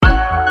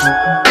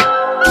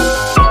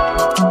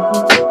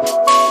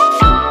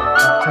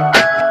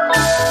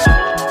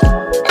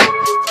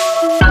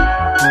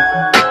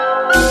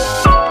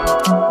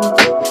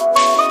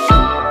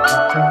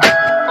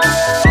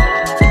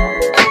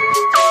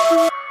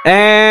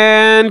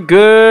And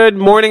good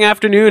morning,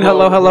 afternoon.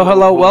 Hello.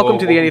 Welcome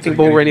to the Anything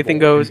Bowl where anything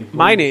goes.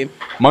 My name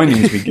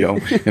is Miguel,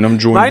 and I'm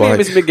joined by name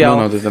is Miguel.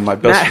 none other than my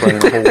best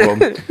friend in the whole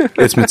world.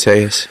 It's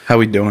Mateus. How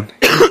we doing?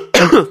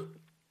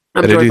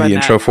 I'm Did I joined do by the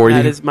Matt. intro for you?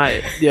 That is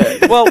my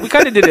Well, we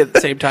kind of did it at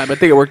the same time. I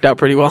think it worked out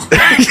pretty well.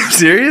 Are you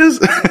serious?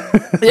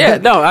 Yeah,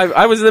 no,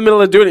 I was in the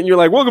middle of doing it, and you're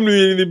like, "Welcome to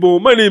the Anything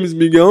Bowl. My name is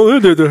Miguel."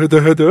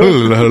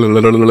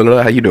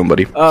 How you doing,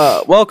 buddy?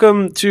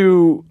 Welcome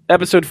to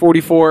episode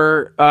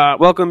 44.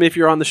 Welcome if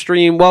you're on the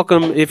stream.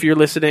 Welcome if you're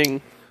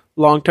listening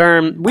long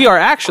term. We are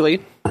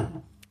actually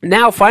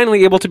now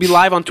finally able to be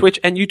live on Twitch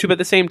and YouTube at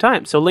the same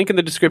time. So link in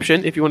the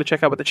description if you want to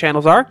check out what the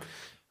channels are.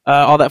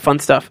 All that fun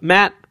stuff.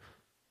 Matt,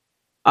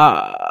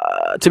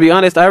 to be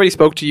honest, I already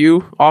spoke to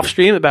you off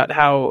stream about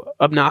how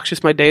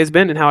obnoxious my day has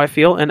been and how I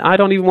feel, and I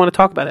don't even want to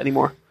talk about it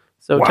anymore.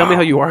 So Tell me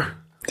how you are.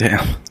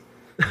 Damn.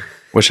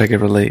 Wish I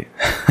could relate.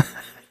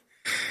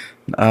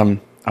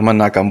 I'm gonna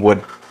knock on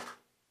wood.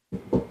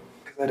 I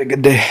had a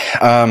good day.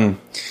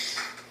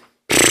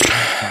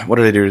 What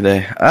did I do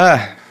today?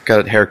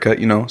 Got a haircut,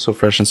 so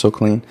fresh and so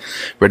clean.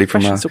 Ready for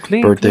my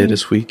birthday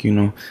this week,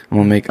 I'm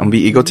gonna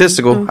be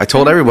egotistical. I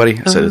told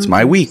everybody. I said it's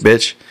my week,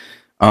 bitch.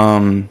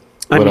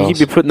 He'd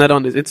be putting that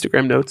on his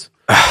Instagram notes.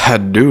 I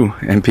do,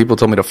 and people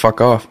told me to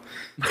fuck off.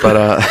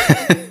 But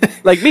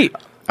like me,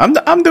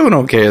 I'm doing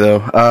okay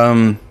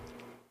though.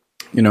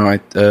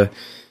 I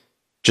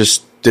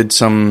just did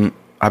some.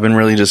 I've been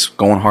really just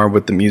going hard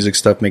with the music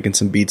stuff, making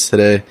some beats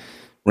today.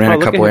 Ran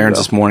a couple errands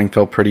this morning,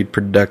 felt pretty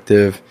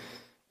productive,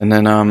 and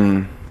then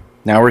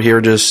now we're here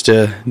just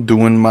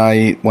doing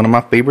one of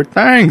my favorite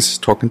things: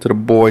 talking to the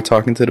boy,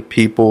 talking to the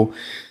people,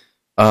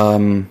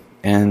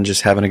 and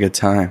just having a good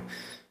time.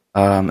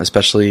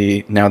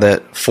 Especially now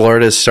that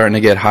Florida is starting to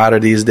get hotter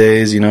these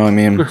days,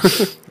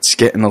 it's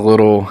getting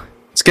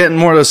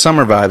more of the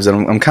summer vibes,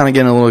 and I'm kind of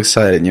getting a little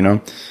excited, Yeah.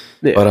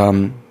 But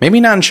maybe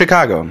not in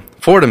Chicago.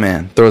 Florida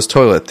man throws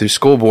toilet through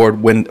school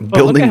board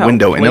building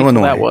window in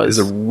Illinois is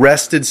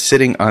arrested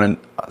sitting on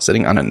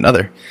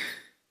another.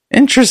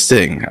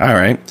 Interesting. All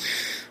right.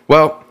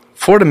 Well,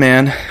 Florida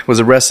man was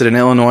arrested in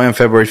Illinois on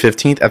February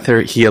 15th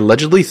after he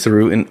allegedly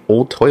threw an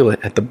old toilet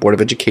at the Board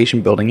of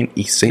Education building in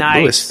East St.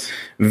 Louis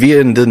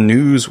via the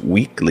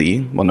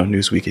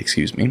Newsweek,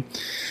 excuse me.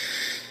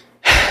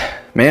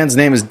 Man's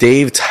name is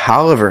Dave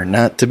Tolliver,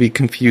 not to be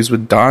confused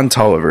with Don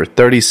Tolliver.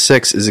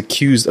 36 is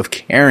accused of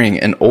carrying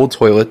an old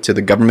toilet to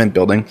the government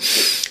building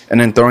and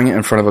then throwing it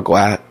in front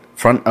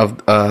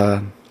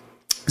of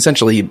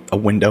essentially a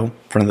window in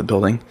front of the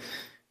building.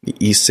 The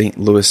East St.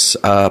 Louis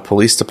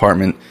Police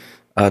Department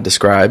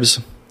describes,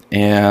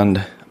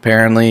 and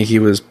apparently he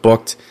was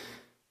booked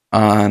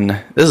on,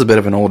 this is a bit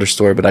of an older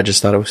story, but I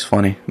just thought it was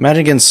funny.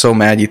 Imagine getting so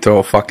mad you throw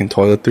a fucking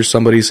toilet through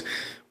somebody's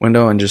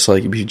window and just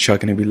like, you'd be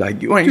chucking and be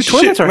like, you ain't Dude,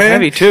 shit, toilets are man.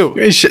 heavy too.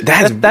 You ain't shit.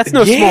 That's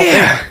no small thing.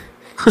 That's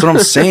what I'm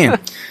saying.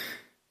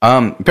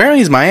 Apparently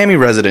he's a Miami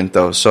resident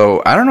though,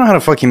 so I don't know how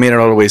the fuck he made it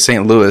all the way to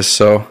St. Louis,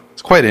 so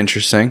it's quite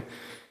interesting.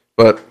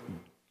 But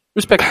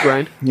respect the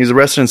grind. He was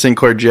arrested in St.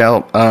 Clair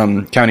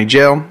County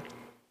Jail,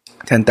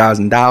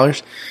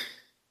 $10,000.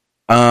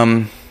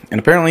 And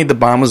apparently the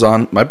bomb was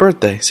on my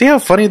birthday. See how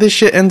funny this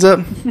shit ends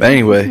up?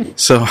 Anyway,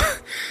 so,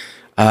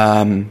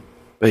 but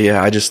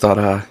yeah, I just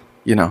thought,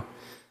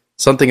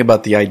 something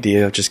about the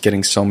idea of just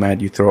getting so mad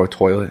you throw a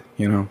toilet,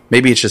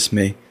 Maybe it's just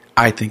me.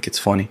 I think it's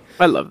funny.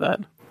 I love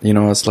that.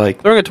 It's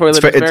like... Throwing a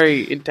toilet is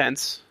very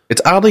intense.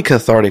 It's oddly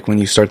cathartic when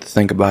you start to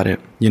think about it,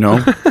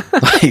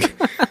 Like,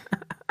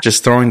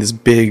 just throwing this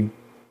big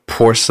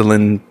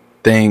porcelain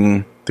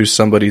thing through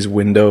somebody's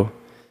window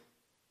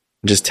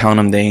and just telling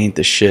them they ain't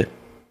the shit.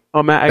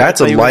 Oh, Matt,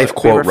 that's a life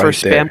quote right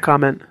there. Spam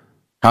comment.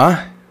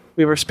 Huh?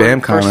 We were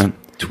spam comment.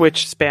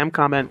 Twitch spam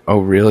comment. Oh,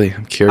 really?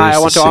 I'm curious. Hi, I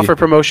want to offer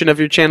promotion of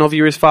your channel,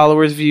 viewers,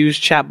 followers, views,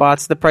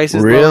 chatbots. The price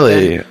is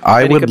really low.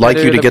 I would like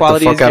you to get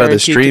the fuck out of the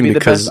stream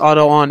because the best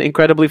auto on,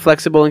 incredibly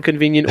flexible and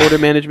convenient order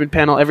management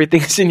panel.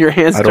 Everything's in your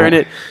hands. Turn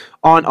it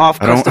on, off,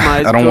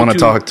 customized. I don't want to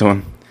talk to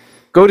him.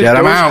 Go to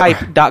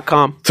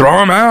dogehype.com.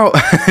 Throw him out.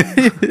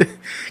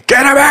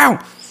 Get him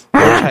out.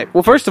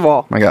 Well, first of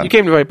all, you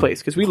came to the right place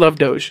because we love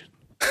Doge.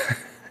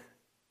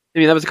 I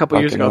mean, that was a couple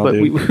years ago, but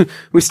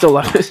we still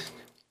love it.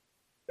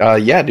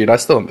 Yeah, dude, I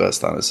still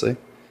invest, honestly.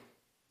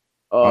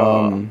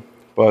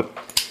 But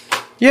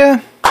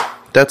yeah,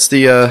 that's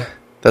the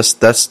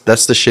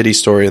shitty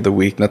story of the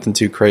week. Nothing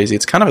too crazy.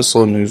 It's kind of a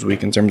slow news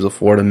week in terms of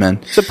Florida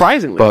men.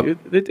 Surprisingly, but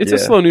it's a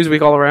slow news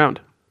week all around.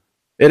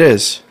 It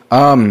is.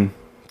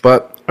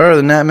 But other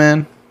than that,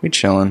 man, we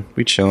chilling.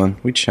 Let's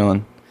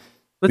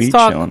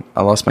talk.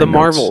 I lost my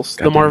notes.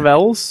 The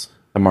Marvels.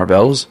 The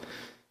Marvels.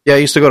 Yeah, I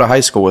used to go to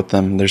high school with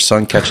them. Their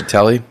son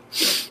Cacciatelli.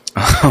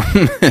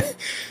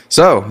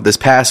 So this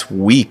past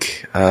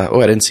week, I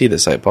didn't see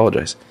this. I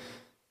apologize.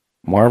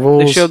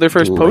 Marvels. They showed their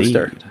first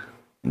poster.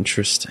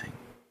 Interesting.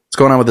 What's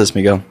going on with this,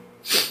 Miguel? Why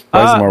is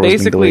the Marvels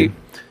basically, being delayed?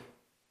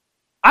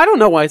 I don't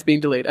know why it's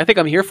being delayed. I think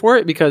I'm here for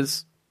it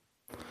because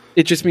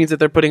it just means that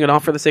they're putting it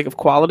off for the sake of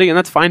quality, and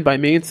that's fine by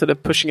me instead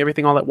of pushing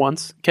everything all at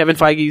once. Kevin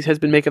Feige has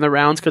been making the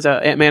rounds because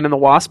of Ant-Man and the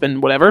Wasp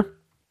and whatever.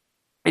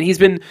 And he's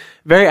been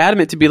very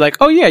adamant to be like,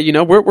 oh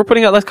yeah, we're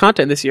putting out less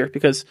content this year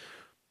because,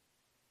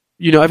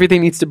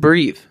 everything needs to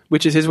breathe,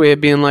 which is his way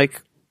of being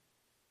like,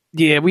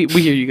 yeah, we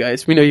hear you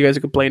guys. We know you guys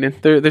are complaining.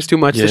 There's too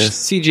much. Yeah. The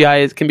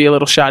CGI can be a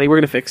little shoddy. We're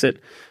going to fix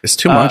it. It's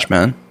too much,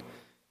 man.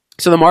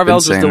 So the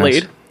Marvels was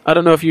delayed. I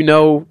don't know if you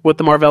know what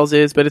the Marvels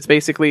is, but it's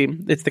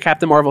the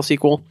Captain Marvel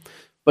sequel.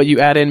 But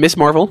you add in Miss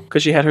Marvel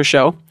because she had her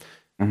show,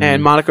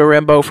 and Monica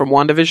Rambeau from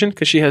WandaVision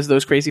because she has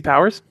those crazy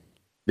powers.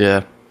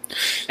 Yeah.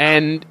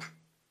 And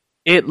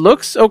it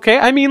looks okay.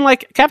 I mean,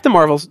 like, Captain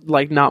Marvel's,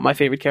 like, not my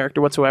favorite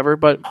character whatsoever,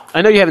 but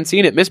I know you haven't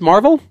seen it. Miss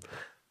Marvel,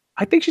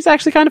 I think she's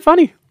actually kind of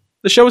funny.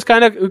 The show was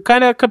kind of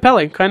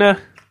compelling. I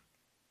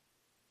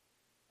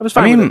was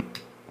fine with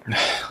it.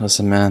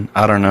 Listen, man,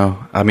 I don't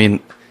know. I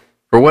mean,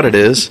 for what it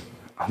is,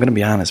 I'm going to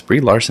be honest.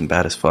 Brie Larson,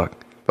 bad as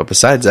fuck. But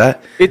besides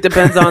that... It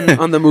depends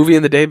on the movie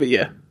and the day, but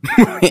yeah.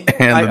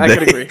 I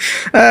could agree.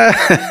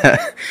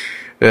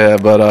 Yeah,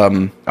 but,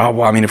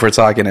 if we're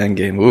talking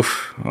Endgame,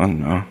 oof. Oh,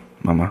 no,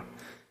 mama.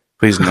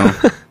 Please no.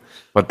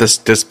 But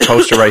this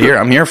poster right here,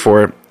 I'm here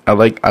for it. I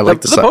like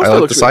the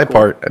side cool.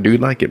 part. I do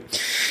like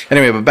it.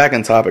 Anyway, but back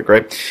on topic,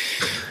 right?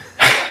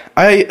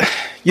 Okay.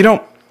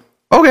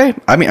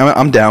 I mean,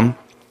 I'm down.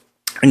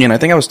 Again, I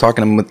think I was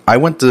talking. I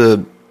went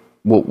to.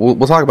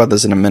 We'll talk about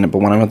this in a minute. But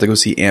when I went to go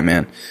see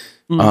Ant-Man,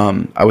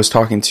 I was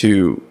talking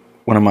to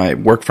one of my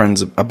work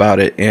friends about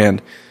it,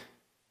 and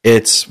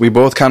we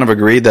both kind of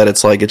agreed that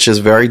it's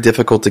just very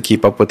difficult to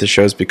keep up with the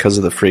shows because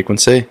of the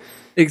frequency.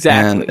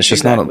 Exactly. And it's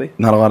just not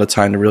a lot of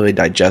time to really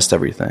digest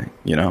everything,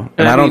 And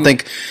I don't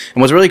think, and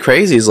what's really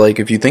crazy is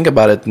if you think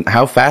about it,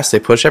 how fast they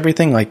push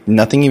everything,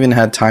 nothing even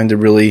had time to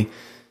really.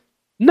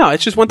 No,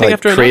 it's just one thing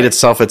after create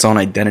another. its own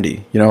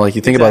identity. You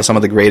think about some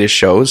of the greatest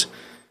shows,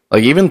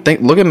 look at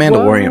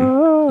Mandalorian.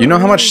 Whoa. You know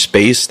how much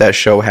space that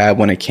show had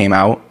when it came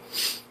out?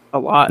 A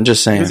lot. I'm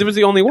just saying. Because it was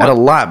the only one. Had a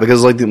lot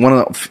because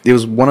it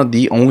was one of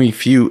the only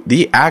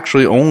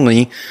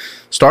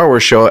Star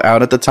Wars show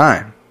out at the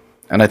time.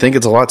 And I think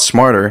it's a lot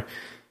smarter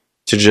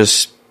to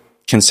just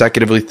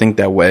consecutively think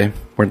that way.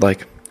 Where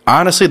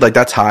honestly,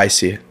 that's how I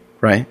see it,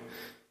 right?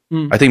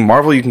 I think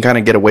Marvel, you can kind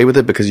of get away with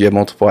it because you have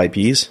multiple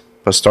IPs.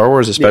 But Star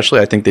Wars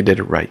especially, I think they did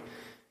it right.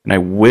 And I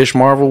wish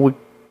Marvel would...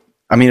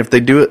 I mean, if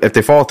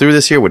they follow through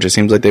this year, which it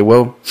seems like they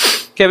will...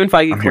 Kevin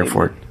Feige. I'm here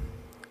for it.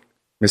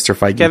 Mr.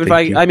 Feige. Kevin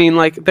Feige. I mean,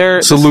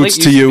 salutes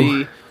to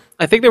you.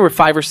 I think there were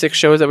 5 or 6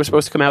 shows that were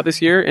supposed to come out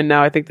this year, and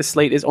now I think the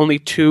slate is only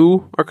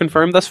 2 are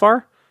confirmed thus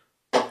far.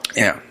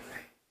 Yeah.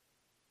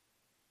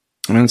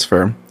 I mean, it's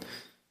fair.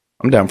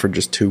 I'm down for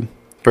just 2.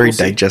 Very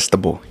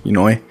digestible,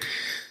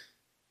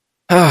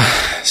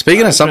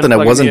 Speaking of something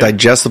that wasn't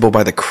digestible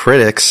by the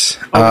critics,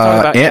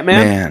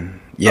 Ant-Man.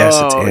 Yes,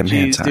 it's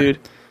Ant-Man time. Dude.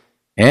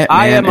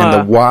 Ant-Man and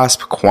the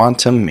Wasp: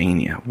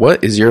 Quantumania.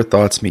 What is your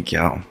thoughts,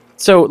 Miguel?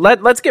 So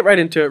let's get right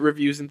into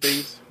reviews and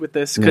things with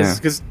this,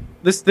 because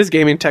this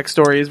gaming tech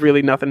story is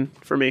really nothing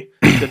for me.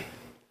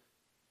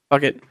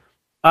 Fuck it.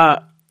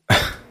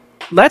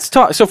 Let's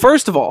talk. So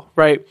first of all,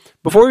 right,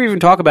 before we even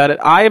talk about it,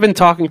 I have been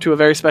talking to a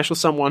very special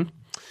someone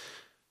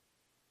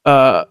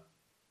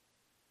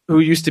who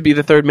used to be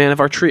the third man of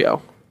our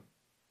trio,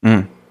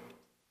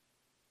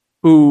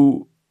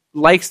 who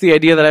likes the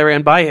idea that I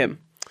ran by him.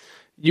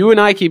 You and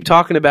I keep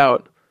talking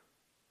about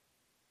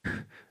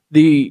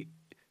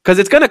because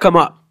it's going to come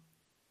up,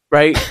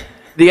 right?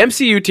 The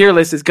MCU tier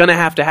list is going to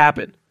have to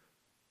happen.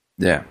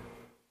 Yeah.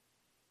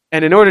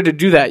 And in order to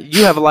do that,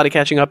 you have a lot of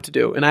catching up to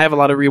do, and I have a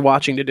lot of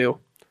rewatching to do.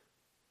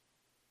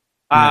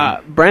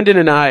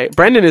 Brendan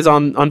is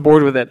on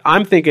board with it.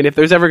 I'm thinking if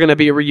there's ever going to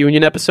be a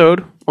reunion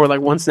episode or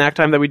one snack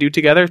time that we do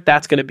together,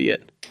 that's going to be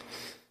it.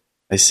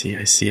 I see.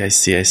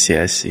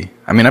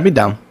 I mean, I'd be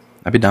down.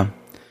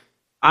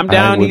 I'm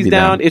down. He's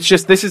down. It's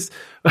just, this is,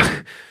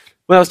 when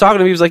I was talking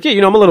to him, he was like, yeah,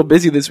 I'm a little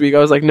busy this week. I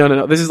was like,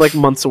 no. This is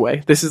months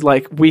away. This is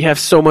we have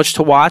so much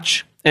to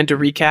watch and to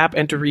recap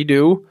and to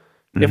redo.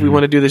 If we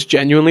want to do this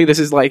genuinely, this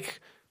is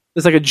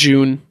it's like a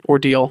June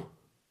ordeal.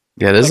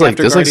 Yeah, there's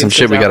some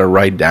shit we got to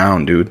write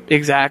down, dude.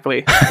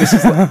 Exactly. This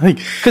is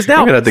because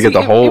now we're gonna have to get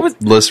the whole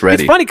list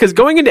ready. It's funny because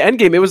going into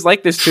Endgame, it was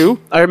like this too.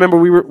 I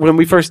remember when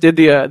we first did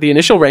the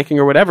initial ranking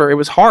or whatever. It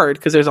was hard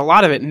because there's a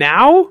lot of it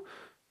now,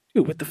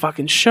 dude, with the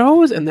fucking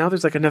shows, and now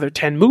there's another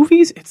 10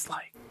 movies. It's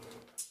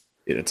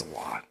it's a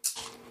lot.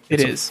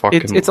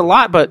 It's a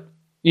lot, but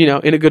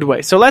in a good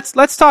way. So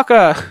let's talk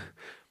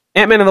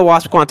Ant-Man and the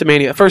Wasp: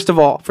 Quantumania. First of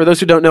all, for those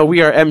who don't know,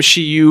 we are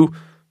MCU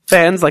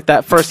fans. Like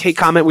that first hate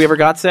comment we ever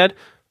got said.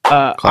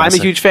 I'm a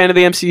huge fan of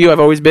the MCU. I've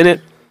always been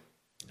it.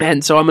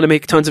 And so I'm going to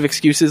make tons of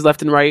excuses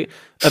left and right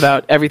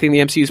about everything the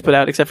MCU's put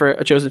out, except for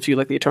a chosen few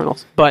like the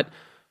Eternals. But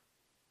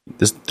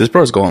this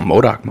bro's going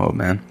MODOK mode,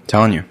 man. I'm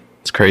telling you.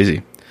 It's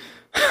crazy.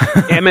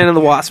 Ant-Man and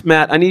the Wasp.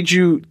 Matt, I need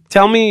you...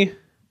 Tell me...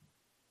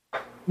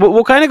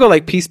 We'll kind of go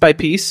piece by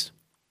piece.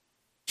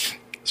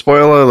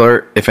 Spoiler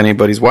alert, if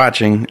anybody's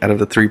watching, out of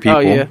the 3 people,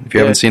 if you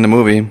haven't seen the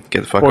movie,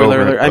 get the fuck over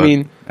alert. it. I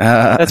mean,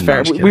 that's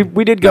fair.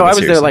 We did go. I was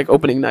there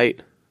opening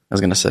night. I was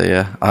going to say,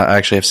 yeah. I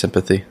actually have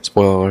sympathy.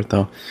 Spoiler alert,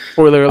 though.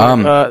 Spoiler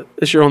alert.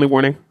 It's your only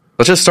warning.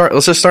 Let's just start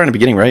in the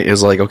beginning, right? It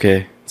was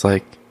okay. It's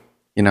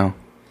you know,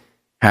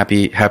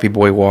 happy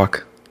boy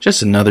walk.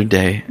 Just another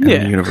day in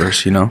the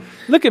universe, you know.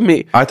 Look at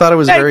me. I thought it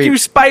was Thank you,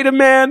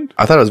 Spider-Man.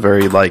 I thought it was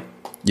very like,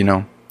 you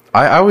know,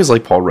 I always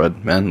like Paul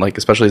Rudd, man. Like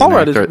especially as an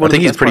actor. I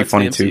think he's pretty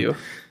funny too.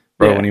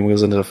 Bro, when he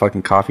goes into the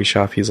fucking coffee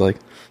shop, he's like,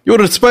 "You're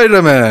the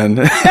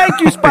Spider-Man."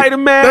 Thank you,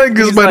 Spider-Man. Thank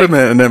you,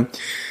 Spider-Man. Like,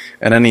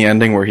 and then the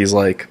ending where he's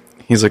like,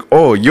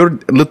 "Oh, you're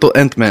little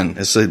Ant-Man."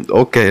 It's like,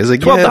 okay. It's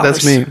like, yeah,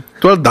 that's me.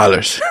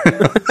 $12.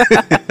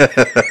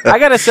 I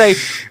gotta say,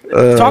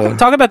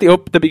 talk about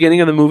the beginning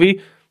of the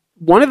movie.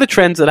 One of the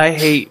trends that I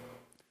hate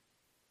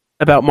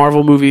about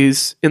Marvel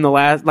movies in the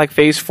last, like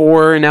Phase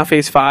 4 and now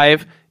Phase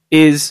 5,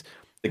 is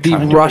the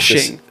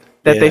rushing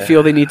that they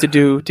feel they need to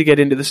do to get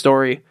into the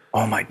story.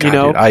 Oh my god,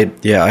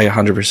 dude. I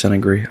 100%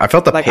 agree. I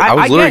felt that I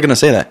was literally going to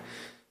say that.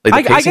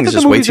 Like the pacing is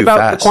just way too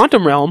fast. The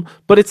quantum realm,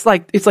 but it's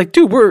like,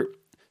 dude, we're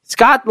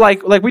Scott,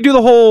 like we do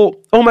the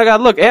whole, oh my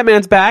god, look,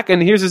 Ant-Man's back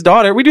and here's his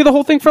daughter. We do the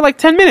whole thing for like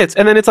 10 minutes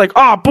and then it's like,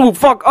 oh, boom,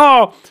 fuck,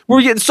 oh,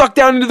 we're getting sucked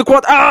down into the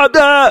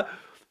quantum,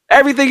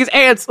 everything is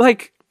ants.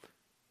 Like,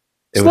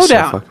 slow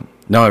down.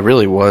 No, it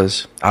really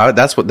was.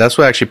 That's what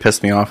actually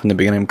pissed me off in the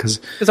beginning because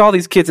all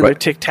these kids in their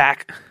Tic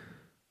Tac.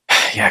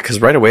 Yeah,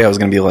 because right away I was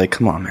gonna be like,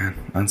 come on, man.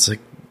 It's like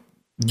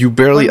you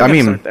barely. I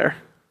mean,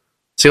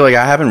 see, like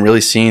I haven't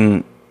really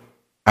seen.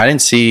 I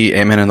didn't see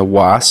Ant-Man and the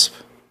Wasp,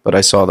 but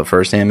I saw the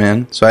first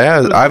Ant-Man, so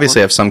I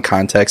obviously have some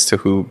context to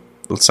who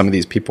some of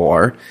these people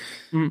are.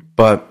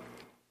 But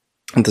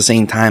at the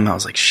same time, I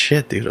was like,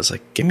 shit, dude. I was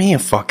like, give me a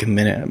fucking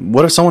minute.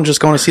 What if someone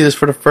just going to see this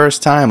for the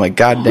first time? Like,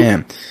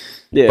 goddamn.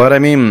 Yeah. But I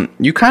mean,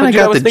 you kind of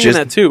got the gist.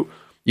 That too.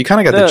 You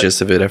kind of got the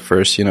gist of it at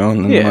first, you know,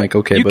 and then like,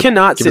 okay, you but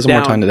cannot sit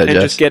down and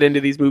just get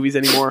into these movies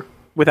anymore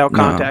without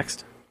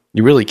context. No,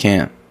 you really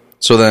can't.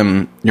 So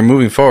then you're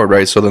moving forward,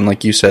 right? So then,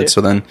 like you said,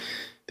 so then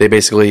they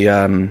basically, you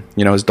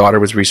know, his daughter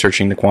was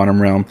researching the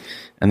quantum realm,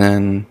 and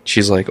then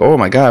she's like, "Oh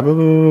my god, blah,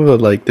 blah, blah,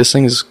 blah. Like this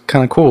thing is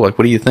kind of cool. Like,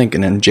 what do you think?"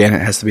 And then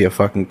Janet has to be a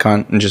fucking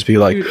cunt and just be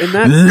like, dude,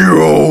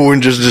 "No,"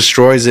 and just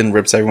destroys it and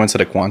rips everyone to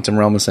the quantum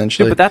realm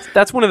essentially. Yeah, but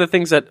that's one of the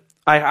things that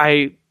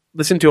I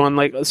listen to on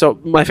like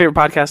my favorite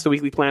podcast, The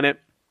Weekly Planet.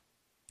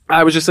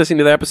 I was just listening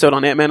to the episode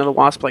on Ant-Man and the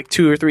Wasp like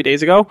 2 or 3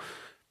 days ago.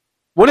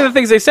 One of the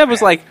things they said was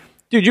like,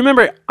 dude, you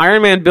remember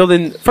Iron Man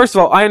building? First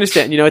of all, I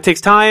understand. You know, it takes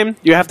time.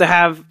 You have to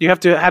have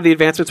the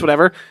advancements,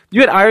 whatever.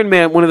 You had Iron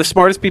Man, one of the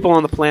smartest people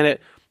on the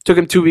planet. Took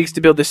him 2 weeks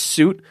to build this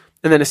suit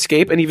and then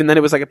escape, and even then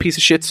it was like a piece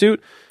of shit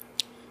suit.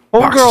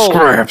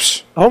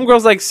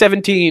 Homegirl's like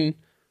 17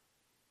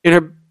 in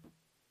her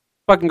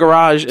fucking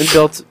garage and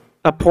built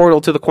a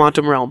portal to the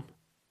quantum realm.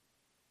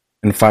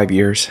 In 5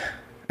 years,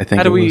 I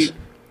think. How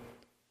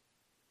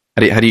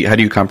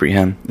do you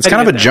comprehend? It's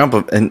kind of a jump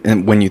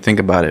and when you think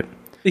about it,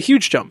 a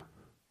huge jump.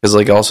 Because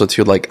like also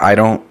too, like I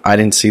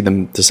didn't see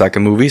the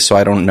second movie, so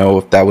I don't know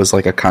if that was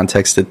like a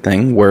contexted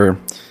thing where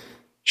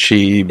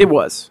it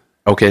was.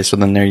 Okay, so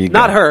then there you go.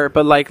 Not her,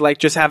 but like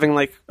just having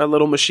like a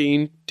little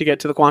machine to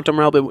get to the quantum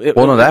realm.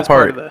 That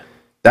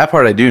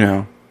part I do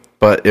know,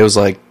 but it was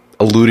like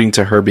alluding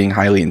to her being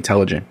highly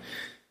intelligent.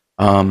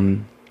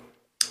 Not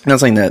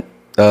saying that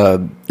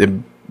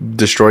it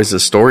destroys the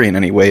story in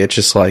any way. It's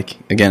just like,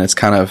 again, it's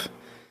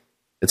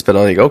been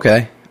like,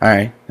 okay, all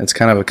right. It's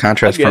kind of a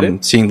contrast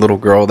from seeing little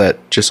girl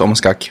that just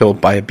almost got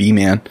killed by a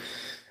bee-man.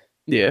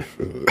 Yeah.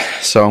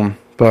 So,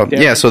 but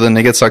yeah, so then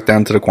they get sucked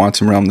down to the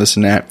quantum realm, this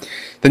and that.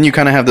 Then you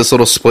kind of have this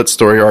little split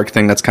story arc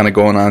thing that's kind of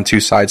going on, 2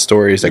 side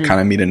stories that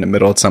kind of meet in the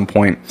middle at some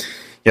point.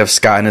 You have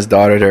Scott and his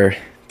daughter, they're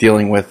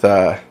dealing with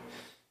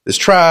this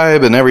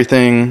tribe and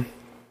everything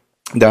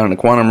down in the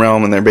quantum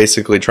realm, and they're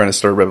basically trying to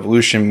start a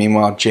revolution.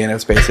 Meanwhile,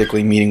 Janet's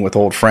basically meeting with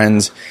old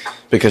friends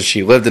because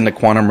she lived in the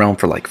quantum realm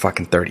for like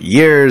fucking 30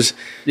 years.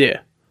 Yeah.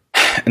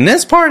 And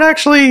this part,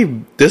 actually,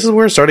 this is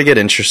where it started to get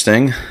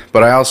interesting.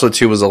 But I also,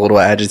 too, was a little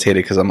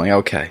agitated because I'm like,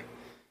 okay.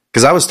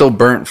 Because I was still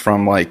burnt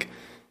from like,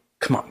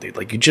 come on, dude.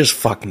 Like, you just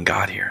fucking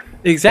got here.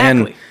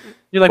 Exactly. And,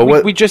 you're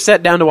like, we just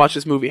sat down to watch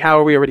this movie. How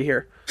are we already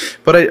here?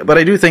 But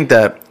I do think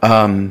that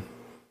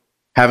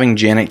having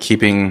Janet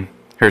keeping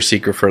her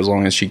secret for as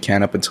long as she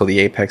can up until the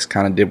apex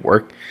kind of did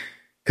work.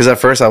 Because at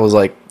first I was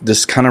like,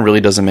 this kind of really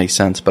doesn't make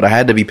sense. But I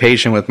had to be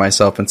patient with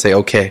myself and say,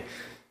 okay,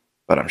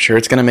 but I'm sure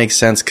it's going to make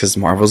sense because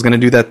Marvel's going to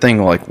do that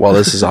thing like, well,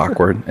 this is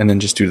awkward. And then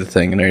just do the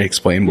thing and they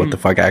explain what the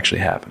fuck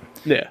actually happened.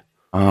 Yeah.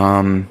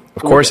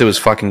 Of course, it was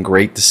fucking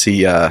great to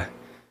see,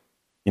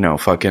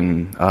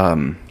 fucking,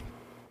 oh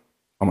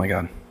my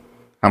God.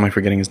 How am I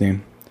forgetting his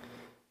name?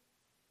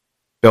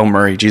 Bill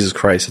Murray. Jesus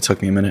Christ, it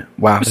took me a minute.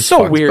 Wow, it's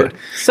so weird.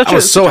 I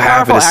was so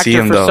happy to see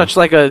him though. Such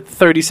like a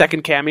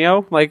 30-second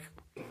cameo. Like,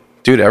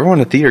 dude, everyone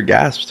in the theater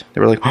gasped.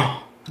 They were like, "Oh!"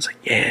 I was like,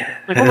 "Yeah,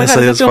 like, oh my God,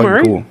 that's Bill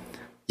Murray?" Cool.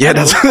 Yeah,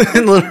 that's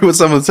literally what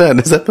someone said.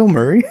 Is that Bill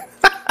Murray?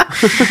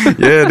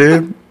 Yeah,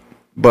 dude.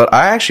 But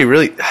I actually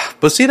really,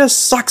 but see, that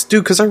sucks,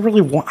 dude. Because I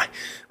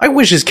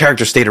wish his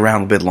character stayed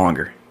around a bit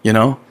longer. You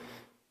know,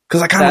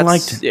 because I kind of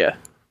liked him. Yeah,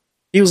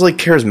 he was like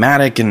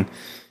charismatic, and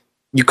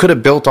you could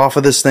have built off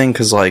of this thing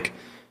because like.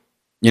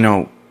 You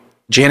know,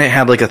 Janet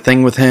had like a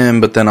thing with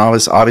him, but then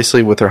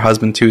obviously with her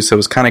husband too. So it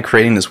was kind of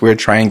creating this weird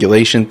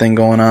triangulation thing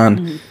going on.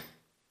 Mm-hmm.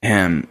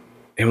 And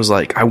it was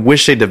like, I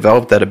wish they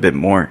developed that a bit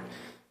more,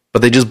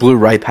 but they just blew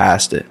right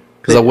past it.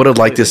 Because I would have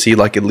liked to see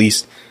like at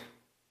least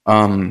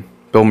Bill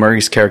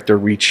Murray's character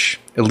reach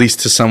at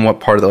least to somewhat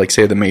part of the, like,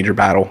 say, the major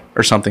battle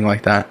or something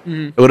like that.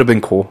 It would have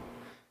been cool.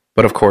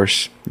 But of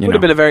course, it would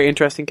have been a very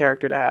interesting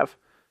character to have.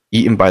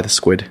 Eaten by the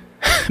squid.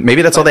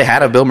 Maybe that's all they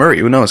had of Bill Murray.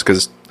 Who knows?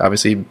 Because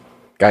obviously,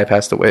 guy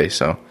passed away.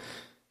 So,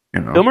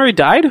 you know. Bill Murray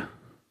died?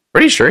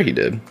 Pretty sure he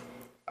did.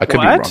 I could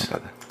be wrong about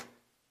that.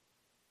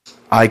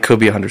 I could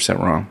be 100%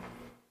 wrong.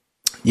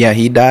 Yeah,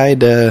 he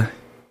died.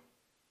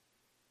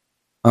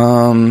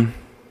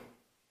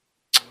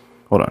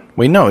 Hold on.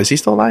 Wait, no. Is he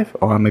still alive?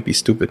 Oh, I might be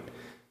stupid.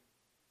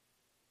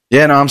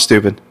 Yeah, no, I'm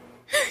stupid.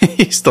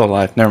 He's still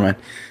alive. Never mind.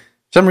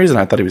 For some reason,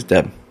 I thought he was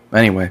dead.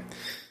 Anyway.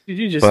 Did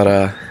you just... But,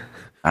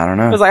 I don't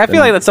know. I feel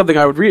like that's something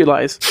I would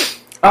realize.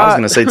 I was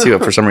going to say, too,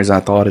 but for some reason I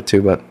thought it,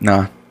 too. But,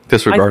 nah.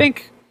 Disregard. I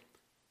think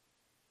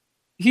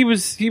he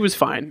was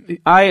fine.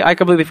 I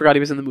completely forgot he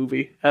was in the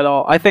movie at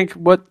all. I think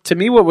what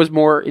was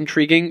more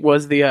intriguing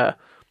was the... not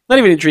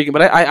even intriguing,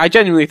 but I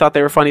genuinely thought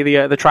they were funny.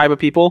 The tribe of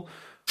people.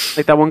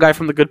 Like that one guy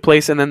from The Good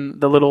Place, and then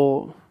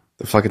the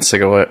fucking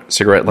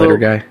cigarette lighter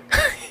guy.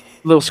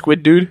 Little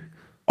squid dude.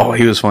 Oh,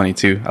 he was funny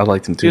too. I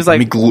liked him too. He was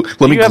like,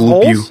 let me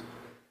gloop you.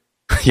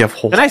 You have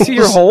holes. Can I see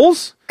your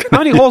holes? How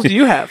many holes do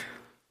you have?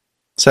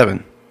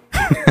 7.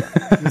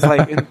 It's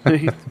like,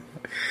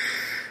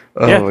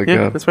 my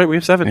god, that's right. We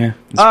have 7. Yeah,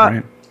 that's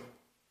right.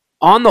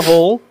 On the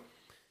whole,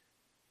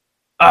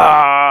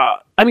 I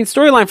mean,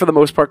 storyline for the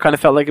most part kind of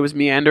felt like it was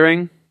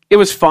meandering. It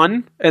was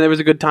fun and there was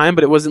a good time,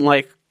 but it wasn't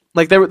like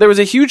there was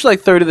a huge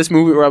like third of this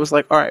movie where I was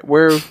like, all right,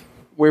 where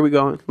are we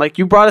going? Like,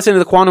 you brought us into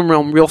the quantum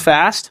realm real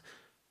fast.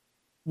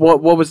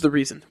 What was the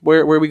reason? Where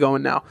are we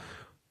going now?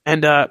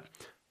 And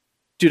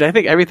dude, I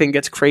think everything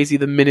gets crazy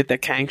the minute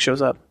that Kang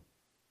shows up.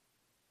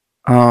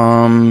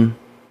 I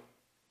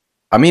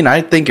mean,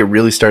 I think it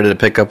really started to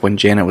pick up when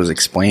Janet was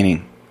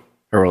explaining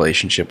her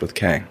relationship with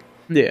Kang.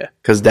 Yeah,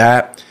 because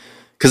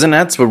then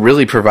that's what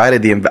really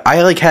provided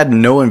I like had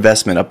no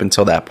investment up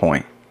until that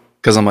point.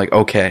 Because I'm like,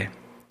 okay,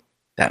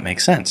 that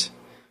makes sense.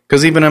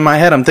 Because even in my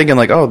head, I'm thinking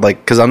like, oh, like,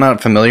 because I'm not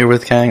familiar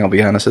with Kang. I'll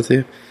be honest with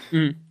you.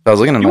 So I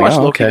was looking at him like,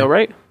 oh, Loki, okay, though,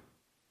 right?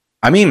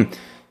 I mean,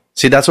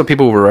 see, that's what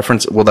people were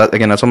referencing. Well,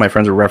 that's what my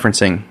friends were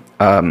referencing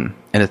in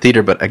the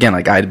theater. But again,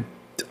 like I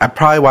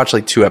probably watched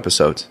like 2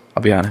 episodes.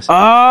 I'll be honest.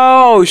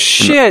 Oh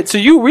shit! So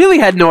you really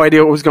had no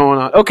idea what was going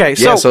on. Okay,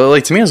 so yeah, so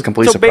like to me, it was a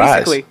complete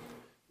surprise. Basically,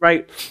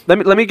 right?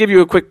 Let me give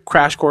you a quick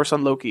crash course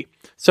on Loki.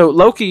 So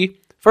Loki,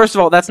 first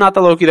of all, that's not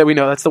the Loki that we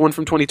know. That's the one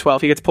from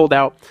 2012. He gets pulled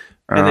out,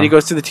 and then he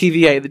goes to the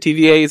TVA. The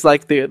TVA is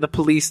like the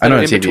police that I know are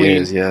in what TVA between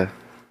is, yeah.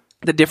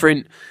 the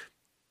different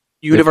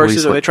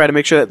universes where they try to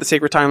make sure that the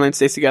sacred timeline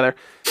stays together.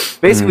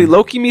 Basically,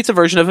 Loki meets a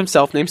version of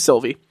himself named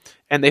Sylvie,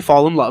 and they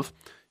fall in love,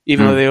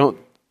 even though they don't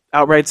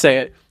outright say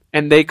it.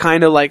 And they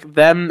kind of like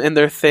them and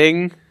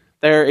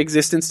their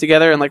existence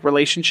together and like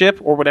relationship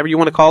or whatever you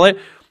want to call it,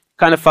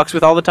 kind of fucks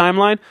with all the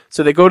timeline.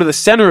 So they go to the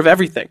center of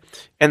everything,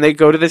 and they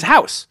go to this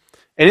house.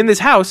 And in this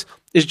house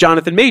is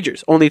Jonathan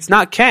Majors. Only it's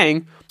not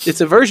Kang. It's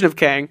a version of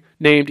Kang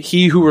named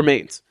He Who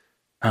Remains.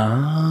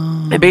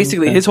 Oh, and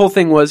basically his whole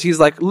thing was, he's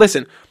like,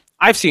 listen,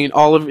 I've seen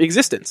all of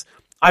existence.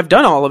 I've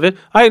done all of it.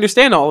 I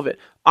understand all of it.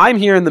 I'm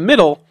here in the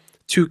middle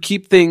to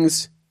keep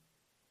things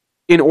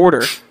in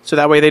order so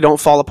that way they don't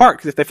fall apart.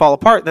 Because if they fall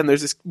apart, then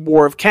there's this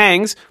war of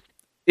Kangs,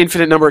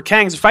 infinite number of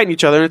Kangs fighting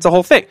each other, and it's a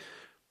whole thing.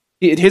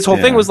 His whole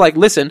thing was like,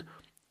 listen,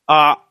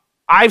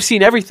 I've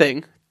seen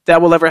everything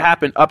that will ever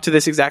happen up to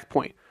this exact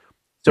point.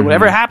 So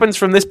whatever happens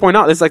from this point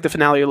on, this is like the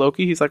finale of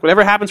Loki. He's like,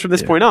 whatever happens from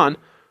this point on,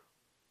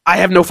 I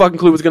have no fucking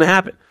clue what's going to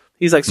happen.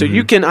 He's like, so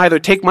you can either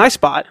take my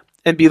spot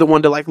and be the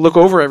one to like look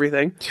over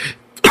everything,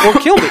 or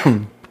kill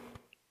me.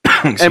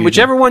 And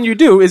whichever one you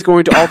do is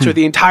going to alter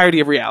the entirety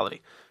of reality.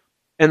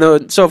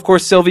 And so of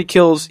course Sylvie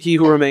kills He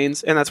Who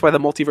Remains, and that's why the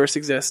multiverse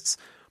exists.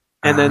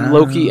 And then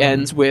Loki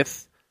ends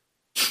with,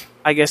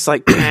 I guess,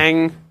 like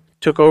Kang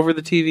took over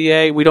the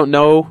TVA. We don't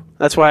know.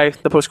 That's why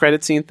the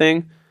post-credit scene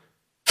thing.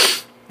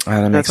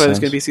 That's why there's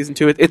going to be season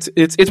 2.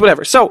 It's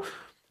whatever. So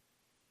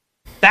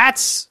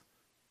that's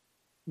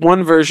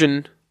one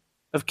version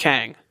of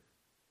Kang.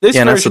 This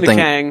version of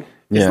Kang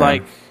is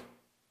like...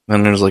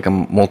 Then there's like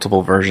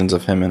multiple versions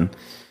of him and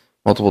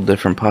multiple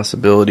different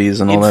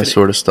possibilities and all that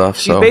sort of stuff.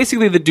 So he's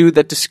basically the dude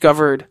that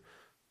discovered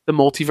the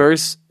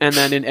multiverse, and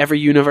then in every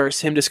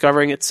universe, him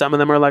discovering it, some of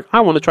them are like, I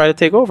want to try to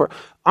take over.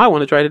 I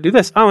want to try to do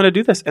this. I want to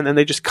do this. And then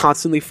they just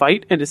constantly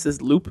fight, and it's this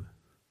loop.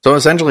 So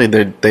essentially,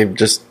 they've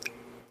just,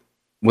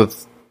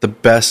 with the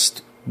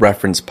best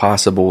reference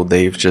possible,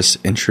 they've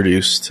just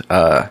introduced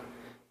the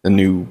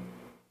new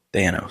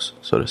Thanos,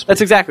 so to speak.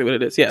 That's exactly what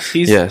it is. Yes,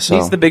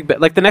 he's the big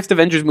bet. Like the next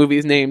Avengers movie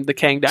is named the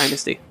Kang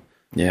Dynasty.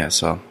 Yeah,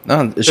 so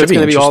it should be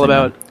going to be all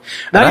about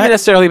not even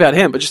necessarily about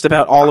him, but just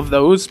about all of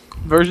those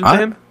versions of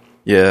him.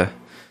 Yeah,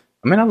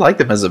 I mean, I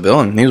liked him as a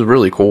villain. He was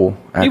really cool,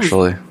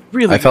 actually.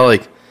 I felt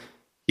like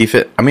he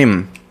fit. I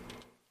mean,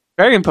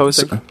 very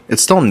imposing.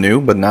 It's still new,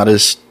 but not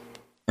as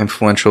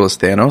influential as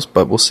Thanos.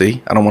 But we'll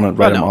see. I don't want to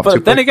write him off.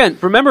 But then again,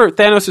 remember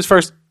Thanos'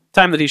 first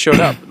time that he showed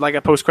up, like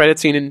a post-credit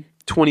scene in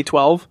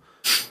 2012,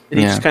 and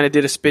he just kind of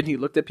did a spin. He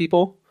looked at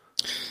people.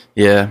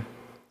 Yeah.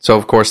 So,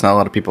 of course, not a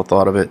lot of people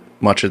thought of it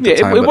much at the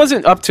time. It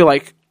wasn't up to,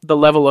 like, the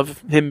level of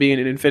him being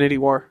in Infinity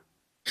War.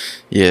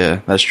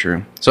 Yeah, that's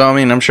true. So, I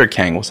mean, I'm sure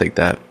Kang will take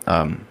that.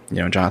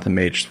 Jonathan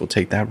Majors will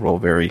take that role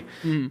very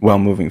well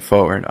moving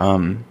forward.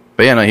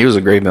 But, yeah, no, he was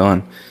a great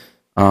villain.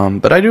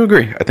 But I do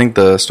agree. I think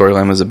the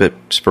storyline was a bit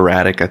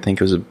sporadic. I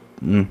think it was,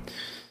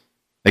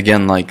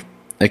 again, like,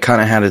 it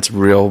kind of had its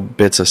real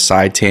bits of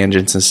side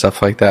tangents and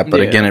stuff like that. But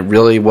again, it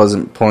really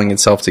wasn't pulling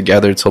itself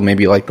together until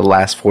maybe like the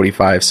last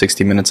 45,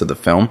 60 minutes of the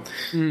film.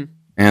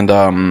 And,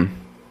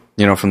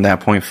 from that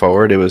point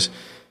forward, it was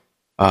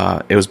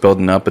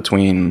building up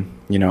between,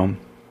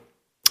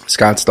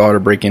 Scott's daughter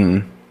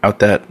breaking out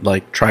that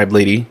like tribe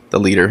lady, the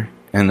leader.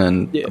 And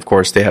then, of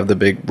course, they have the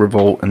big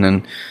revolt. And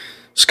then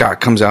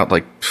Scott comes out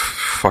like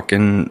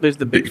fucking there's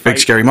the big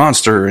scary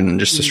monster and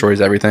just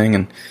destroys everything.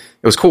 And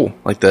it was cool.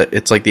 Like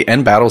it's like the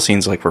end battle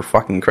scenes like were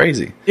fucking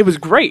crazy. It was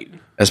great.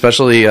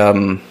 Especially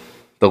the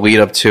lead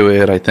up to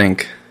it. I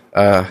think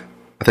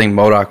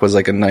MODOK was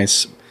like a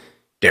nice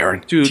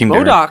Darren. Dude, Team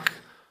MODOK. Darren.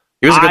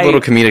 He was a good little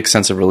comedic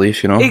sense of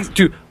relief,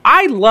 Dude,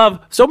 I love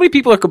so many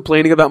people are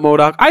complaining about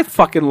MODOK. I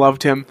fucking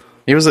loved him.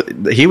 He was a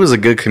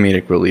good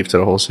comedic relief to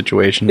the whole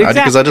situation. Exactly.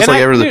 Because I just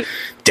like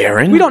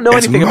Darren. We don't know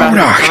anything about him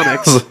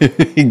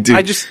in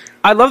comics.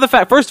 I love the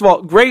fact. First of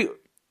all, great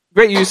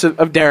use of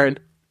Darren.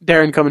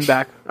 Darren coming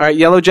back. All right,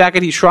 Yellow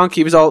Jacket, he shrunk,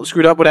 he was all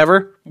screwed up,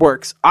 whatever.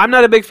 Works. I'm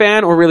not a big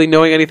fan or really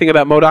knowing anything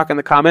about MODOK in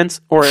the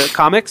comments or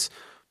comics,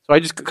 so I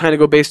just kind of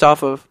go based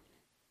off of,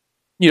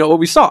 what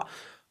we saw.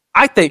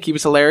 I think he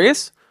was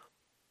hilarious.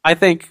 I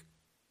think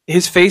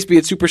his face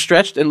being super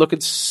stretched and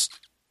looking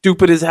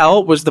stupid as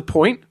hell was the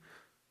point,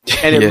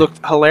 and it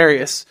looked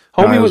hilarious.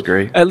 Homie was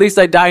great. At least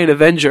I die an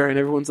Avenger, and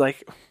everyone's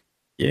like,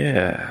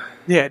 yeah,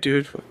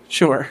 dude,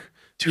 sure.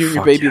 You and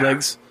your baby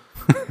legs.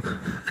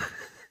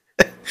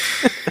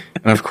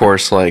 And of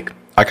course, like,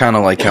 I kind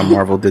of like how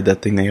Marvel did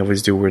that thing they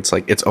always do where it's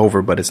like, it's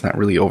over, but it's not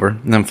really over.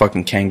 And then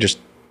fucking Kang just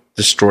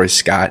destroys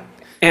Scott.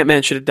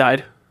 Ant-Man should have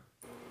died.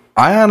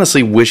 I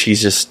honestly wish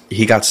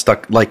he got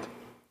stuck, like,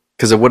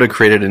 because it would have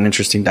created an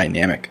interesting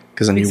dynamic.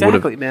 Because then he would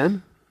have,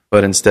 man.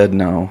 But instead,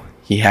 no.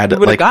 He had to,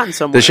 like, gotten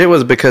somewhere. The shit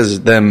was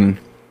because then,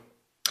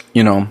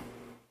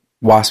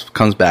 Wasp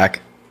comes back,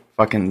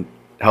 fucking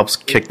helps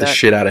kick the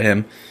shit out of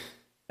him.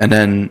 And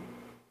then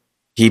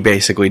he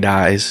basically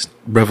dies.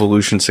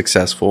 Revolution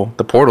successful.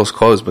 The portal's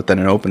closed, but then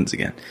it opens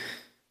again.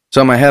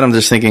 So in my head, I'm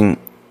just thinking,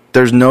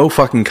 there's no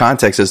fucking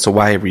context as to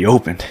why it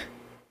reopened.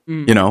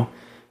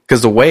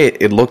 Because the way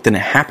it looked and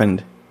it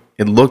happened,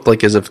 it looked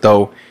like as if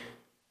though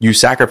you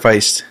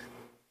sacrificed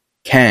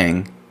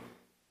Kang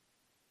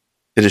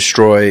to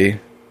destroy,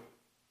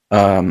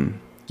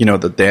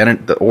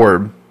 the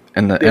orb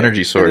and the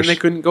energy source. And then they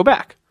couldn't go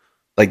back.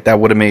 Like, that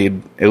would have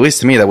made, at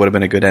least to me, that would have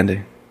been a good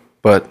ending.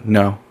 But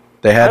no.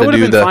 They had to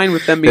do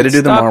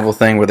the Marvel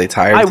thing where they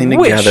tie everything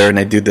together and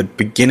they do the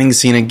beginning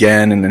scene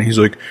again, and then he's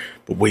like,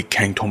 "But wait,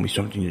 Kang told me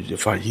something.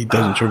 If he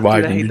doesn't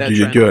survive, then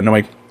you do it." And I'm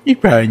like, "He's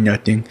probably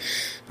nothing."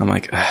 I'm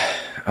like,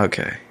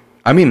 okay.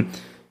 I mean,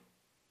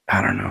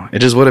 I don't know. It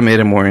just would have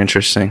made it more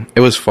interesting. It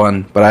was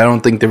fun, but I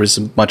don't think there was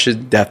much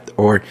depth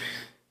or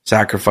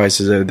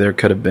sacrifices that there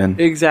could have been.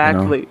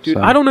 Exactly, dude.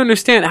 So. I don't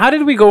understand. How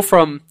did we go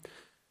from?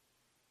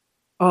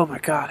 Oh my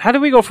God. How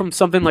did we go from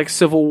something like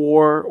Civil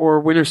War or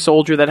Winter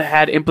Soldier that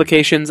had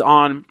implications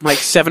on like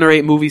 7 or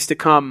 8 movies to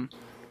come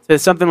to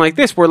something like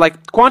this where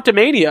like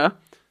Quantumania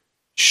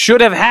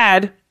should have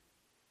had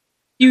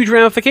huge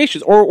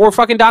ramifications or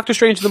fucking Doctor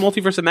Strange and the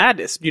Multiverse of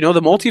Madness. The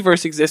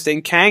multiverse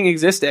existing, Kang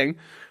existing.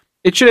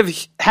 It should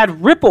have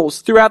had ripples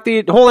throughout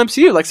the whole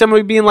MCU. Like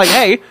somebody being like,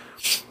 hey,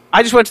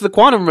 I just went to the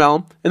quantum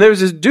realm and there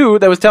was this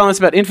dude that was telling us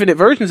about infinite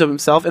versions of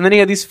himself and then he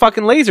had these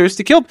fucking lasers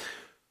to kill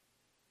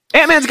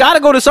Ant-Man's got to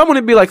go to someone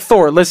and be like,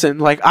 Thor, listen,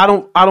 like, I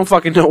don't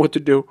fucking know what to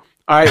do.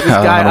 All right, this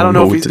guy, I don't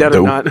know if he's dead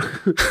or not.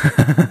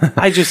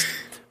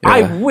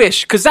 I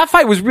wish, because that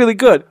fight was really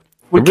good.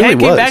 When Kang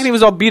came back and he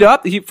was all beat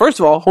up, first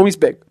of all, homie's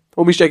big.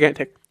 Homie's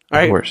gigantic. All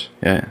right? Of course,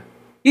 yeah.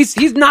 He's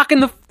knocking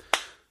the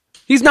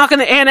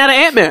ant out of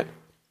Ant-Man.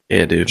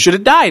 Yeah, dude. Should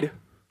have died.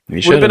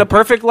 Would have been a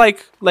perfect,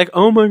 like,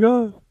 oh my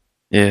God.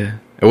 Yeah.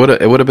 It would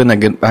have been a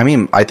good,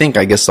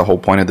 I guess the whole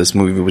point of this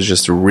movie was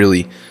just to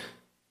really...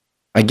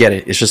 I get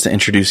it. It's just to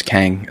introduce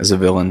Kang as a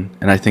villain,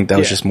 and I think that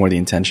was just more the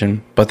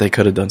intention. But they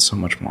could have done so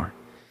much more,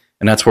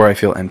 and that's where I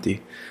feel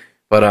empty.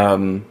 But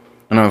and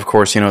of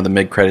course, the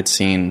mid-credit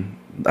scene,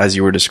 as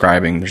you were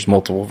describing, there's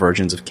multiple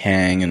versions of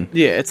Kang, and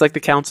it's like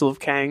the Council of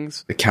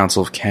Kangs. The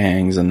Council of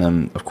Kangs, and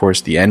then of course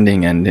the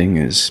ending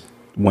is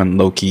when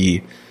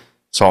Loki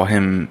saw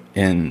him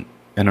in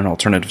an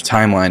alternative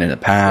timeline in the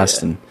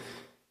past, and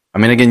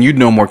again, you'd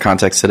know more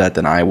context to that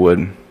than I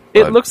would.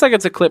 It looks like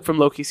it's a clip from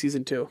Loki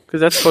Season 2, because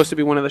that's supposed to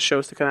be one of the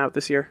shows to come out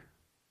this year.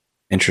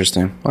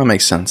 Interesting. Well, that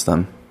makes sense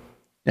then.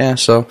 Yeah,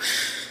 so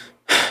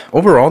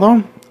overall,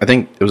 though, I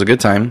think it was a good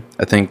time.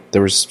 I think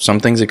there was some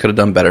things it could have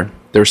done better.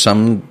 There were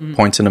some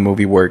points in the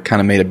movie where it kind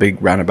of made a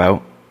big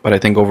roundabout, but I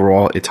think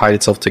overall it tied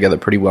itself together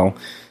pretty well.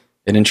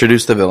 It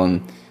introduced the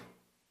villain.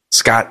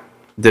 Scott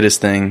did his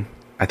thing.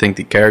 I think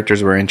the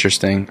characters were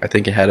interesting. I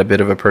think it had a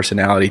bit of a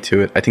personality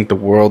to it. I think the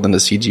world and the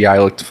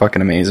CGI looked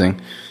fucking amazing.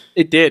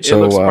 It did. So,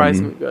 it looked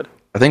surprisingly good.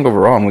 I think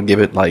overall I'm going to give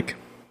it like,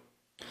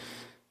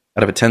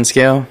 out of a 10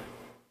 scale,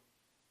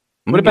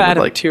 what about out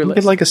of a tier list?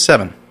 Give it like a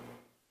 7.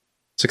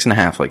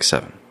 6.5, like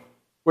 7.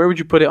 Where would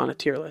you put it on a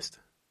tier list?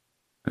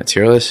 On a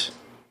tier list?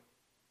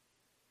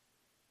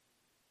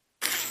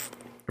 If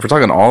we're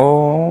talking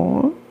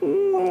all...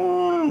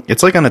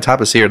 It's like on the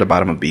top of C or the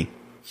bottom of B.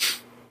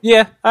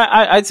 Yeah,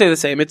 I'd say the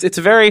same. It's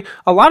a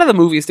lot of the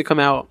movies to come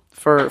out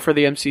for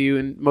the MCU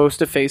and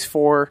most of Phase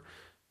 4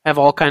 have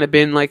all kind of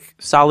been like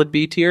solid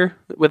B tier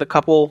with a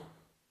couple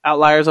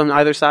outliers on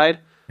either side.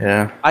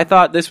 Yeah. I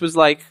thought this was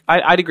like,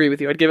 I'd agree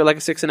with you. I'd give it like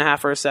a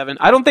 6.5 or a 7.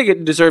 I don't think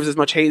it deserves as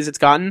much hate as it's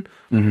gotten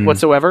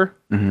whatsoever.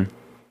 Mm-hmm.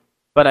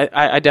 But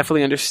I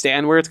definitely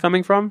understand where it's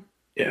coming from.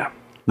 Yeah.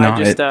 No,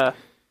 it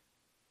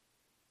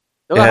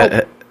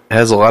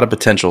has a lot of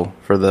potential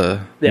for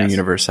the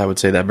universe. I would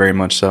say that very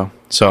much so.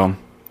 So,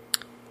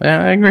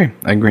 yeah, I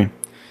agree.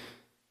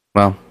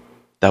 Well,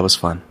 that was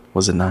fun,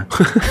 was it not?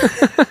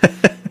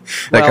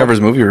 That covers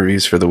movie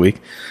reviews for the week.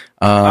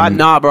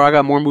 Nah, bro, I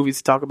got more movies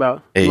to talk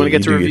about. You want to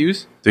get to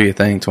reviews? Do your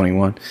thing,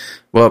 21.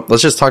 Well,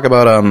 let's just talk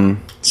about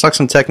suck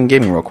some tech and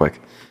gaming real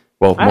quick.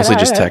 Well, mostly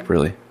just tech,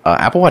 really.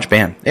 Apple Watch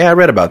ban. Yeah, I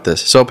read about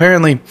this. So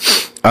apparently,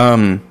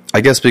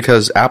 I guess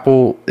because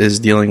Apple is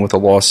dealing with a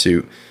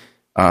lawsuit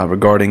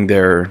regarding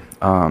their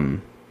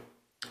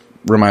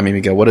remind me,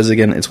 Miguel, what is it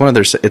again? It's one of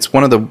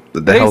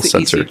the health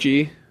sensor.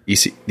 ECG.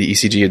 The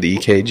ECG or the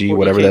EKG, or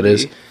whatever EKG. That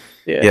is.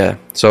 Yeah.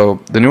 So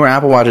the newer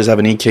Apple Watches have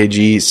an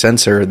EKG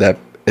sensor that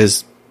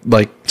is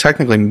like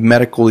technically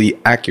medically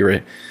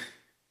accurate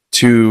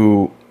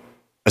to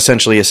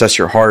essentially assess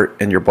your heart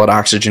and your blood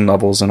oxygen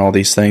levels and all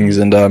these things.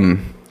 And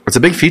it's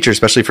a big feature,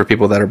 especially for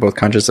people that are both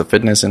conscious of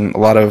fitness and a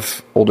lot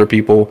of older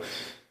people.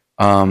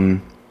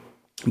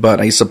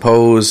 But I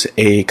suppose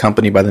a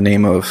company by the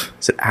name of,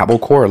 is it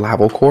Abelcore or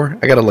Labelcore?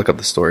 I got to look up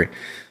the story.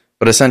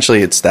 But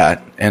essentially it's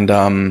that.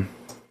 And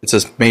it's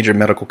this major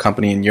medical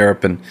company in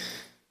Europe, and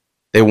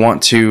they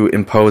want to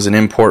impose an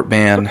import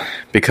ban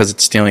because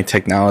it's stealing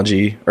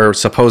technology, or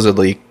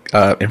supposedly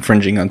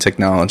infringing on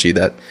technology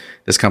that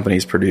this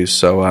company's produced.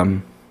 So I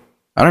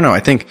don't know. I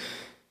think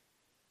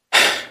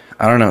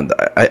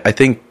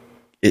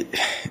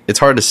it's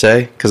hard to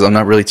say because I'm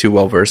not really too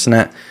well versed in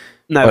that.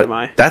 Neither am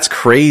I. That's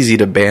crazy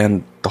to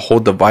ban the whole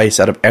device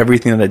out of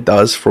everything that it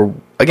does. For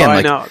again,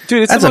 I know.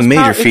 Dude, that's a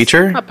major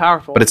feature. It's not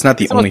powerful, but it's not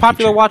the only most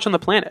popular feature. Watch on the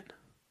planet.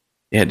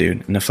 Yeah,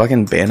 dude, and the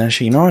fucking ban that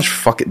shit. You know how much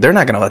fucking they're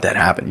not gonna let that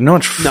happen. You know how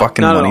much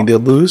fucking money they'll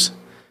lose.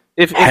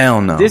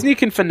 Hell no. Disney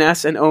can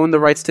finesse and own the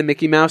rights to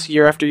Mickey Mouse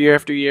year after year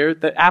after year.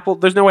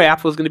 There's no way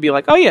Apple is going to be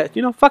like, oh yeah,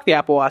 fuck the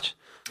Apple Watch.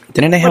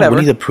 Didn't they have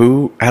Winnie the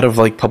Pooh out of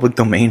like public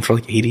domain for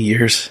like 80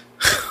 years?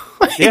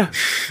 Yeah,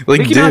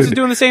 Mickey Mouse is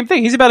doing the same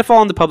thing. He's about to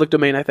fall into public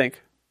domain, I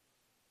think.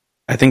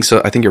 I think so.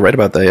 I think you're right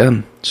about that.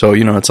 Yeah. So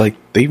it's like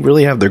they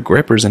really have their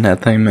grippers in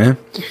that thing, man.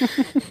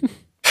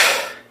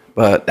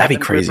 But that'd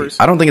be crazy. Grippers.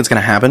 I don't think it's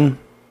gonna happen.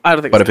 I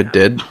don't think. But if it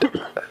did,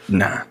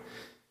 nah.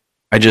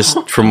 I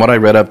just, from what I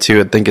read up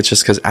to, I think it's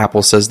just because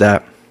Apple says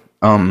that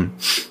the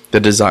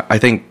design. I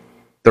think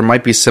there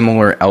might be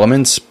similar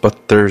elements,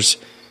 but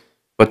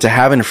to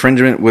have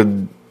infringement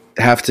would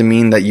have to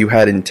mean that you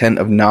had intent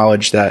of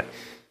knowledge that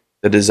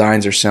the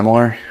designs are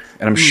similar,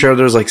 and I'm sure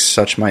there's like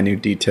such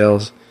minute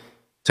details,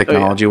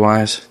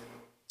 technology-wise,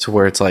 to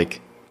where it's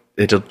like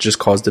it'll just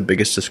cause the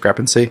biggest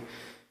discrepancy.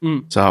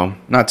 So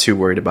not too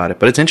worried about it,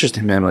 but it's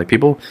interesting, man. Like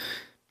people,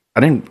 I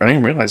didn't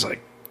realize.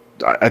 Like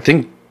I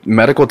think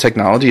medical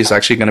technology is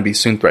actually going to be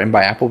soon threatened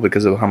by Apple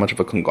because of how much of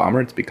a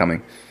conglomerate it's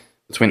becoming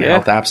between the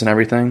health apps and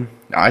everything.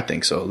 I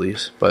think so, at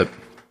least, but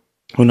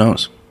who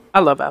knows? I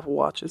love Apple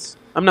Watches.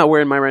 I'm not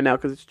wearing mine right now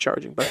because it's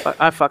charging, but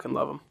I fucking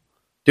love them.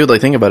 Dude,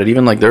 like think about it.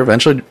 Even like they're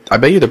eventually, I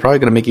bet you they're probably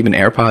going to make even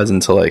AirPods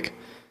into like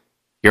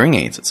hearing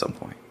aids at some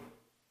point.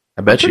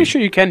 I bet I'm pretty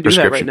sure you can do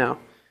that right now.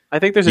 I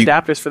think there's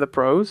adapters for the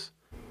pros.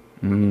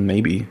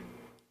 Maybe.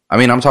 I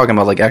mean, I'm talking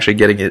about like actually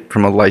getting it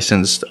from a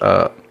licensed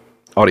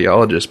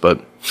audiologist, but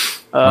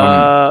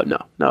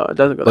no, it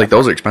doesn't go. Like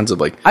those are expensive.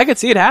 Like I could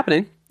see it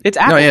happening. It's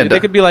Apple. No, they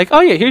could be like,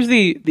 oh yeah, here's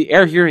the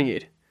Air hearing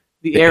aid.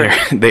 The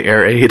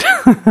Air aid.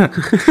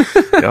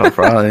 Yeah,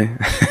 probably.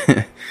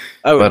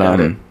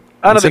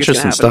 It's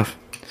interesting stuff.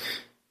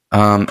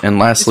 And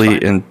lastly,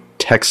 in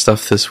tech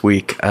stuff this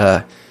week,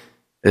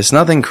 it's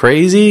nothing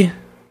crazy,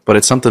 but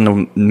it's something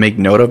to make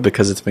note of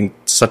because it's been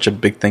such a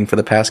big thing for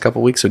the past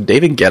couple of weeks. So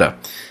David Guetta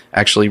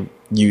actually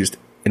used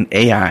an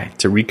AI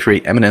to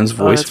recreate Eminem's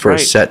voice for a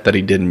set that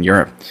he did in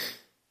Europe.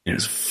 It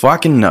was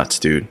fucking nuts,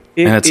 dude.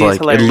 And it's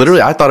like, it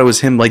literally, I thought it was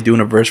him like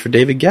doing a verse for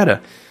David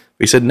Guetta. But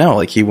he said no,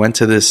 like he went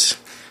to this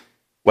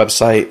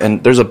website,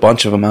 and there's a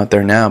bunch of them out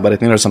there now, but I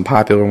think there's some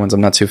popular ones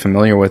I'm not too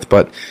familiar with.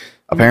 But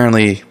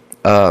apparently,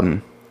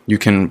 you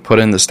can put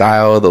in the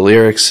style, the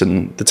lyrics,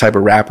 and the type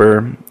of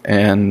rapper,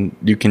 and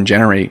you can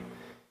generate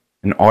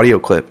an audio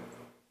clip.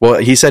 Well,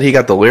 he said he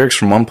got the lyrics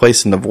from one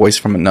place and the voice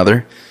from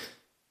another.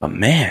 But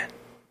man,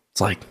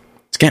 it's like,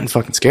 it's getting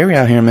fucking scary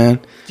out here, man.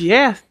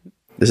 Yeah.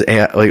 this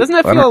AI, like, doesn't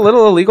that feel a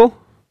little illegal?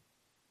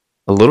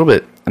 A little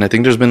bit, and I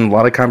think there's been a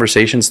lot of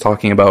conversations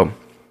talking about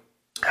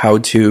how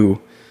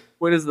to.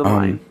 What is the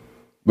line?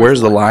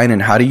 Where's the line,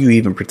 and how do you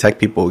even protect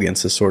people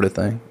against this sort of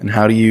thing? And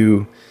how do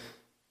you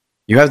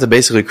have to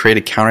basically create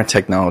a counter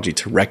technology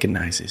to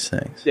recognize these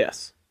things?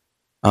 Yes.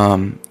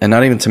 And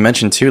not even to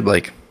mention too,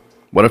 like,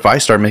 what if I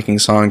start making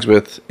songs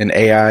with an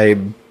AI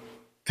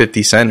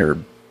 50 Cent or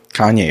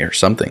Kanye or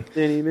something?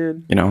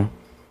 Amen. You know,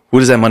 who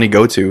does that money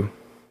go to?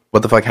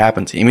 What the fuck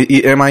happens?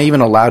 Am I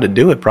even allowed to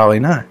do it? Probably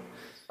not.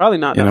 Probably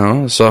not. You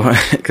know, so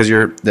because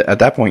you're at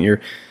that point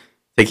you're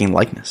taking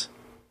likeness.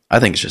 I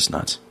think it's just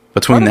nuts.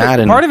 Between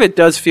and part of it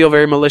does feel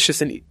very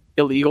malicious and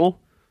illegal.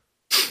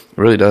 It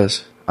really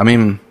does. I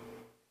mean,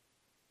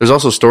 there's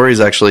also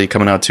stories actually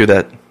coming out too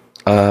that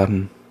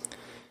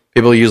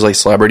people use like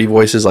celebrity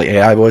voices, like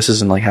AI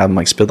voices, and like have them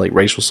like spit like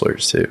racial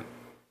slurs too.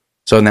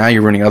 So now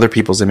you're ruining other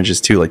people's images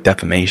too, like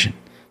defamation.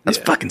 That's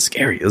fucking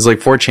scary. It was like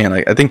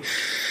 4chan. I think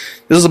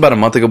this was about a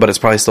month ago, but it's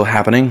probably still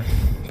happening.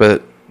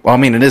 But well, I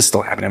mean, it is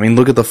still happening. I mean,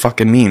 look at the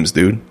fucking memes,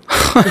 dude.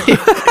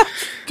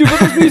 Dude, but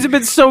those memes have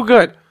been so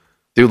good.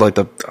 Dude, like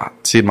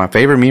see, my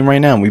favorite meme right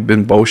now, and we've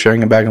been both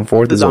sharing it back and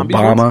forth, is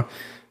Obama,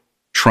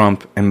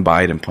 Trump, and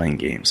Biden playing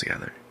games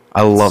together.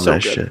 I love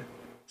that shit.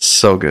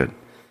 So good.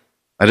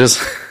 I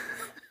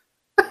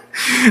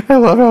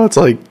love how it's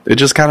like, it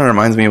just kind of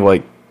reminds me of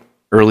like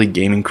early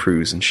gaming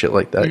crews and shit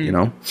like that, you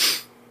know?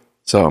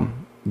 So,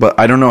 but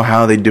I don't know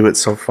how they do it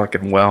so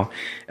fucking well.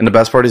 And the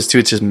best part is too,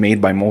 it's just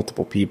made by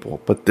multiple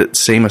people, but the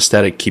same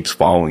aesthetic keeps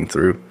following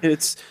through.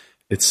 It's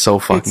so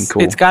fucking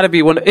cool. It's got to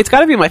be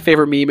my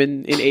favorite meme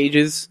in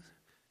ages.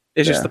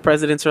 It's just the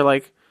presidents are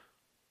like,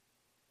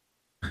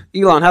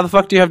 Elon, how the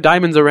fuck do you have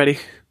diamonds already?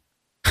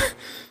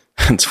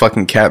 It's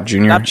fucking Cap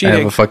Jr. I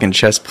have a fucking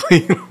chest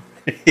plate.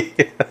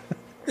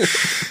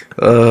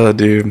 Oh,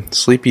 dude.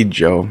 Sleepy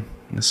Joe.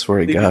 I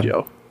swear to God.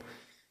 Joe.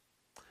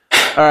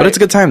 But it's a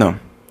good time, though.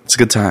 It's a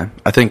good time.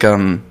 I think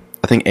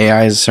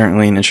AI is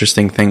certainly an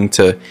interesting thing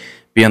to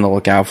be on the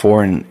lookout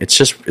for, and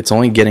it's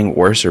only getting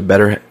worse or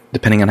better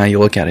depending on how you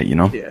look at it, you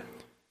know? Yeah.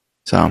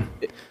 So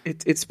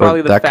it's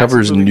probably that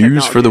covers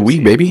news for the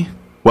week, baby.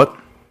 What?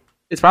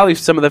 It's probably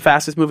some of the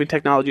fastest moving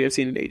technology I've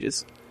seen in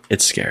ages.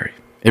 It's scary.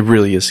 It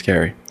really is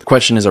scary. The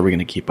question is, are we going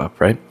to keep up,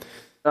 right?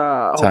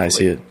 That's how I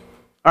see it.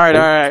 All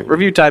right.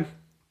 Review time.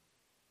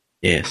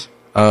 Yes.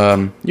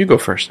 You go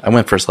first. I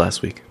went first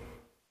last week.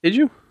 Did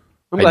you?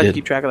 I'm glad you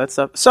keep track of that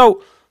stuff.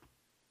 So,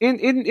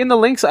 in the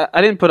links,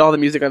 I didn't put all the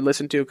music I've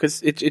listened to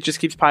because it just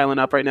keeps piling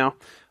up right now.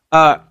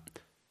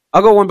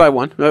 I'll go one by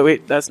one.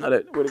 Wait, that's not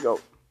it. Where'd it go?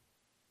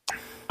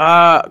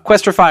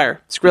 Quest for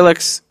Fire.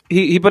 Skrillex.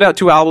 He put out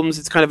 2 albums.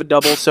 It's kind of a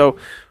double, so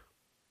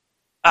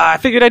I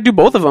figured I'd do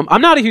both of them.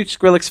 I'm not a huge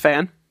Skrillex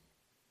fan.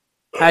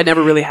 I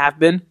never really have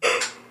been.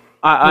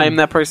 I am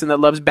that person that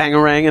loves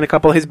Bangarang and a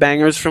couple of his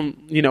bangers from,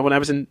 when I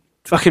was in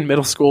fucking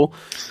middle school.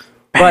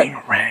 But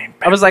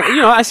I was like,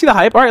 I see the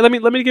hype. All right, let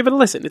me give it a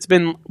listen. It's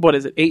been,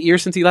 8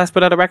 years since he last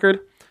put out a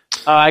record?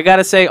 I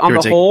gotta say, on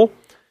the whole,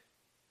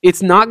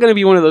 it's not going to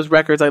be one of those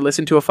records I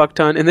listen to a fuck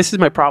ton, and this is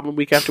my problem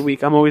week after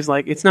week. I'm always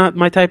like, it's not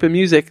my type of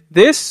music.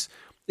 This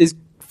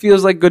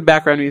feels like good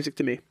background music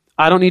to me.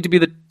 I don't need to be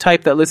the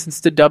type that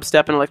listens to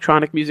dubstep and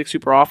electronic music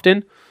super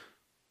often.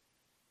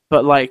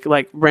 But like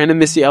random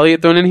Missy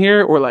Elliott thrown in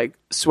here, or like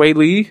Sway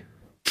Lee,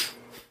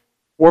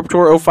 Warped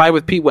Tour 05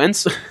 with Pete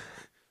Wentz.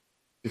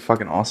 You're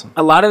fucking awesome.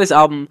 A lot of this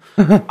album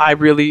I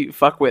really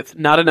fuck with.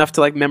 Not enough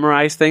to like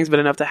memorize things, but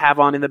enough to have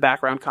on in the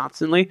background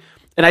constantly.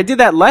 And I did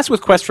that less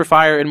with Quest for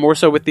Fire and more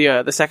so with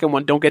the second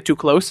one, Don't Get Too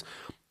Close.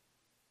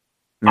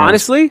 Yeah.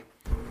 Honestly,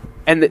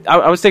 and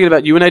I was thinking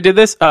about you when I did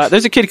this.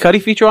 There's a Kid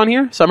Cudi feature on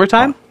here,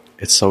 Summertime. Oh,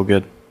 it's so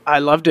good. I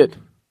loved it.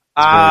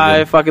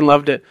 I fucking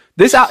loved it.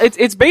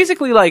 It's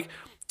basically like,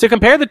 to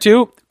compare the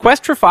two,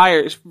 Quest for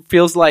Fire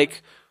feels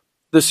like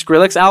the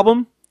Skrillex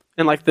album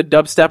and like the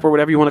dubstep or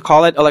whatever you want to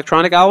call it,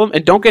 electronic album.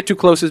 And Don't Get Too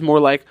Close is more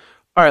like,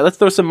 all right, let's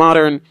throw some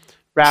modern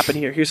rap in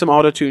here. Here's some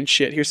auto-tune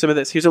shit. Here's some of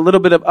this. Here's a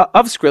little bit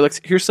of Skrillex.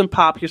 Here's some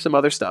pop. Here's some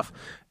other stuff.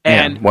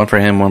 And one for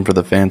him, one for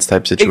the fans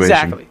type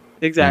situation.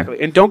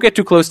 Exactly. And Don't Get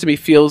Too Close to me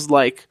feels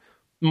like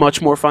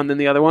much more fun than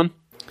the other one.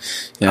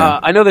 Yeah.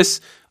 I know this.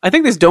 I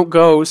think this Don't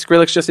Go,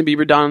 Skrillex, Justin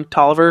Bieber, Don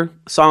Toliver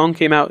song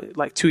came out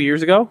like 2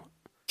 years ago.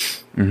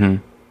 Mm-hmm.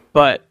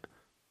 But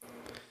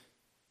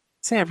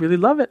I really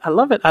love it. I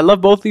love it. I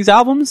love both these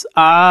albums.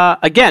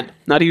 Again,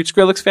 not a huge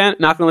Skrillex fan.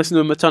 Not going to listen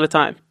to them a ton of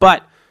time.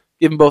 But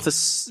give them both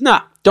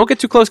a... Don't Get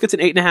Too Close gets an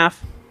 8.5.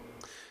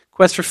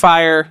 Quest for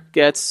Fire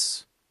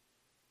gets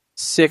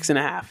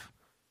 6.5.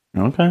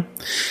 Okay.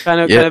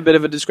 Kind of a bit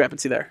of a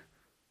discrepancy there.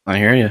 I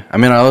hear you. I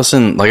mean, I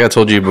listened, like I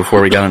told you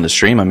before we got on the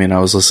stream, I mean, I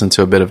was listening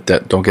to a bit of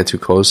Don't Get Too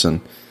Close,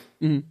 and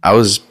I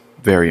was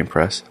very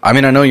impressed. I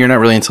mean, I know you're not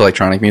really into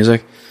electronic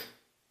music,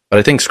 but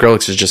I think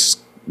Skrillex has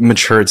just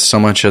matured so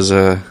much as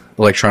a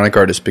electronic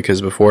artist,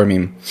 because before, I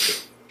mean,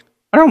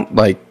 I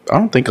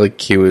don't think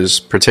like he was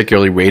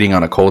particularly rating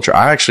on a culture.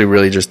 I actually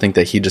really just think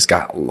that he just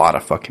got a lot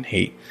of fucking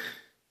hate.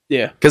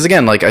 Yeah. Because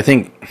again, like I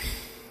think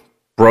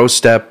bro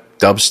step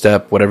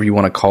dubstep, whatever you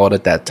want to call it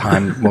at that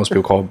time. Most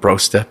people call it bro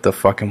step, the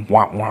fucking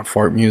wah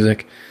fart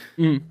music.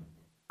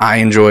 I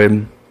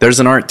enjoyed. There's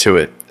an art to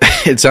it.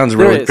 It sounds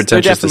really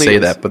pretentious to say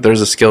that, but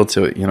there's a skill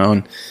to it,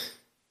 and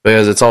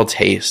because it's all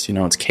taste,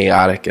 it's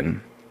chaotic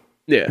and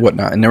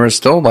whatnot. And there was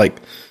still like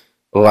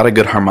a lot of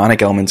good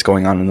harmonic elements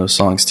going on in those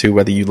songs too,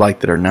 whether you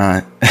liked it or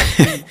not.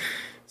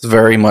 It's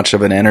very much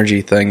of an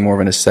energy thing, more of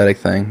an aesthetic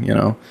thing,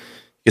 You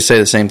could say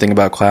the same thing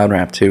about cloud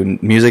rap too.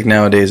 Music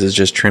nowadays is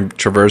just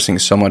traversing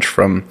so much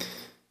from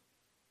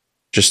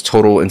just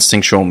total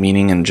instinctual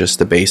meaning and just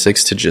the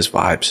basics to just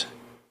vibes,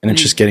 and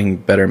it's just getting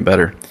better and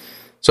better.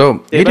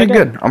 So he did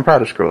good. I'm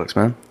proud of Skrillex,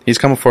 man. He's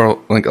come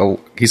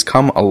he's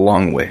come a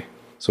long way.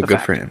 So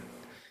good for him.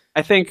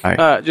 I think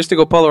just to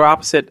go polar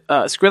opposite,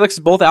 Skrillex's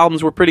both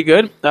albums were pretty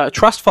good.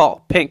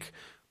 Trustfall, Pink.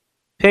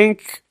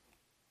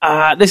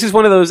 This is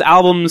one of those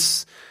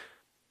albums.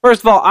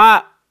 First of all,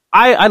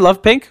 I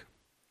love Pink.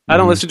 I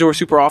don't listen to her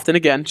super often.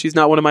 Again, she's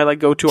not one of my like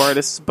go-to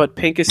artists, but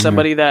Pink is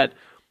somebody that.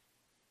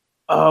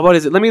 What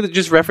is it? Let me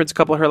just reference a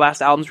couple of her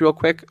last albums real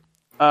quick.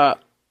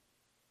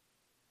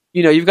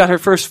 You've got her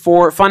first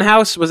 4.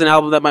 Funhouse was an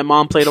album that my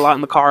mom played a lot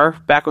in the car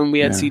back when we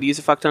had CDs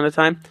a fuck ton of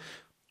time.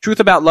 Truth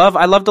About Love,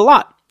 I loved a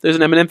lot. There's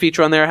an Eminem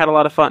feature on there. I had a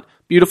lot of fun.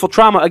 Beautiful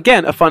Trauma,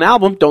 again, a fun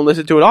album. Don't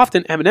listen to it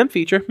often. Eminem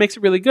feature makes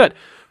it really good.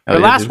 The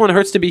last one,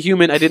 Hurts to Be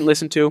Human, I didn't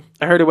listen to.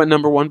 I heard it went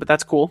number 1, but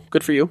that's cool.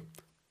 Good for you.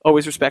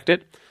 Always respect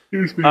it.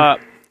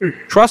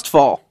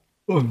 Trustfall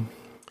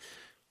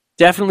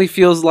definitely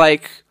feels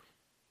like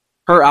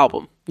her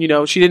album. She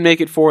didn't make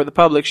it for the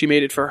public. She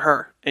made it for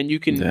her. And you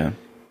can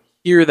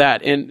hear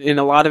that. And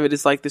a lot of it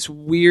is like this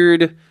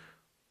weird...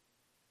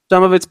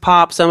 Some of it's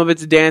pop, some of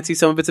it's dancey,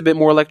 some of it's a bit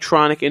more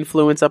electronic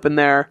influence up in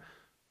there.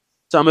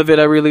 Some of it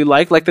I really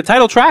like the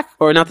title track,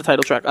 or not the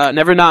title track,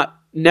 Never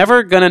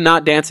Gonna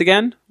Not Dance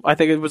Again. I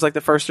think it was like the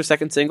first or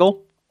second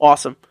single.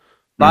 Awesome.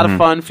 A lot of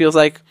fun. Feels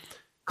like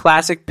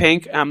classic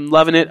Pink. I'm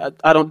loving it.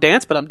 I don't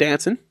dance, but I'm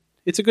dancing.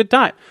 It's a good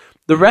time.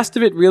 The rest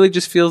of it really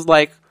just feels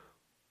like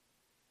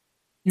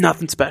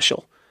nothing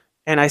special.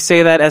 And I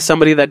say that as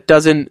somebody that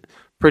doesn't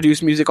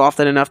produce music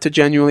often enough to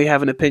genuinely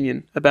have an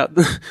opinion about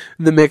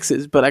the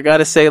mixes. But I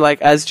gotta say,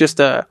 like, as just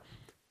a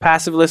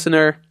passive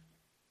listener,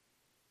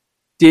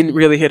 didn't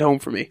really hit home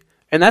for me.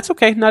 And that's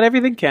okay. Not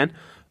everything can.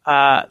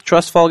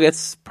 Trustfall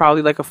gets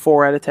probably like a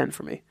 4 out of 10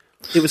 for me.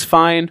 It was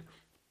fine.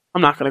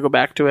 I'm not going to go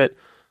back to it.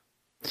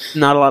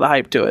 Not a lot of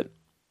hype to it.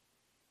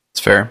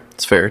 It's fair.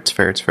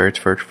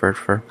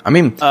 I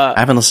mean, I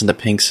haven't listened to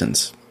Pink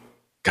since...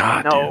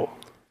 God, dude.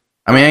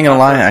 I mean, I ain't gonna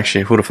lie,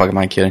 actually, who the fuck am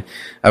I kidding?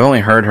 I've only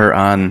heard her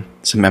on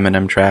some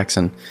Eminem tracks,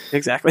 and...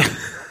 Exactly.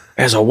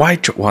 There's a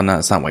white... Well, no,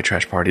 it's not White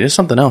Trash Party. There's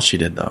something else she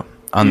did, though,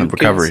 on the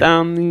Recovery. You can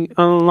sound the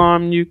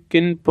alarm, you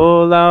can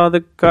pull out the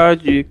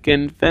cards, you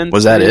can fence...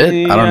 Was that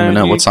it? I don't even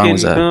know. What song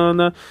was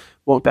that?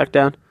 Won't Back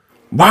Down.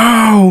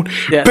 Won't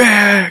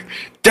back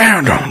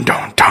down,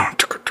 don't.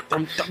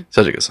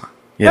 Such a good song.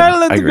 Yeah,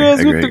 I agree.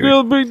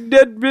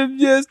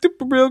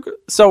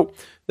 So...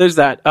 There's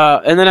that.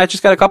 And then I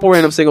just got a couple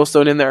random singles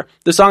thrown in there.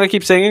 The song I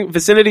keep singing,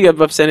 Vicinity of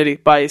Obscenity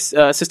by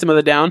System of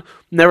the Down.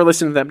 Never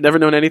listened to them. Never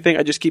known anything.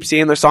 I just keep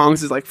seeing their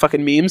songs as like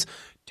fucking memes.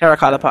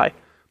 Terracotta Pie.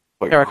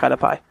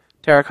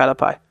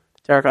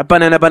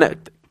 Banana.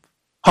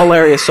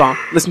 Hilarious song.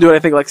 Listened to it I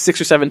think like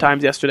 6 or 7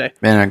 times yesterday.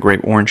 Man, a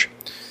grape orange.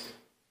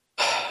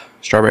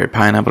 Strawberry,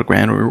 pineapple,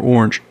 cranberry,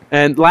 orange.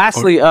 And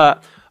lastly,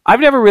 I've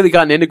never really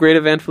gotten into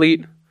Greta Van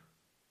Fleet.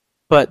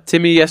 But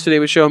Timmy yesterday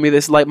was showing me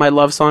this Light My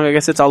Love song. I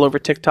guess it's all over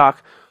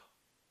TikTok.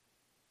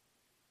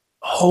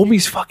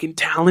 Homie's fucking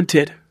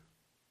talented.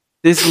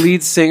 This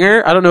lead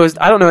singer, I don't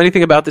know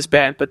anything about this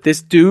band, but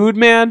this dude,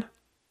 man,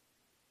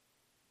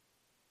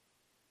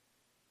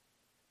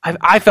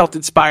 I felt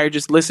inspired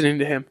just listening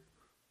to him.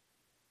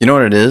 You know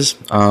what it is?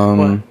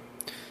 I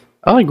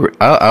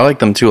like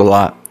them too a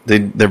lot.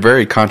 They're a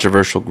very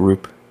controversial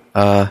group.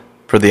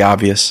 For the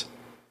obvious,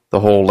 the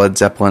whole Led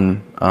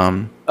Zeppelin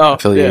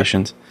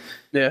affiliations.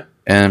 Yeah.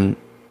 And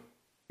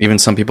even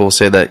some people will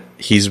say that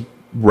he's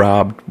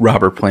robbed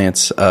Robert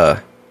Plant's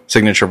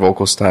signature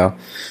vocal style.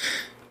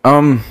 I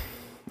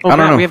don't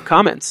know. We have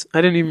comments.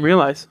 I didn't even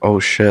realize. Oh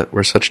shit,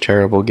 we're such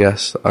terrible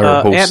guests.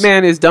 Our hosts.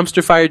 Ant-Man is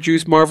dumpster fire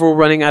juice. Marvel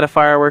running out of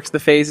fireworks. The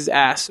phase is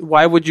ass.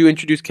 Why would you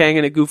introduce Kang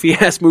in a goofy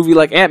ass movie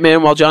like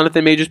Ant-Man while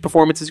Jonathan Major's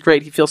performance is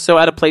great? He feels so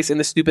out of place in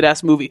this stupid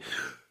ass movie.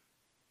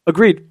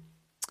 Agreed.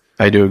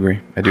 I do agree.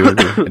 I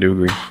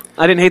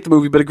didn't hate the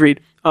movie, but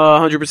agreed.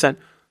 100%.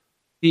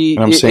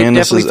 I'm saying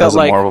this is as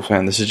a Marvel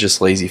fan. This is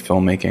just lazy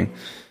filmmaking.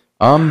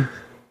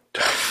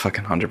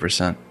 Fucking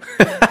 100%.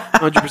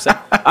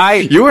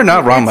 100%. You are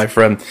not wrong, my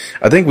friend.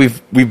 I think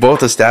we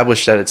both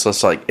established that it's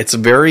just like it's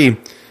very.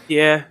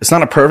 Yeah. It's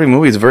not a perfect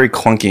movie. It's very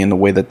clunky in the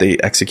way that they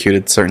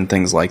executed certain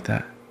things like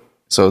that.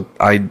 So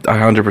I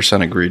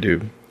 100% agree,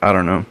 dude. I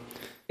don't know.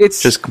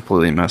 It's just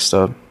completely messed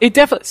up. It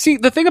definitely. See,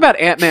 the thing about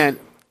Ant-Man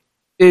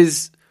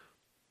is.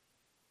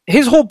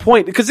 His whole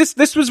point, because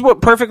this was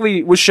what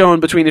perfectly was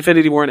shown between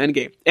Infinity War and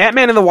Endgame.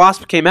 Ant-Man and the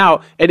Wasp came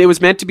out, and it was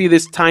meant to be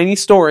this tiny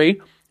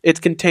story. It's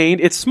contained.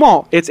 It's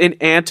small. It's an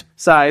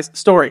ant-sized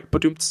story.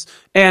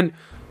 And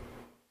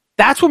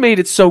That's what made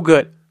it so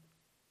good.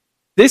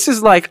 This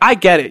is like, I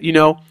get it, you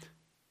know.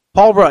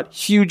 Paul Rudd,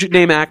 huge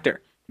name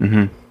actor.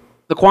 Mm-hmm.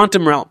 The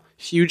Quantum Realm,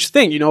 huge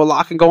thing. You know, a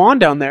lot can go on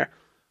down there.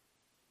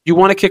 You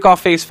want to kick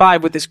off Phase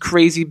 5 with this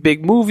crazy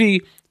big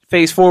movie.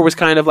 Phase 4 was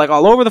kind of like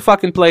all over the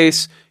fucking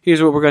place.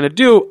 Here's what we're going to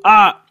do.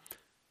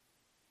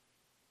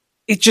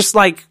 It's just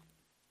like,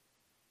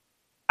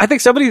 I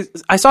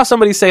saw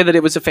somebody say that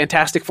it was a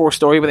Fantastic Four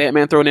story with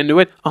Ant-Man thrown into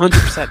it.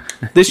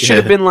 100%. This should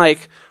have been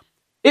like,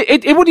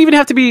 it wouldn't even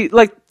have to be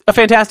like a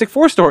Fantastic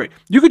Four story.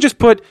 You could just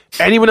put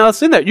anyone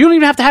else in there. You don't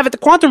even have to have it the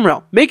Quantum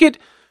Realm. Make it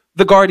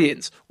the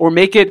Guardians, or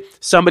make it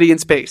somebody in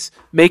space.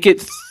 Make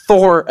it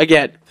Thor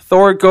again.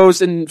 Thor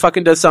goes and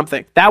fucking does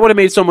something. That would have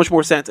made so much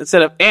more sense.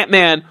 Instead of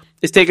Ant-Man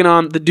is taking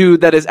on the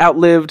dude that has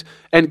outlived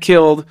and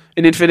killed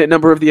an infinite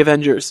number of the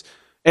Avengers.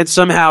 And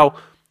somehow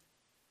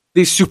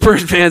these super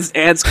advanced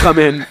ants come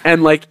in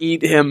and like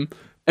eat him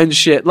and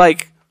shit.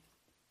 Like,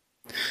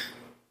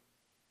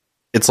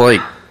 it's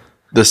like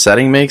the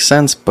setting makes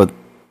sense, but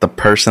the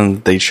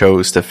person they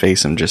chose to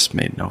face him just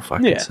made no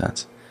fucking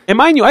sense. And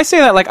mind you, I say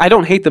that like I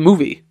don't hate the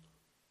movie.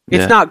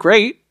 It's not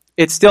great.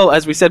 It's still,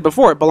 as we said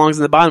before, it belongs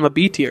in the bottom of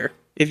B tier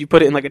if you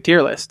put it in like a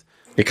tier list.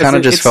 It kind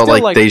of just felt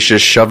like they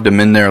just shoved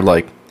him in there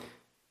like,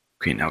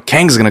 okay, now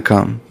Kang's going to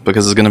come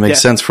because it's going to make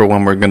sense for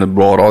when we're going to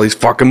roll out all these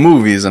fucking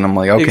movies. And I'm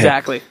like, okay.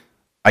 Exactly.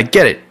 I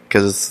get it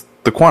because it's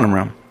the Quantum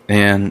Realm.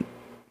 And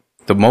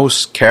the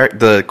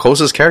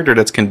closest character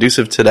that's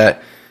conducive to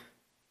that,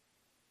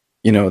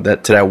 you know,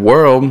 to that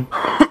world,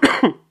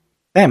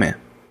 Batman.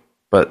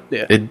 But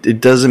it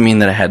doesn't mean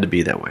that it had to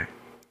be that way.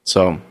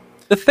 So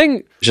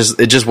it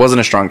just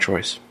wasn't a strong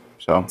choice.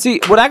 So see,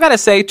 what I gotta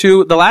say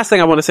too, the last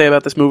thing I want to say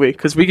about this movie,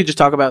 because we could just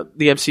talk about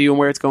the MCU and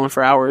where it's going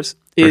for hours,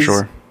 is for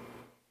sure.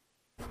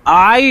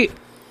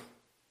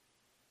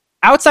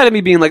 Outside of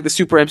me being like the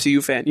super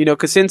MCU fan, you know,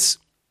 because since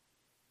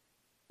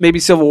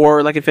maybe Civil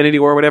War, like Infinity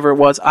War, whatever it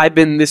was, I've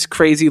been this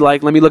crazy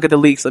like, let me look at the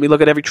leaks, let me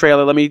look at every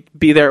trailer, let me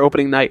be there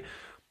opening night.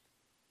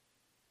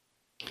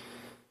 I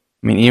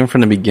mean, even from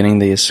the beginning,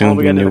 they assumed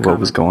we knew what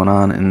was going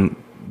on, and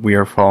we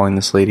are following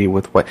this lady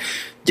with what?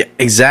 Yeah,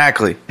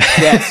 exactly.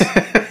 Yes.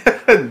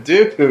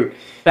 Dude.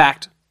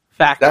 Fact.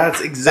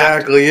 That's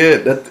exactly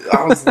it.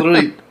 I was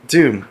literally...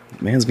 Dude,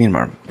 man's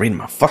reading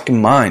my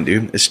fucking mind,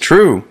 dude. It's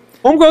true.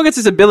 Homegirl gets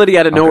his ability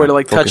out of nowhere to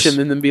like touch him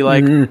and then be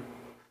like,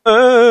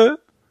 oh,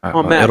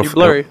 Matt, you're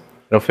blurry.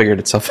 It'll figure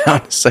itself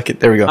out in a second.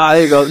 There we go.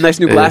 There you go. Nice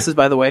new glasses,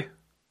 by the way.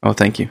 Oh,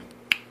 thank you.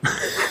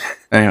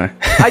 Anyway.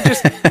 I'm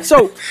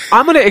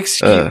going to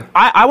excuse...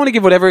 I want to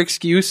give whatever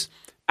excuse.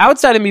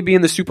 Outside of me being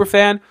the super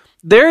fan,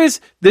 there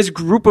is this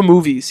group of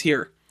movies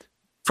here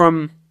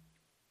from...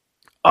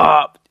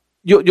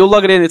 You'll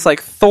lug it in. It's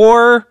like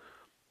Thor,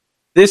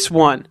 this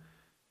one,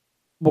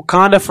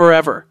 Wakanda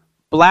Forever,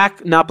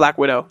 not Black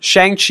Widow,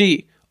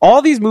 Shang-Chi.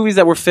 All these movies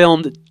that were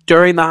filmed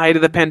during the height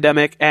of the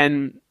pandemic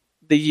and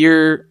the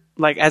year,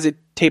 like as it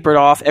tapered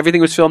off,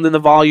 everything was filmed in the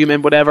volume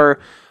and whatever.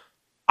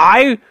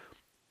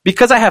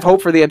 Because I have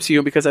hope for the MCU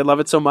and because I love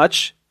it so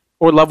much,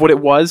 or love what it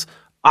was,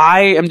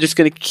 I am just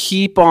going to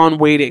keep on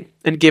waiting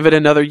and give it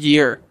another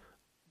year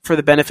for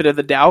the benefit of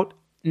the doubt.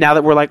 Now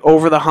that we're like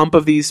over the hump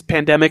of these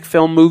pandemic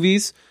film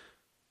movies,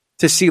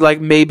 to see like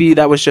maybe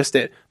that was just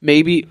it.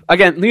 Maybe,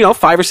 again, you know,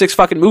 5 or 6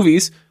 fucking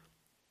movies.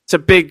 It's a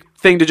big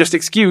thing to just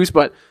excuse,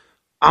 but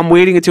I'm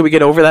waiting until we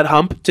get over that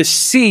hump to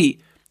see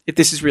if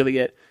this is really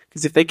it.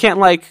 Because if they can't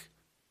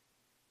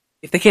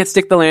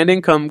stick the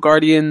landing come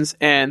Guardians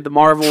and the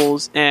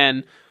Marvels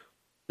and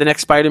the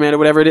next Spider-Man or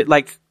whatever it is,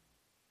 like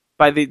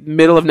by the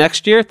middle of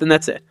next year, then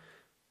that's it.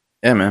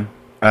 Yeah, man.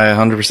 I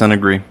 100%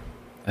 agree.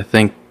 I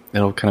think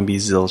it'll kind of be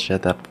zilch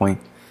at that point.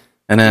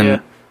 And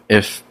then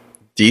if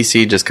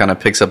DC just kind of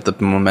picks up the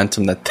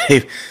momentum that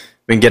they've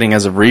been getting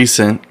as of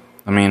recent,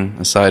 I mean,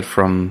 aside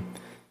from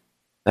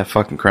that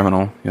fucking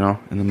criminal, you know,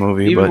 in the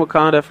movie. Even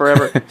Wakanda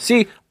Forever.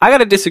 See, I got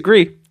to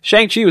disagree.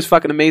 Shang-Chi was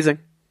fucking amazing.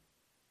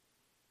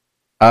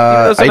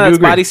 I do agree.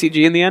 Body CG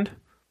in the end?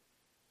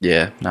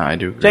 Yeah, no, I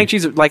do agree.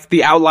 Shang-Chi's like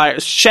the outlier.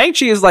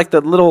 Shang-Chi is like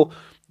the little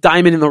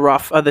diamond in the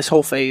rough of this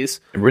whole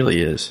phase. It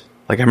really is.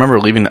 Like, I remember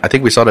leaving, I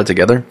think we saw that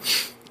together,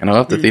 and I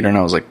left the theater and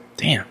I was like,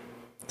 damn.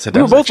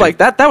 We were both like,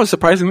 that was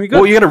surprisingly good.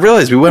 Well, you gotta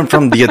realize, we went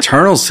from the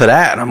Eternals to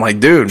that, and I'm like,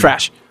 dude.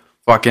 Trash.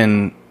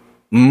 Fucking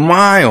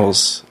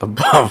miles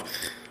above.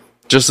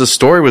 Just the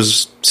story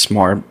was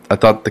smart. I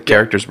thought the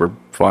characters were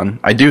fun.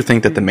 I do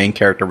think that the main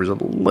character was a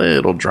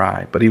little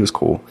dry, but he was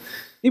cool.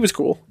 He was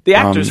cool. The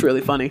actor's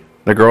really funny.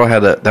 The girl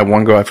had that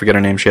one girl, I forget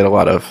her name, she had a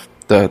lot of,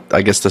 the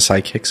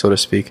sidekick, so to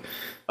speak.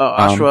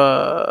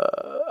 Oh,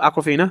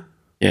 Awkwafina?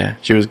 Yeah,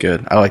 she was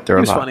good. I liked her a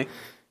lot. She was funny.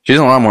 She's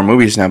in a lot more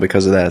movies now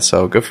because of that,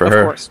 so good for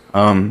her. Of course.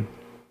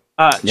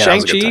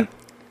 Shang-Chi,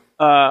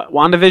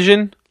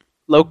 WandaVision,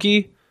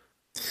 Loki.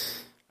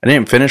 I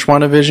didn't finish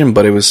WandaVision,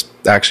 but it was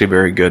actually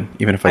very good,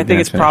 even if I think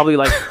it's probably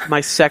like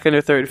my second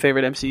or third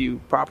favorite MCU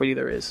property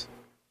there is.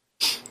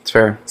 It's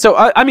fair. So,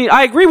 I mean,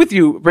 I agree with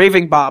you,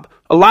 Raving Bob.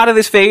 A lot of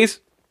this phase,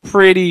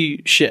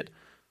 pretty shit.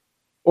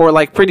 Or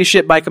like pretty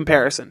shit by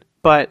comparison.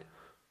 But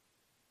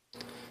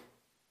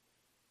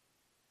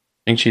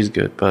think she's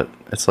good, but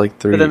it's like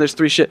 3. But then there's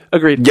 3 shit.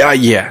 Agreed.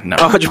 Yeah, no,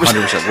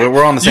 100%.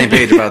 We're on the same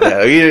page about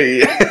that.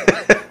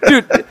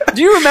 Dude,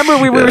 do you remember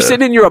we were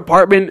sitting in your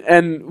apartment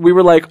and we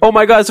were like, oh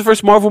my god, it's the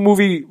first Marvel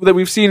movie that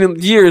we've seen in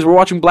years. We're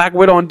watching Black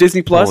Widow on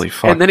Disney Plus, Holy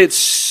fuck. and then it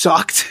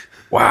sucked.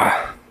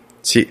 Wow.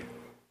 See,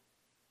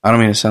 I don't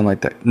mean to sound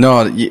like that.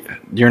 No,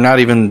 you're not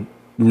even...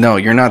 No,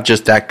 you're not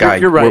just that guy.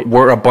 You're right.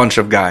 We're a bunch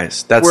of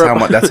guys. That's how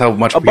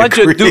much a we bunch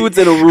agree. of dudes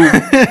in a room.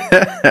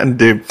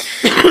 Dude,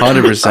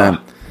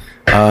 100%.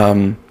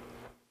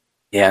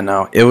 Yeah,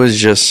 no, it's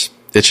just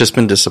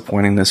been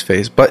disappointing this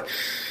phase. But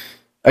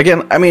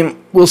again, I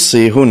mean, we'll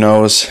see. Who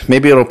knows?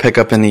 Maybe it'll pick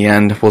up in the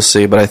end. We'll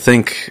see. But I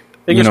think,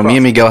 me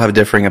and Miguel have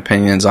differing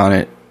opinions on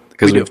it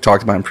because we've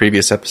talked about it in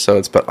previous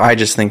episodes. But I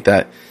just think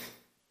that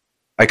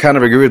I kind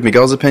of agree with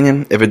Miguel's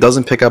opinion. If it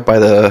doesn't pick up by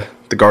the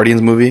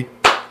Guardians movie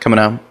coming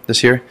out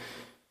this year,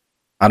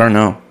 I don't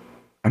know.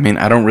 I mean,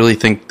 I don't really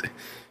think,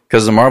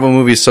 because the Marvel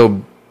movie is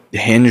so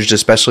hinged,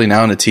 especially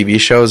now in the TV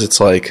shows, it's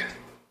like,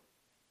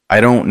 I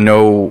don't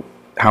know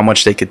how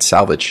much they could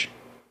salvage.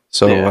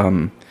 So,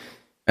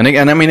 and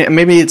again, I mean,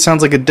 maybe it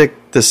sounds like a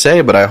dick to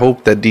say, but I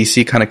hope that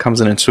DC kind of comes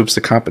in and swoops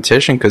the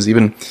competition, because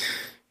even,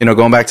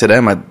 going back to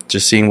them,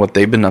 just seeing what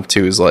they've been up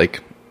to is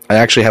like, I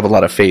actually have a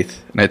lot of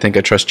faith, and I think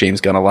I trust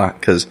James Gunn a lot,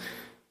 because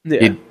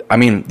the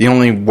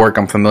only work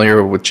I'm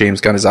familiar with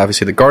James Gunn is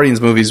obviously the Guardians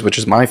movies, which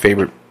is my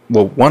favorite,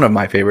 one of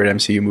my favorite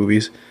MCU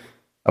movies,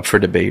 up for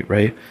debate,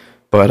 right?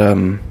 But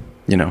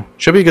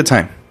should be a good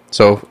time.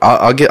 So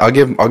I'll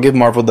give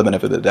Marvel the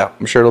benefit of the doubt.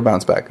 I'm sure it'll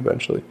bounce back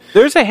eventually.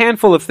 There's a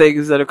handful of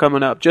things that are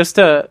coming up. Just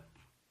to,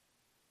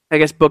 I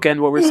guess, bookend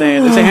what we're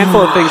saying. There's a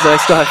handful of things that I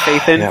still have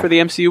faith in for the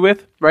MCU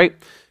with, right?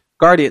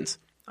 Guardians.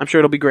 I'm sure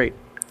it'll be great.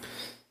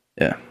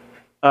 Yeah.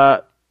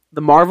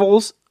 The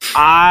Marvels,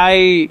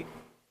 I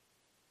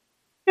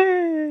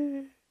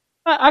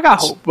got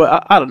hope,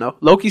 but I don't know.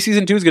 Loki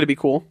season 2 is going to be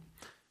cool.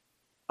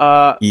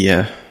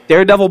 Yeah.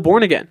 Daredevil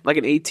Born Again, like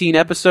an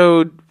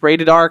 18-episode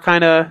rated R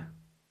kind of.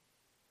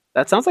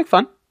 That sounds like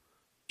fun.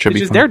 Should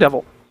be fun.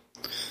 Daredevil.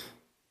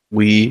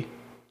 We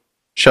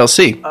shall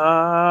see.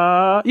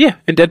 Yeah,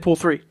 and Deadpool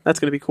 3. That's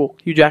going to be cool.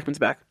 Hugh Jackman's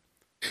back.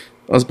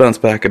 Let's bounce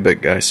back a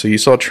bit, guys. So you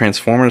saw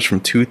Transformers from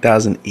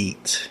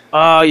 2008.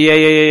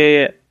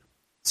 Yeah.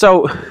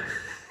 So,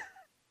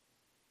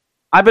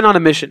 I've been on a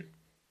mission.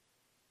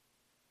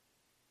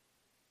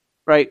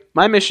 Right?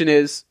 My mission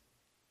is...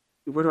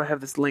 Where do I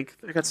have this link?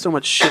 I got so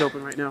much shit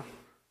open right now.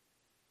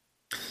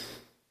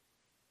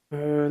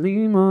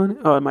 Early morning.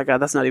 Oh my god,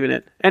 that's not even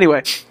it.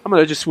 Anyway, I'm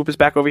going to just swoop us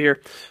back over here.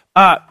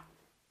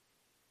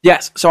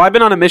 Yes, so I've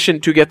been on a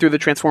mission to get through the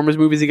Transformers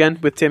movies again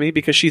with Timmy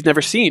because she's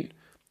never seen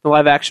the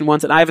live action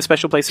ones, and I have a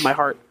special place in my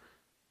heart.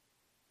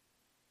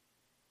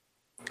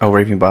 Oh,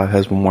 Raving Bob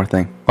has one more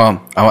thing. I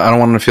don't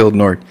want him to feel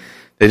ignored.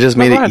 They just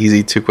made it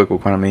easy too quick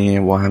with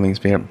Quantumania while having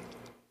speed up.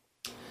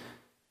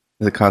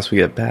 Does it cost we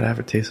get bad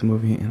aftertaste of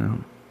movie?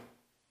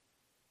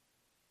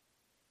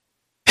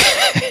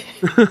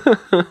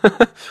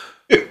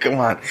 Come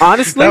on.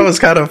 Honestly, that was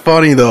kind of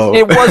funny though.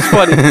 It was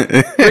funny.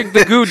 Drink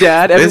the goo,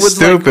 Dad. It's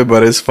stupid,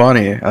 but it's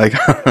funny. Like,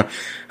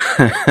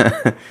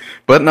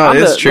 but no,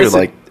 it's true. Listen,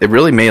 like, it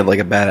really made like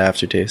a bad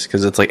aftertaste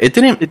because it's like it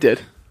didn't. It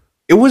did.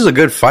 It was a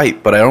good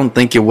fight, but I don't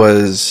think it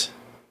was.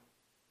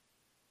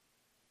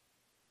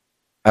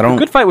 The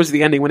good fight was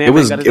the ending when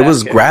Ant-Man got his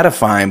ass kicked.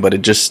 Gratifying, but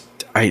it just.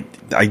 I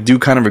do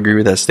kind of agree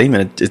with that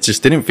statement. It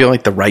just didn't feel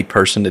like the right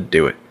person to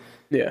do it.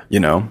 Yeah.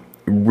 It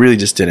really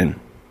just didn't.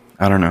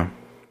 I don't know.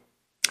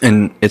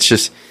 And it's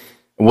just,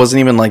 it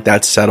wasn't even like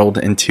that settled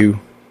into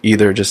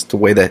either just the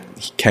way that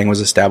Kang was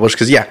established.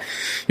 Because, yeah,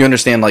 you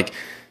understand, like,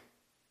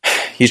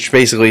 he's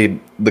basically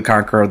the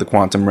conqueror of the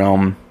quantum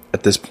realm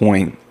at this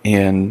point,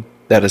 and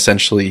that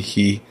essentially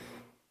he,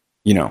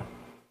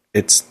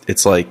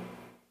 it's like,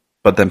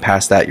 but then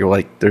past that, you're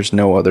like, there's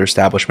no other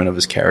establishment of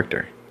his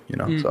character,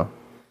 so.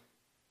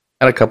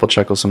 I had a couple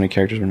chuckles, so many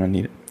characters were not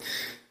needed.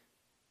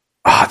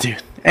 Oh,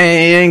 dude.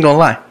 Hey, I ain't gonna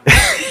lie.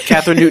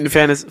 Catherine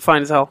Newton is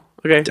fine as hell.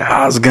 Okay.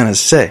 I was gonna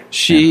say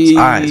she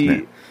eyes,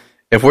 man.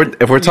 If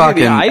we're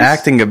talking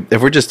acting,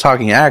 if we're just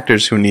talking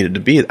actors who needed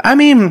to be, I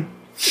mean,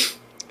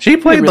 she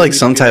played really like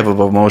some type of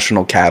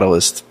emotional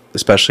catalyst,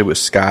 especially with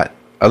Scott.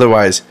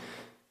 Otherwise,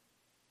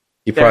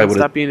 he probably would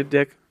stop being a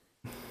dick.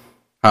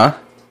 Huh?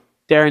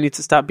 Darren needs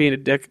to stop being a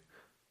dick.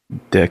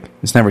 Dick.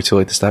 It's never too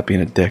late to stop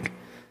being a dick.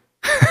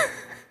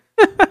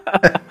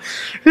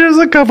 There's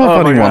a couple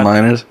funny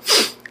one-liners.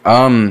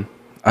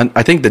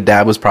 I think the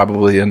dad was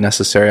probably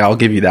unnecessary. I'll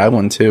give you that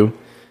one too.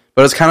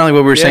 But it's kind of like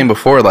what we were saying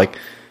before. Like,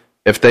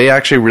 if they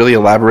actually really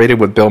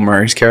elaborated with Bill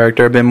Murray's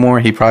character a bit more,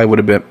 he probably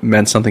would have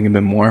meant something a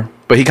bit more.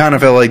 But he kind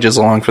of felt like just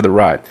along for the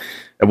ride.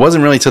 It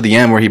wasn't really till the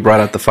end where he brought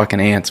out the fucking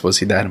ants was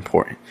he that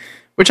important.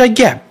 Which I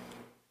get.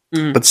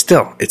 But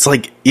still, it's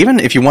like,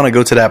 even if you want to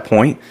go to that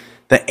point,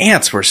 the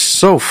ants were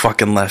so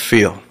fucking left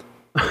field.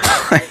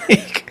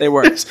 They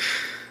were.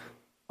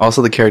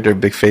 Also, the character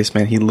of Big Face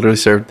Man, he literally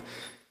served.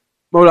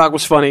 MODOK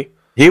was funny.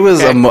 He was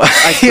he was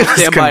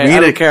comedic. I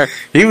don't care.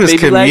 He was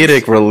Baby comedic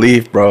legs.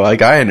 Relief, bro.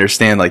 Like, I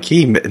understand. Like,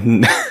 he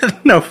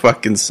no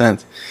fucking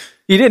sense.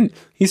 He didn't.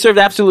 He served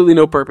absolutely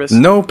no purpose.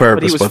 No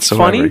purpose but he was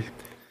whatsoever. Funny,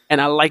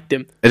 and I liked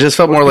him. It just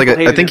felt more like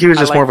I think he was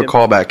just more of a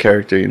callback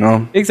character, you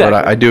know? Exactly.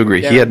 But I do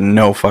agree. Yeah. He had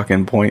no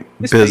fucking point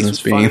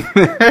business being.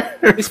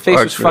 His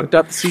face was fucked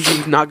up. The CG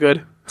was not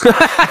good.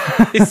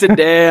 He said,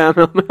 "Damn."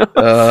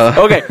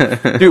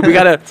 Okay, dude, we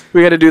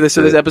gotta do this.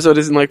 So this episode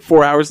isn't like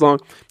 4 hours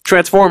long.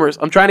 Transformers.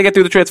 I'm trying to get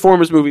through the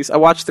Transformers movies. I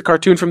watched the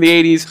cartoon from the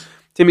 '80s.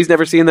 Timmy's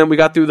never seen them. We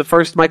got through the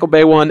first Michael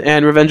Bay one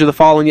and Revenge of the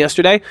Fallen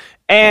yesterday.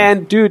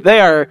 And dude, they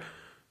are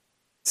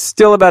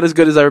still about as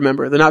good as I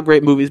remember. They're not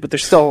great movies, but they're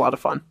still a lot of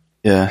fun.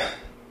 Yeah,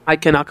 I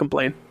cannot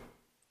complain.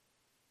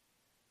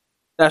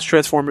 That's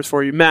Transformers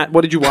for you, Matt.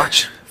 What did you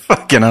watch?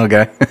 Fucking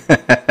okay.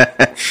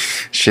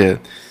 Shit.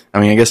 I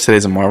mean, I guess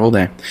today's a Marvel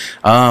day.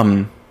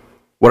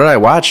 What did I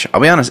watch?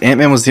 I'll be honest,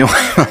 Ant-Man was the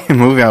only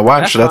movie I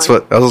watched. That's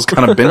what I was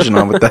kind of binging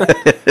on with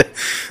that.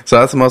 So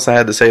that's the most I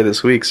had to say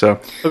this week. So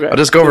okay. I'll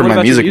just go over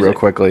my music real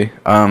quickly.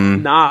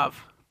 Nav.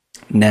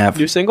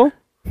 New single?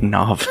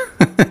 Nav.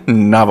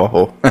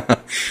 Navajo.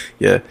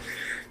 Yeah.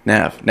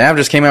 Nav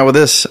just came out with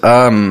this.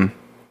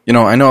 You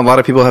know, I know a lot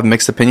of people have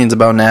mixed opinions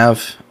about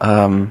Nav.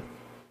 I'm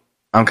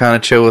kind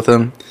of chill with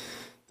him.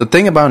 The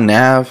thing about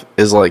Nav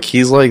is, like,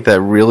 he's like that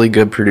really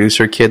good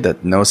producer kid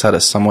that knows how to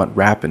somewhat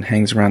rap and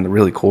hangs around the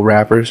really cool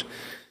rappers.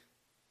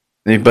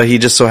 But he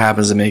just so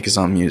happens to make his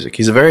own music.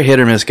 He's a very hit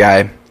or miss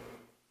guy.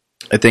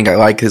 I think I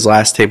like his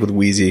last tape with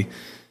Wheezy.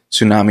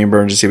 Tsunami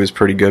Emergency was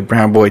pretty good.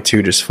 Brown Boy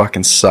 2 just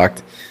fucking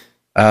sucked.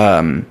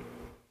 You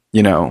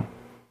know,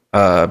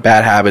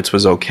 Bad Habits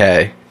was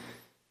okay.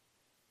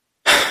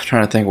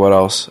 Trying to think what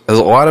else. A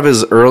lot of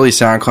his early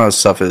SoundCloud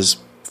stuff is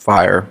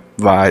fire,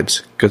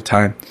 vibes, good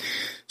time.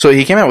 So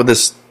he came out with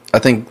this, I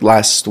think,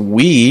 last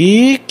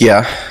week.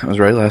 Yeah, I was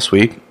right, last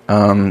week.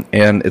 And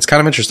it's kind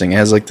of interesting. It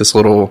has like this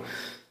little,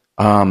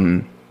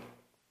 I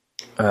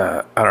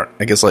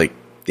guess like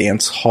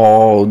dance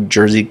hall,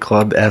 Jersey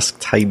Club-esque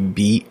type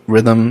beat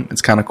rhythm.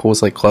 It's kind of cool.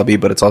 It's like clubby,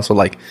 but it's also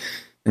like,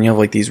 and you have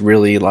like these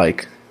really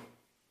like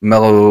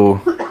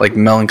mellow, like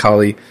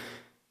melancholy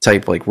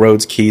type like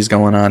Rhodes keys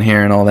going on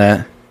here and all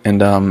that.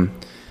 And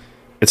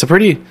it's a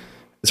pretty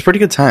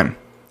good time.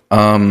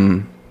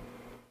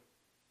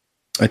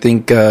 I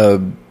think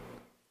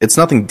it's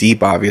nothing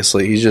deep,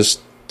 obviously. He's just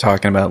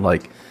talking about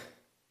like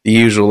the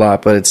usual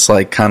lot, but it's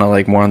like kind of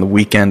like more on the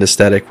weekend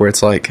aesthetic where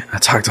it's like, I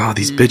talk to all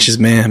these bitches,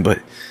 man,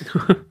 but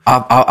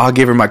I'll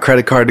give her my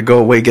credit card to go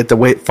away, get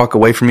the fuck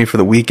away from me for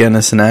the weekend,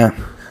 this and that.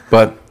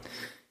 But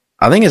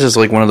I think it's just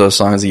like one of those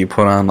songs that you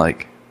put on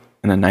like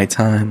in the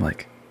nighttime,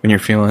 like when you're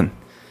feeling.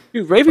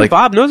 Dude, Raven like,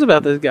 Bob knows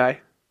about this guy.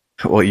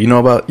 Well, you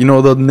know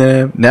the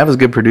Nav. Nav is a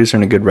good producer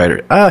and a good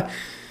writer.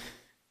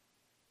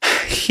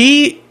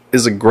 He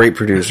is a great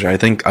producer. I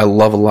think I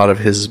love a lot of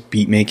his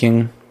beat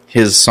making.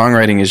 His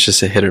songwriting is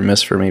just a hit or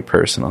miss for me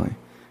personally.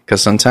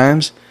 Because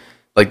sometimes,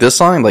 like this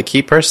song, like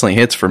he personally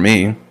hits for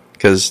me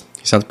because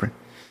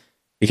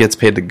he gets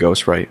paid to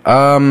ghostwrite.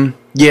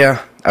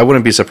 Yeah, I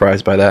wouldn't be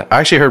surprised by that. I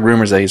actually heard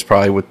rumors that he's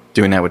probably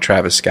doing that with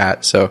Travis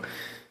Scott. So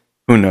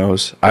who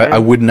knows? I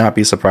would not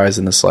be surprised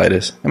in the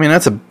slightest. I mean,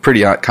 that's a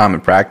pretty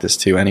common practice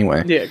too.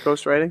 Anyway. Yeah,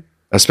 ghostwriting.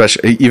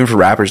 Especially even for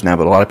rappers now,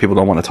 but a lot of people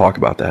don't want to talk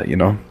about that, you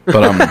know.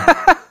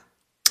 But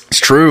it's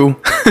true.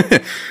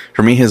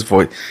 For me, his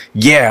voice,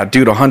 yeah,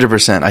 dude,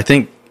 100%. I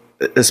think,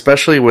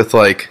 especially with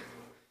like,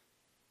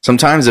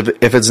 sometimes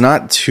if it's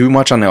not too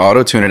much on the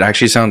auto tune, it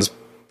actually sounds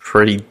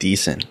pretty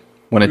decent.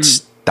 When it's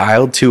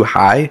dialed too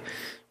high,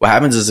 what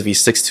happens is if he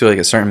sticks to like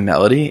a certain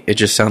melody, it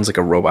just sounds like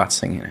a robot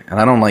singing it, and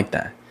I don't like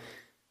that.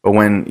 But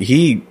when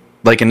he,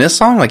 like in this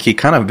song, like he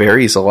kind of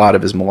varies a lot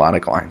of his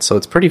melodic lines, so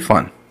it's pretty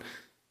fun.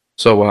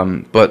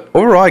 So, but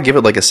overall, I give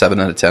it like a 7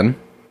 out of 10.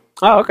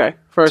 Oh, okay.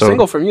 For a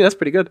single from you, that's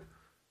pretty good.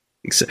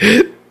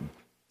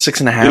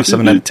 6.5,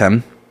 7 out of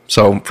 10.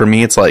 So for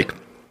me, it's like,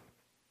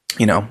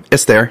 you know,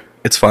 it's there.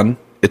 It's fun.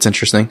 It's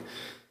interesting.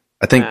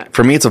 I think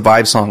for me, it's a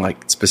vibe song,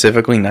 like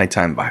specifically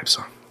nighttime vibe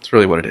song. It's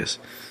really what it is.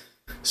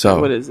 So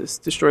what is this?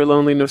 Destroy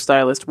Lonely, No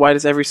Stylist. Why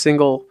does every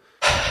single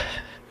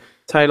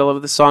title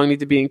of the song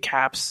need to be in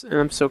caps? And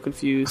I'm so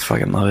confused. I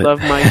fucking love it. Love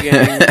my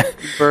gang.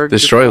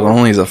 Destroy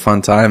Lonely is a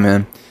fun time,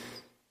 man.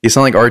 You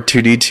sound like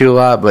R2D2 a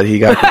lot, but he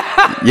got...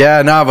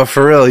 Yeah, nah, but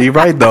for real, you're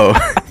right, though.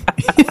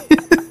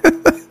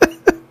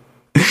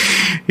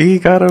 He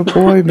got a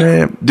boy,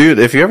 man. Dude,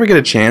 if you ever get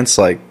a chance,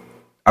 like...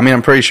 I mean,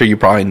 I'm pretty sure you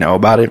probably know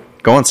about it.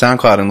 Go on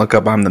SoundCloud and look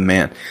up I'm the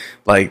Man.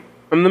 Like,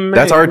 I'm the man.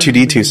 That's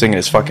R2D2 singing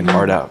his fucking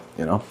heart out,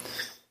 you know?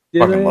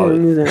 Fucking love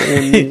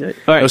it.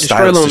 All right,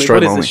 Destroy Lonely.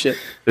 What is this shit?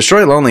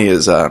 Destroy Lonely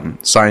is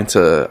signed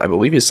to... I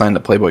believe he's signed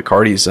to Playboi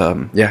Carti's...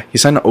 yeah,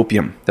 he's signed to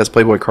Opium. That's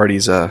Playboi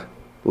Carti's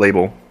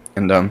label.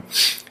 And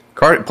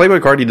Playboi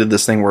Carti did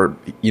this thing where,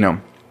 you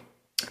know,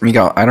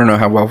 Miguel, I don't know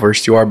how well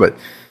versed you are, but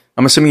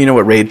I'm assuming you know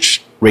what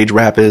rage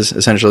rap is,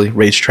 essentially,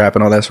 rage trap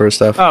and all that sort of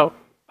stuff. Oh,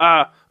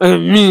 no.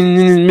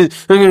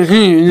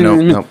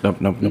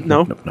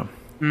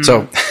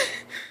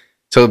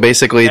 So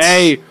basically, it's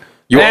hey.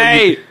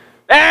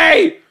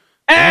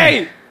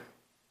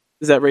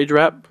 Is that rage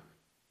rap?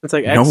 It's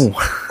like X. No.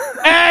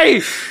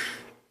 Hey.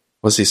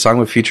 What's the song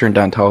with Future and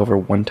Don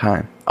Toliver One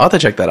Time? I'll have to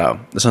check that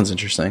out. That sounds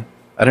interesting.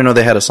 I didn't know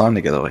they had a song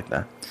together like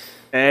that.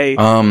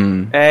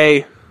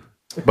 Hey.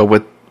 But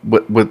with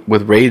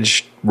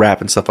rage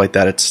rap and stuff like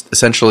that, it's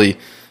essentially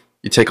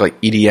you take like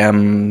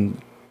EDM,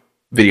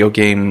 video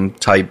game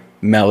type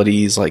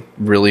melodies, like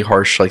really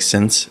harsh like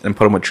synths, and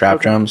put them with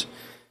trap drums,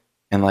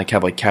 and like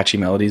have like catchy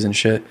melodies and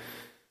shit.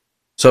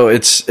 So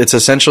it's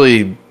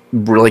essentially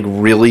like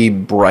really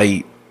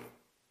bright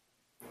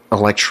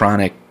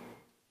electronic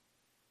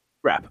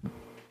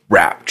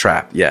rap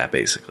trap. Yeah,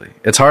 basically.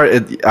 It's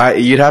hard.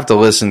 You'd have to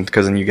listen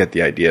because then you get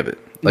the idea of it.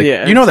 Like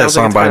you know that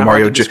song by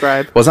Mario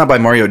Judah. Well, it's not by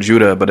Mario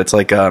Judah, but it's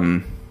like you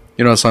know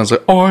the song's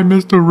like "I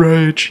Miss the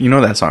Rage." You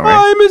know that song, right?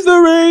 I Miss the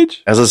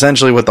Rage. That's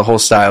essentially what the whole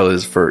style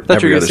is for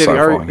every other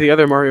song. The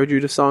other Mario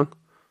Judah song.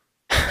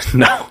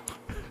 No,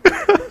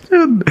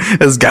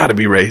 it's got to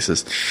be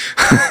racist.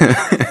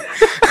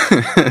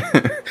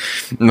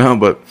 No,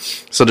 but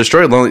so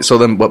Destroyed Lonely. So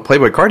then, what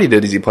Playboi Carti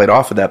did is he played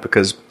off of that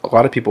because a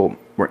lot of people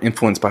were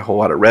influenced by Whole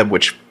Lotta Red,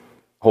 which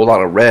Whole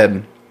Lotta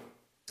Red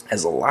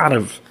has a lot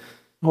of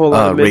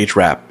rage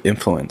rap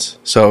influence.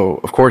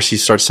 So of course he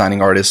starts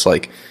signing artists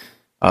like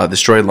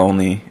Destroyed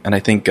Lonely, and I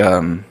think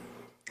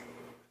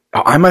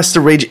I Must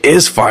the Rage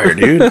is fire,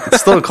 dude.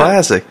 It's still a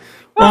classic.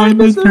 I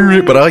Must the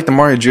Rage, but I like the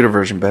Mario Judah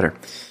version better.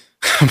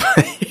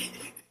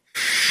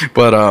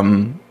 But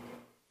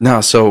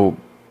no. So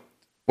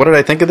what did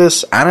I think of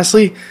this?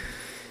 Honestly,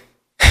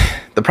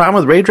 the problem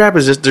with rage rap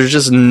is just there's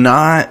just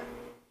not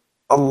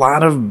a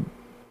lot of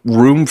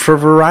room for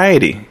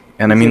variety.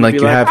 And I mean, like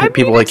you have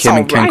people like him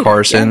and Ken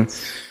Carson.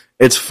 Yes.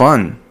 It's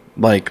fun.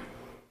 Like,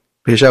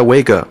 bitch, I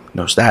wake up,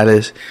 no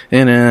status,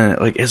 and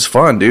like it's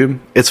fun, dude.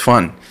 It's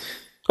fun.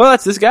 Oh,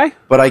 that's this guy.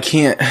 But I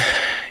can't.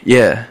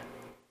 Yeah.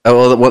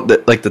 Well,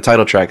 like the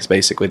title track is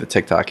basically the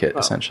TikTok hit,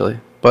 essentially.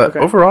 But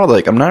overall,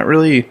 like I'm not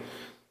really.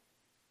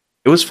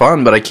 It was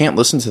fun, but I can't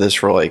listen to this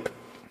for like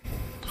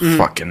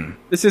fucking.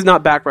 This is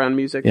not background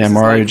music. Yeah,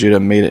 Mario Judah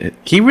made it.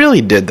 He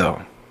really did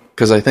though,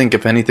 because I think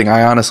if anything,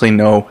 I honestly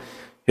know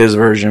his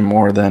version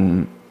more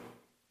than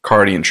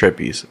Cardi and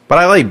Trippy's. But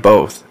I like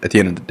both at the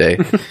end of the day.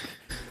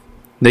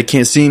 They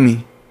can't see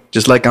me,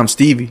 just like I'm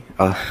Stevie.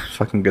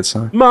 Fucking good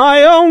song.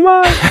 My oh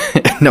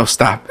my. No,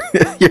 stop.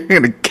 You're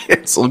gonna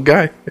cancel,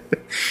 guy.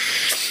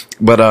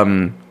 But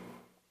I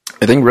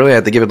think really I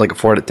had to give it like a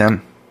 4 out of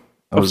 10.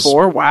 A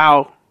 4?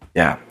 Wow.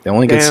 Yeah, the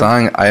only good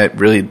song I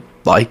really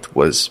liked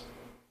was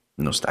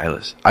No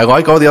Stylist. I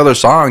like all the other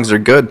songs; they're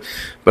good.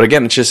 But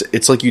again,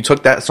 it's like you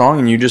took that song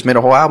and you just made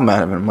a whole album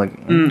out of it. I'm like,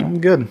 I'm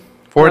good.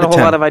 4 out of 10. A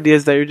whole lot of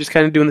ideas there. You're just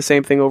kind of doing the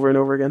same thing over and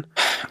over again.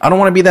 I don't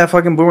want to be that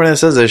fucking boomer that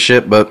says that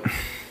shit, but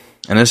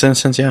in this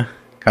instance, yeah,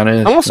 kind of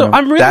is.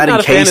 I'm really Dad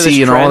not a fan of this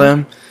Casey and trend. all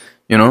them.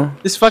 You know,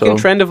 this fucking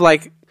trend of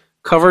like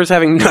covers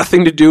having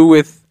nothing to do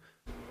with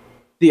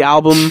the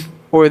album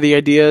or the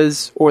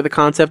ideas or the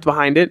concept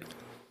behind it.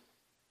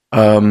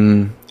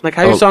 Like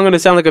how your song going to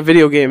sound like a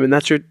video game, and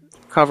that's your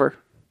cover.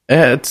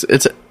 Yeah,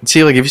 it's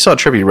see, like if you saw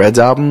Trippie Redd's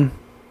album,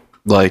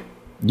 like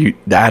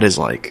that is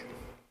rage.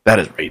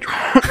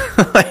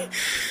 like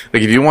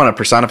if you want a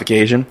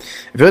personification,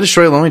 if you had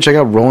Destroyed Lonely, check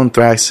out Roland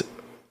Thrax.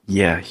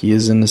 Yeah, he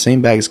is in the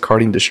same bag as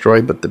Cardi and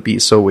Destroy, but the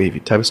beat's so wavy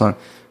type of song.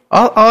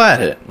 I'll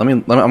add it.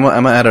 I'm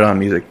gonna add it on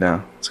music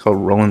now. It's called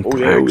Roland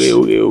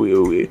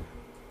Thrax.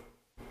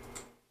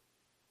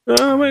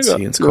 Oh my god!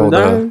 See, it's called.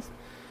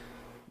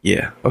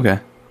 Yeah. Okay.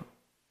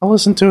 I'll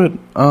listen to it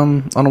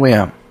on the way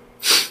out.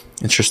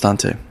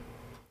 Interessante.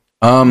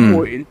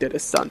 Muy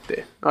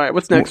interesante. All right,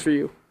 what's next for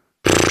you?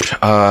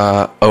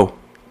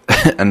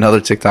 Another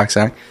TikTok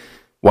song.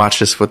 Watch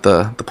this with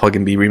the Plug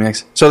and B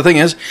remix. So the thing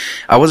is,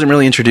 I wasn't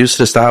really introduced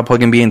to the style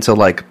Plug and B until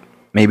like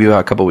maybe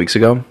about a couple weeks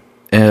ago.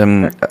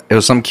 It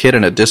was some kid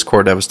in a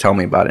Discord that was telling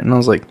me about it, and I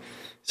was like,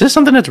 "Is this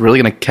something that's really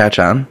gonna catch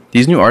on?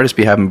 These new artists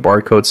be having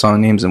barcode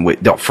song names and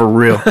wait, no, for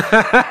real."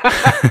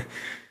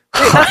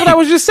 Hey, that's what I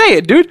was just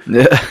saying, dude.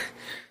 Yeah.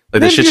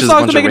 Like this shit's just a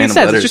bunch of random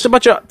letters. It's just a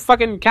bunch of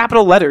fucking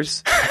capital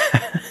letters.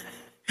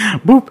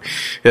 Boop.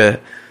 Yeah.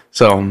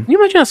 So. Can you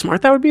imagine how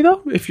smart that would be,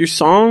 though? If your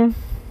song.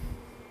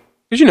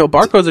 Because, you know,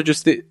 barcodes are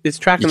just. It's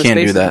tracking the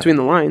spaces between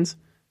the lines.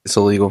 It's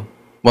illegal.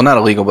 Well, not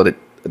illegal, but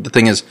the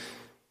thing is.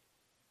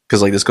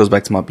 Because, like, this goes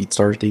back to my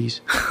BeatStars days.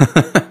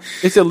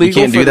 It's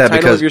illegal for the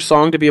title of your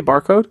song to be a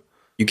barcode?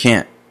 You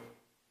can't.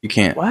 You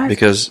can't. What?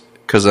 Because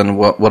then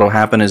what'll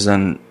happen is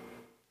then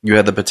you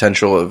have the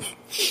potential of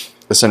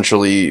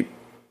essentially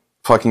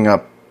fucking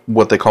up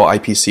what they call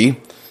IPC,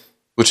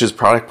 which is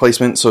product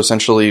placement. So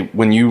essentially,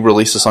 when you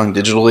release a song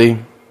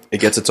digitally, it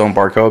gets its own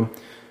barcode.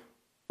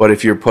 But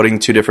if you're putting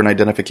 2 different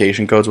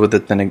identification codes with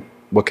it, then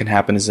what can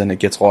happen is then it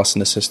gets lost in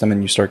the system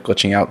and you start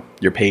glitching out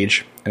your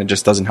page, and it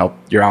just doesn't help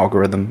your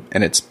algorithm,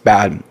 and it's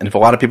bad. And if a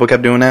lot of people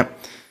kept doing that,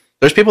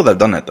 there's people that have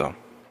done that though.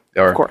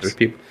 Of course. There's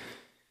people.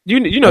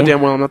 You know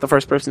damn well I'm not the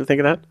first person to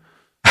think of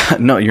that.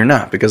 No, you're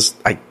not, because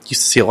I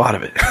used to see a lot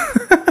of it.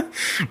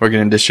 Working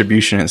in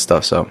distribution and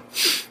stuff, so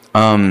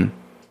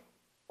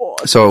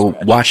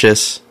watch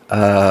this,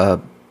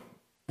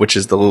 which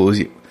is the Lil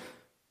Uzi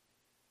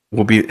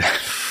will be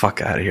fuck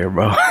out of here,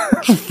 bro.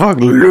 Fuck,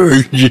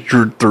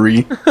 you're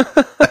 3.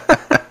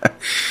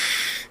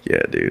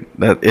 Yeah, dude.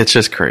 It's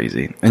just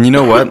crazy. And you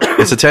know what?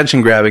 It's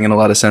attention grabbing in a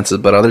lot of senses,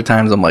 but other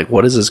times I'm like,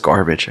 what is this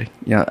garbage?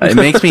 Yeah, it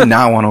makes me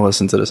not want to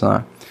listen to the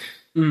song.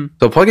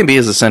 So Plug and B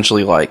is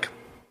essentially like,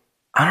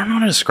 I don't know how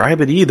to describe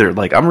it either.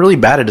 Like, I'm really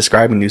bad at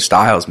describing new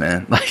styles,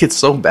 man. Like, it's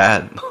so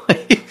bad.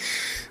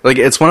 Like,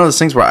 it's one of those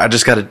things where I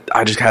just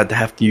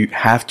have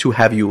to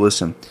have you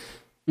listen.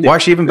 Yeah, well,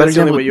 actually, even better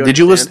example, did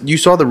you listen? You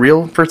saw the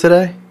reel for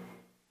today?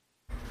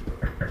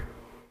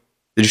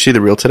 Did you see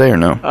the reel today or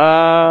no?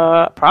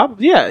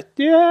 Probably, yeah.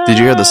 Did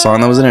you hear the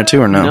song that was in it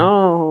too or no?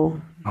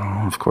 No.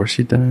 Oh, of course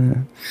you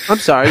didn't. I'm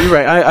sorry, you're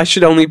right. I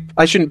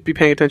shouldn't be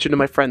paying attention to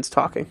my friends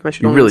talking. I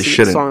should. You really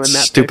shouldn't. Song that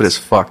Matt Stupid picks,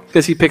 as fuck.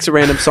 Because he picks a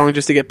random song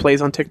just to get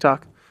plays on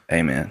TikTok.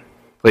 Hey man,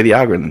 play the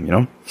algorithm, you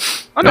know.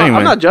 Anyway.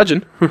 I'm not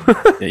judging.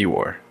 Yeah, you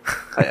are.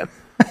 I am.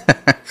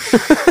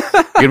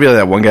 You're gonna be like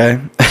that one guy.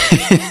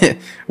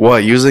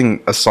 What,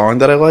 using a song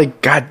that I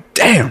like? God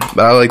damn, but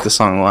I like the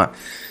song a lot.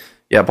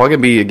 Yeah, Plug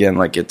and B again.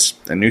 Like, it's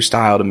a new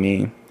style to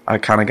me. I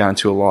kind of got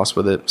into a loss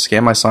with it.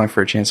 Scanned my song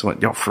for a chance and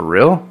went, yo, for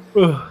real?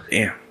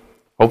 Damn.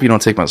 Hope you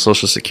don't take my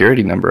social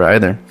security number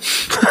either.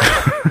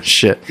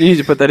 Shit. You need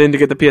to put that in to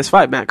get the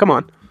PS5, Matt. Come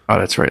on. Oh,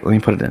 that's right. Let me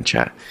put it in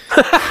chat.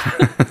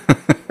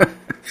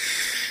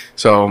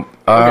 So,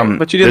 okay,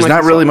 but you there's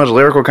not really much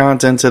lyrical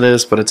content to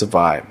this, but it's a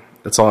vibe.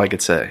 That's all I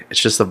could say. It's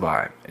just a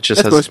vibe. It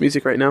just That's most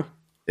music right now.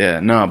 Yeah,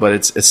 no, but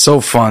it's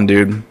so fun,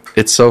 dude.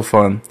 It's so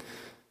fun.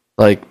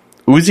 Like,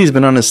 Uzi's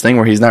been on this thing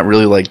where he's not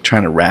really like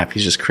trying to rap,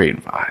 he's just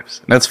creating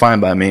vibes. And that's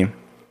fine by me.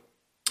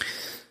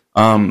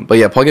 But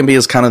yeah, Plug and B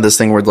is kind of this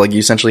thing where like you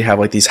essentially have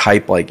like these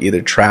hype, like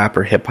either trap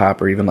or hip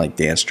hop or even like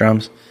dance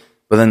drums.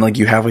 But then like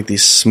you have like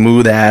these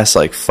smooth ass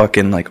like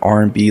fucking like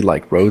R&B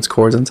like Rhodes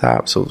chords on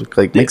top. So it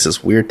like makes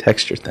this weird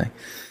texture thing.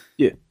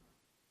 Yeah.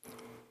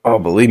 Oh,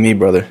 believe me,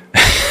 brother.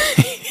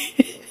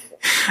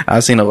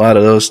 I've seen a lot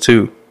of those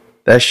too.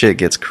 That shit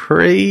gets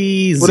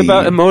crazy. What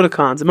about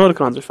emoticons?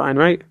 Emoticons are fine,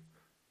 right?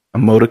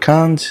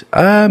 Emoticons?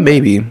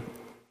 Maybe.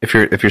 If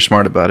you're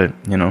smart about it,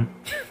 you know.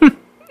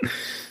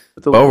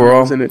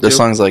 Overall, this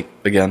song's like,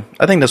 again,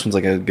 I think this one's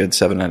like a good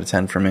 7 out of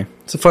 10 for me.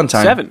 It's a fun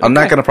time. 7, okay. I'm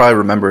not going to probably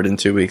remember it in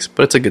 2 weeks,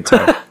 but it's a good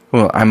time.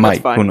 Well, I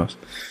might. Who knows?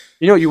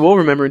 You know what you will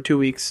remember in 2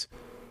 weeks?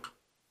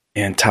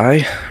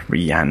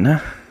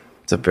 Rihanna.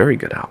 It's a very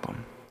good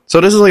album.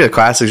 So this is like a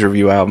classics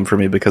review album for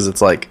me because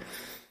it's like,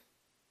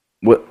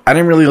 I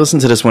didn't really listen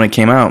to this when it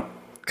came out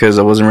because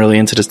I wasn't really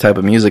into this type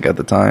of music at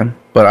the time.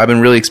 But I've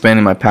been really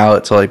expanding my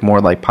palette to like more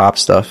like pop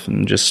stuff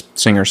and just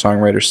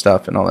singer-songwriter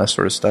stuff and all that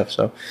sort of stuff.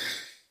 So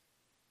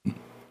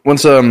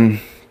once I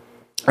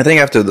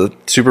think after the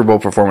Super Bowl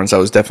performance, I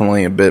was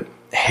definitely a bit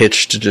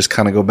hitched to just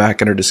kind of go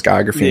back in her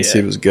discography and see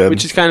if it was good.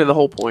 Which is kind of the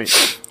whole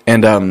point.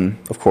 And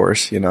of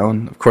course, you know,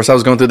 and of course I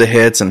was going through the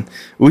hits, and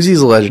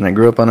Uzi's a legend. I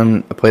grew up on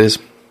him. I played his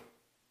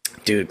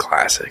dude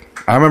classic.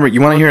 I remember. You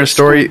want to hear a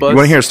story? You want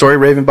to hear a story,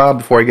 Raven Bob?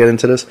 Before I get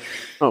into this,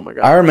 oh my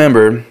god! I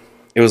remember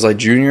it was like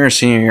junior or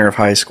senior year of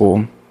high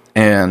school,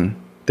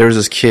 and there was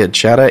this kid.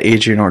 Shout out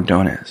Adrian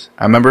Ordonez.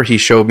 I remember he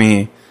showed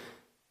me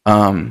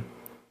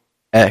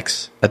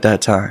X at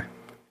that time.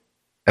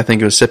 I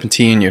think it was Sippin'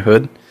 Tea in Your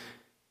Hood.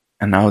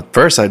 And now at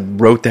first I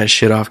wrote that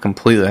shit off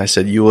completely. I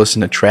said, you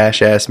listen to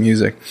trash ass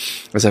music.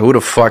 I said, who the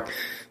fuck?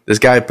 This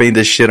guy made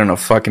this shit on a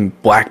fucking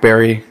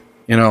BlackBerry,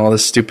 you know, all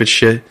this stupid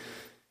shit.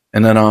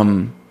 And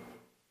then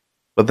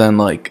but then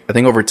like I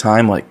think over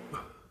time, like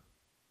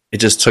it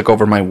just took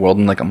over my world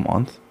in like a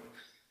month.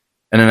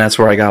 And then that's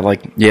where I got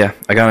like,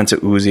 I got into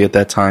Uzi at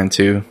that time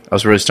too. I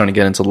was really starting to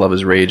get into Love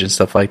Is Rage and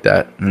stuff like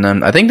that. And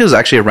then I think this was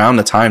actually around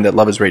the time that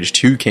Love Is Rage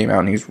 2 came out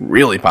and he's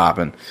really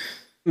popping.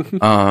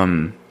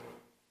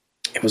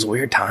 It was a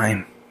weird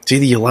time. It's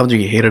either you loved or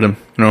you hated him,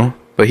 you know?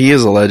 But he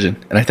is a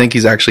legend. And I think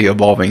he's actually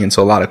evolving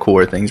into a lot of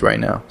cooler things right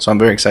now. So I'm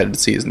very excited to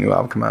see his new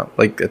album come out.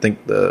 Like, I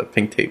think the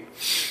Pink Tape.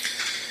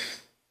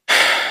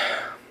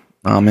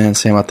 Oh, man,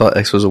 Sam, I thought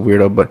X was a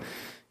weirdo. But,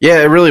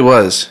 yeah, it really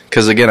was.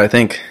 Because, again, I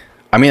think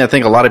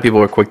a lot of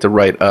people were quick to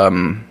write, I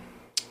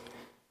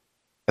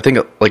think,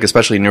 like,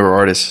 especially newer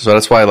artists. So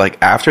that's why,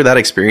 like, after that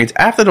experience,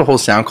 after the whole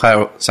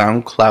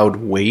SoundCloud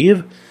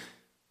wave,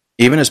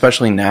 even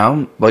especially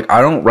now, like,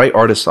 I don't write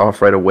artists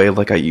off right away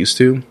like I used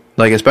to.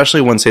 Like, especially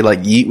when, say,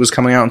 like, Yeet was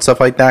coming out and stuff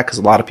like that, because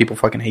a lot of people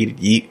fucking hated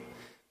Yeet.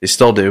 They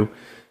still do.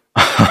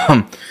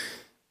 I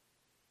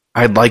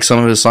like some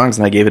of his songs,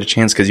 and I gave it a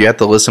chance, because you have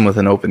to listen with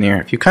an open ear.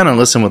 If you kind of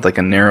listen with, like,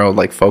 a narrow,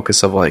 like,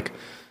 focus of, like,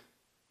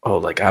 oh,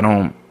 like, I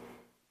don't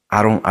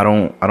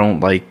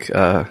like,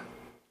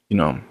 you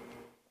know,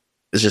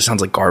 this just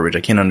sounds like garbage.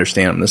 I can't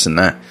understand them, this and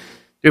that.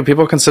 Dude,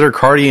 people consider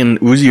Cardi and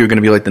Uzi are going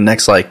to be, like, the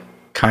next, like,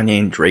 Kanye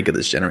and Drake of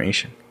this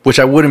generation, which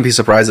I wouldn't be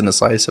surprised in the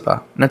slightest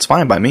about. And that's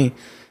fine by me.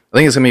 I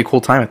think it's going to be a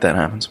cool time if that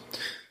happens.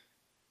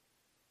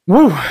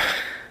 Woo!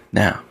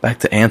 Now,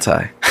 back to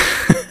Anti.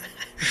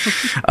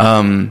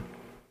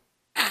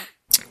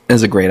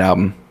 It's a great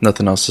album.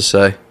 Nothing else to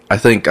say. I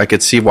think I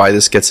could see why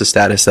this gets the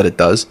status that it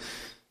does.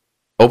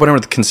 Opener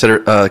with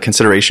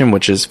Consideration,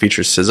 which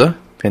features SZA,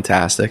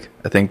 fantastic.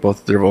 I think both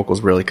of their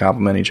vocals really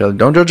complement each other.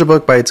 Don't judge a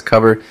book by its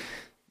cover.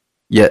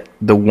 Yet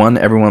the one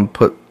everybody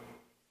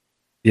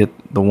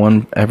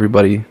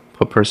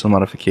put personal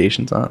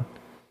modifications on.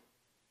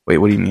 Wait,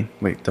 what do you mean?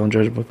 Wait, don't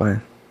judge a book by it.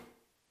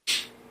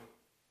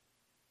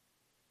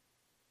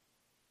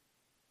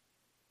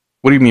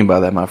 What do you mean by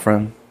that, my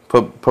friend?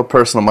 Put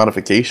personal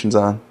modifications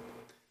on.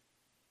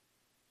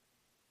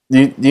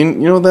 You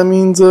know what that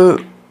means?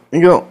 You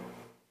go.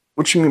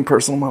 What you mean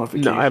personal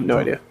modifications? No, I have no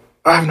idea.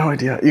 I have no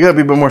idea. You gotta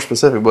be a bit more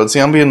specific. But see,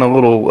 I'm being a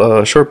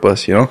little short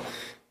bus. You know, you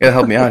gotta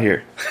help me out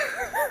here.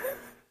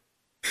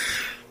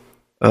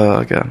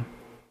 Oh god.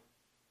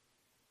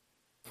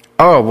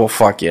 Oh well,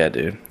 fuck yeah,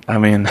 dude. I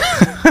mean,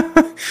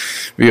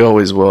 we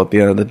always will at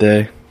the end of the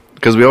day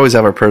because we always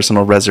have our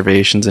personal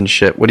reservations and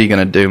shit. What are you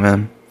gonna do,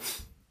 man?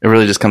 It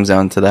really just comes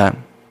down to that.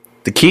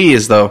 The key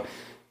is, though,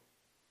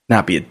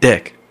 not be a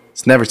dick.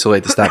 It's never too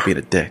late to stop being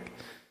a dick.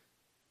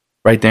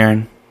 Right,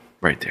 Darren?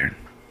 Right, Darren.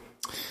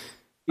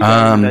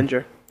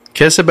 Avenger.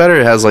 Kiss It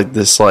Better has, like,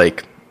 this,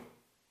 like,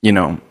 you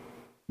know,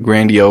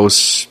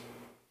 grandiose,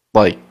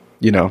 like,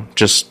 you know,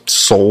 just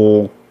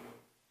soul,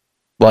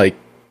 like,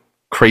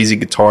 crazy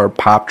guitar,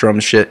 pop drum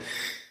shit.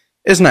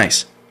 It's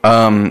nice.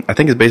 I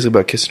think it's basically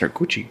about kissing her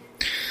coochie.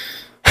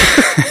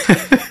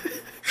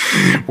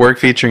 Work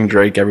featuring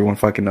Drake. Everyone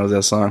fucking knows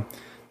that song.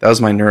 That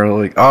was my neuro.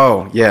 Like,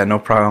 oh yeah, no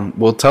problem.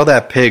 We'll tell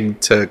that pig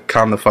to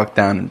calm the fuck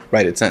down and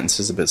write its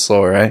sentences a bit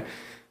slower, right?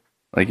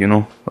 Like, you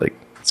know, like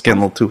it's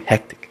getting a little too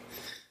hectic.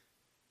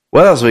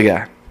 What else we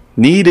got?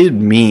 Needed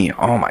Me.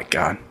 Oh my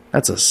god,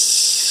 that's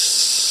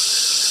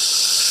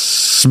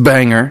a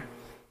banger,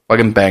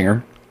 fucking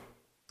banger.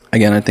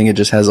 Again, I think it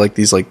just has like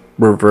these like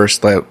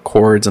reversed like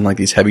chords and like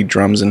these heavy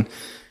drums, and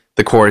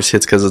the chorus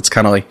hits because it's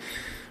kind of like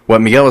what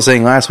Miguel was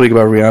saying last week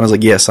about Rihanna's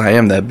like, yes, I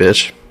am that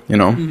bitch, you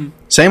know? Mm-hmm.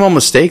 Same Old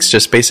Mistakes,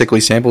 just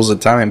basically samples a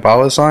Time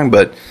Impala song,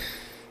 but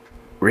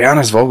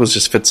Rihanna's vocals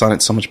just fits on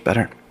it so much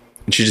better.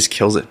 And she just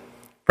kills it.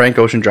 Frank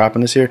Ocean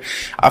dropping this year?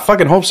 I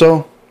fucking hope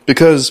so,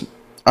 because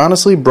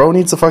honestly, bro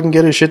needs to fucking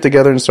get his shit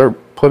together and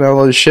start putting out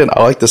all this shit.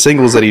 I like the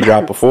singles that he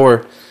dropped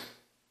before,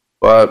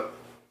 but,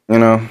 you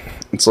know,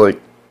 it's like,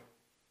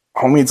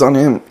 homie, it's on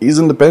him. He's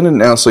independent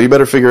now, so you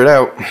better figure it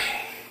out.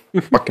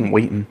 Fucking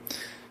waiting.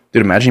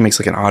 Dude, imagine he makes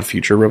like an Odd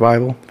Future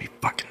revival. That'd be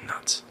fucking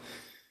nuts.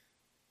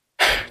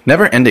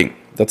 Never Ending.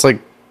 That's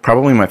like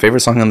probably my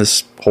favorite song on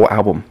this whole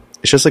album.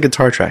 It's just a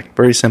guitar track.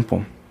 Very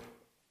simple.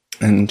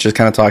 And just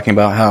kind of talking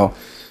about how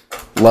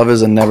love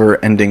is a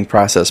never ending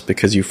process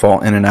because you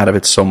fall in and out of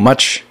it so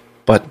much.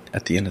 But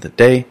at the end of the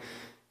day,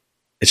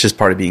 it's just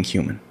part of being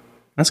human.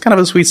 That's kind of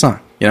a sweet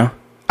song, you know?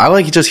 I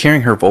like just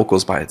hearing her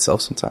vocals by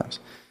itself sometimes.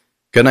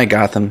 Goodnight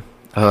Gotham.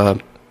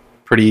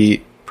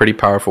 Pretty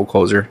powerful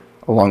closer.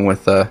 Along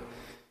with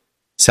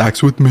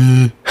Sex With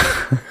Me.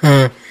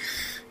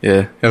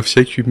 Yeah, have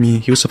sex with me.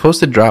 He was supposed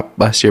to drop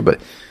last year,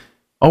 but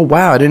oh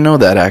wow, I didn't know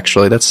that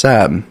actually. That's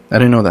sad. I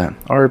didn't know that.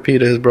 RIP to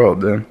his bro,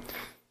 dude.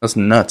 That's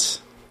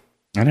nuts.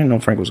 I didn't know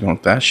Frank was going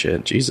with that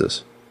shit.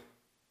 Jesus.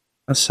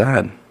 That's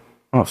sad.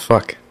 Oh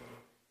fuck.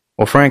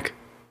 Well, Frank,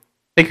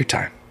 take your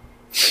time.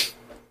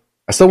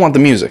 I still want the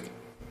music.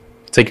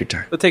 Take your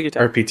time. But take your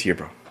time. RIP to your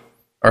bro.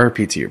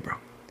 RIP to your bro.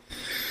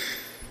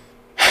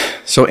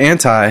 So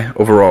Anti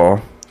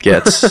overall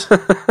gets a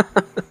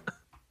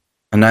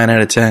 9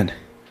 out of 10.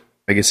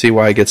 I can see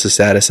why it gets the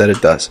status that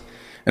it does.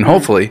 And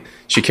hopefully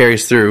she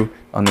carries through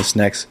on this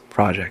next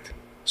project.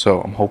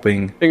 So I'm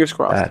hoping fingers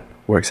crossed that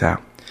works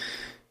out.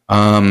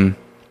 And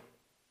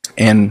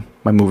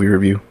my movie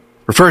review.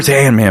 Refer to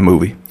Ant-Man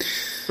movie.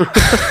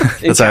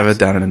 Let's have it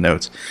down in the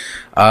notes.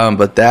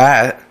 But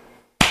that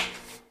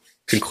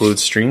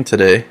concludes stream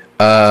today.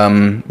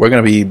 We're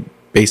going to be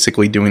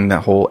basically doing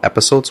that whole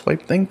episode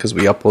swipe thing because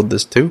we upload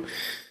this too.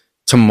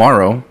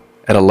 Tomorrow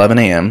at 11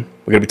 a.m.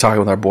 we're going to be talking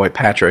with our boy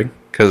Patrick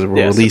because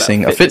we're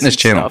releasing a fitness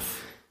channel.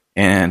 Stuff.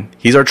 And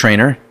he's our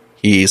trainer.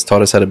 He's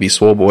taught us how to be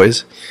swole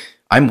boys.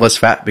 I'm less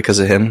fat because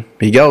of him.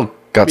 Miguel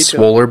got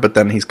swoller, but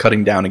then he's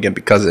cutting down again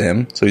because of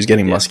him. So he's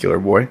getting muscular,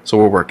 boy. So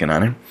we're working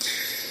on him.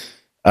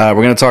 We're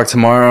going to talk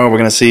tomorrow. We're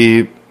going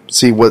to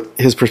see what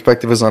his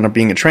perspective is on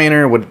being a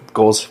trainer, what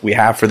goals we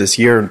have for this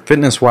year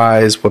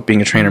fitness-wise, what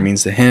being a trainer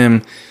means to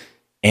him,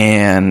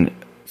 and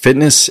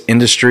fitness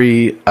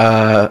industry,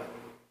 what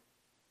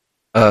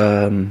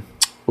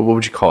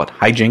would you call it?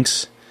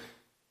 Hijinks,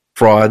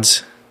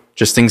 frauds,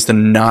 just things to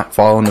not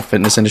follow in the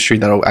fitness industry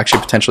that will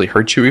actually potentially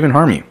hurt you or even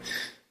harm you.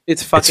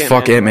 It's fuck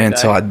Ant-Man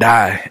till I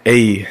die.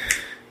 Hey,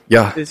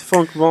 yeah. It's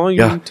funk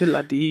volume till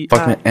I die.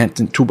 Fuck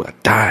Ant-Man till I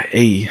die.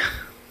 Hey.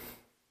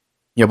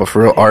 Yeah, but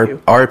for real,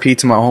 RP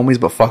to my homies,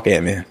 but fuck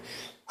Ant-Man.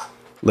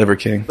 Liver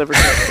King.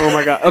 Oh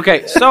my god.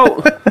 Okay,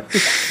 so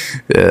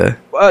yeah.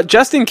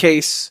 Just in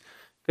case,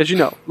 because you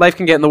know life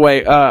can get in the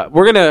way,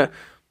 we're gonna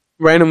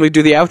randomly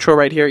do the outro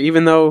right here,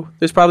 even though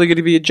there's probably going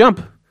to be a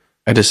jump.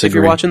 I disagree. If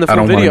you're watching the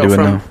full video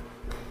from,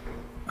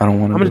 I don't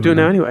want to. I'm gonna do it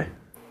now anyway.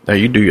 No,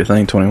 you do your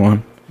thing,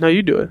 21. No,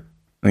 you do it.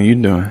 No, you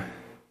do it.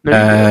 No,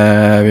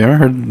 have you ever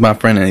heard my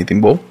friend Anything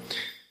Bull?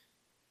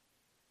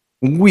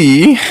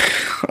 We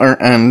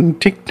are on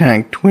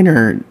TikTok,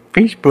 Twitter,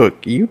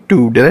 Facebook,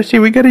 YouTube. Did I say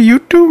we got a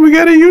YouTube? We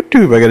got a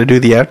YouTube. I got to do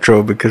the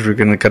outro because we're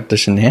going to cut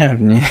this in half.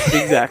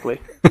 Exactly.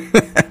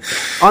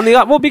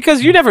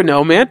 Because you never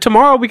know, man.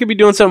 Tomorrow we could be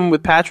doing something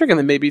with Patrick, and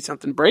then maybe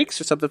something breaks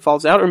or something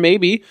falls out, or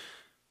maybe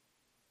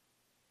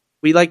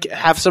we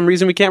have some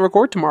reason we can't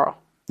record tomorrow.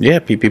 Yeah,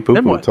 pee poo poo.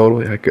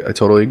 Totally, I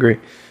totally agree.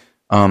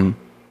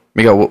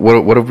 Miguel,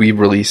 what have we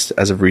released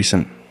as of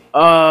recent?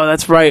 Oh,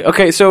 that's right.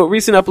 Okay, so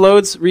recent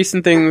uploads,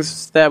 recent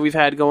things that we've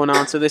had going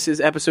on. So this is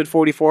episode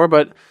 44,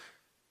 but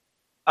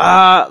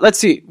let's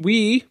see.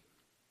 By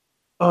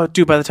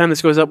the time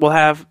this goes up,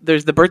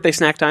 there's the birthday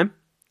snack time.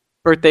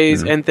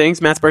 Birthdays and things.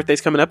 Matt's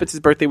birthday's coming up. It's his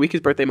birthday week, his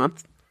birthday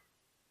month.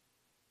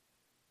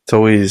 It's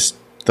always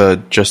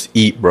the just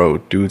eat, bro.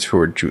 Dudes who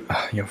are...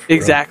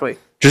 Exactly. Real.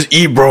 Just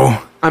eat, bro.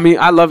 I mean,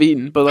 I love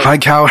eating, but... High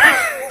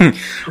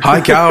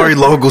calorie,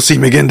 low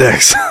glycemic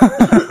index.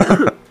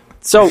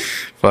 So,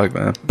 fuck,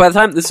 man. By the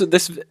time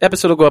this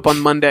episode will go up on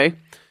Monday,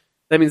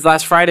 that means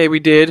last Friday we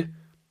did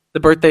the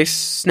birthday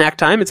snack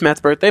time. It's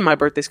Matt's birthday. My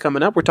birthday's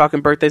coming up. We're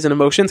talking birthdays and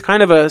emotions.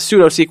 Kind of a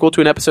pseudo sequel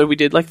to an episode we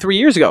did 3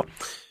 years ago.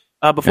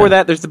 Before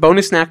that, there's the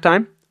bonus snack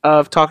time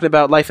of talking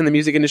about life in the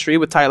music industry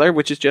with Tyler,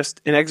 which is just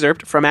an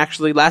excerpt from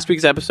actually last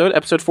week's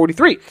episode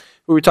 43,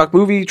 where we talked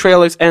movie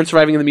trailers and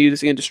surviving in the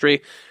music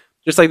industry.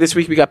 Just like this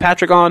week, we got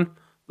Patrick on.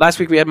 Last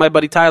week, we had my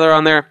buddy Tyler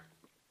on there.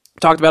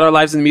 Talked about our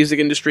lives in the music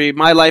industry.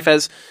 My life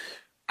as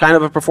kind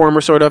of a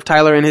performer, sort of.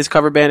 Tyler and his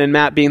cover band, and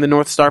Matt being the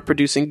North Star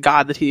producing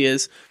god that he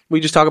is. We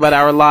just talk about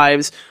our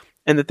lives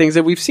and the things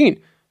that we've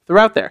seen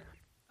throughout there.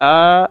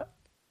 And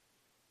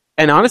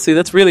honestly,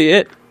 that's really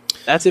it.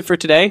 That's it for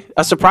today.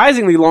 A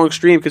surprisingly long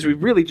stream because we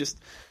really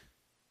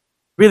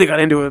got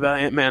into it about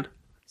Ant-Man.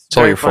 It's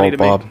all your fault,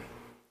 Bob.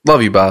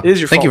 Love you, Bob. It is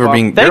your Thank fault, you for Bob.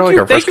 being.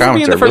 You're our first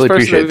commenter. The first really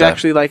person appreciate that we've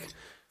actually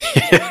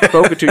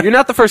spoken to. You're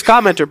not the first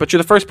commenter, but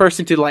you're the first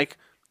person to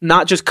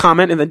not just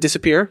comment and then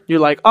disappear. You're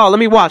like, oh, let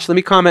me watch, let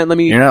me comment, let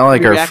me. You're not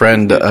like our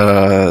friend,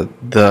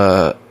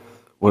 the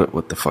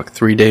what the fuck,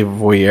 3-Day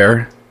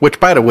Voyeur,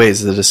 which by the way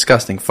is a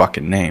disgusting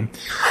fucking name.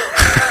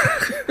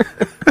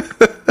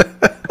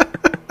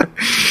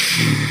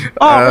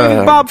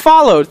 Oh, Bob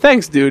followed.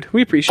 Thanks, dude.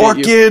 We appreciate you.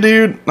 Fuck yeah,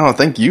 dude. No,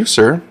 thank you,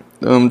 sir.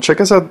 Check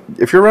us out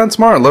if you're around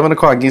tomorrow, 11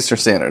 o'clock Eastern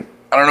Standard.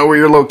 I don't know where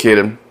you're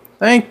located.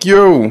 Thank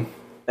you.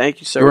 Thank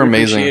you, sir. You're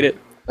amazing. Appreciate it.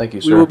 Thank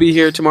you, sir. We will be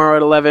here tomorrow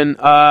at 11.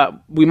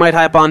 We might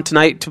hop on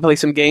tonight to play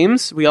some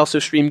games. We also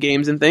stream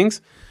games and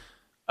things.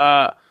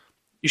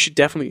 You should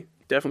definitely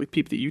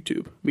peep the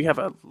YouTube. We have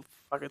a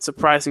fucking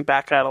surprising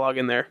back catalog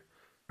in there.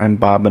 I'm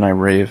Bob and I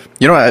rave.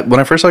 You know, when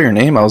I first saw your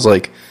name, I was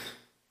like,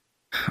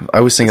 I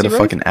was thinking of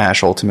fucking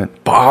Ash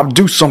Ultimate. Bob,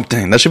 do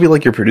something. That should be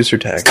like your producer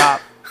tag.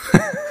 Stop.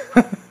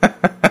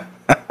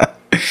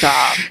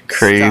 Stop.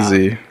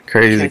 Crazy.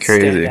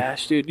 Crazy.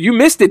 Ash, dude. You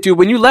missed it, dude.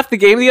 When you left the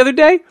game the other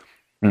day,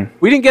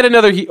 we didn't get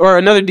another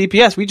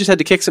DPS. We just had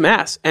to kick some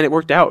ass, and it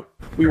worked out.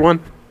 We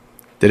won.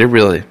 Did it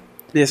really?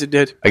 Yes, it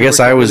did. I guess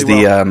I was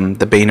really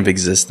the bane of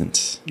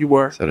existence. You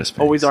were. So to speak.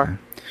 Always are.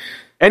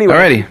 Anyway.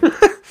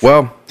 Alrighty.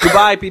 Well.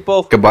 Goodbye,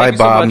 people. Goodbye,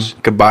 Bob. So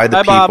Goodbye,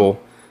 the people. Bob.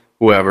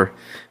 Whoever.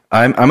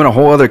 I'm in a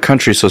whole other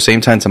country, so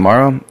same time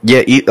tomorrow.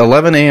 Yeah,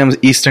 11 a.m.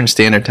 Eastern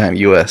Standard Time,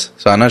 U.S.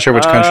 So I'm not sure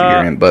which country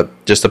you're in,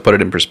 but just to put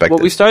it in perspective.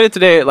 Well, we started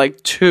today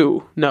at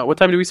 2. No, what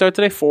time did we start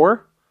today?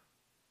 4?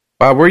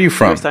 Bob, where are you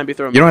from? Time you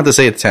don't have to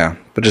say the town,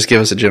 but just give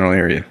us a general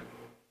area.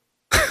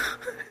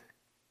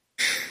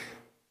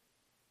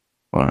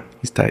 Hold on,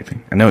 he's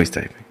typing. I know he's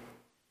typing.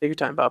 Take your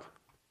time, Bob.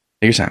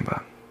 Take your time,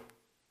 Bob.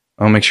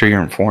 I'll make sure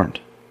you're informed.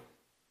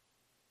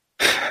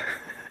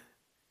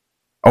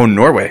 Oh,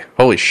 Norway.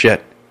 Holy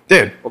shit.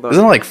 Dude,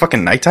 isn't it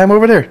fucking nighttime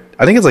over there?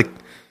 I think it's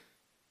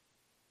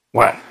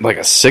what? Like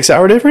a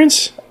 6-hour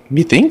difference?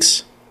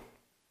 Methinks?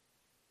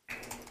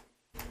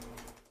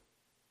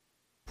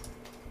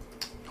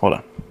 Hold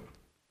on.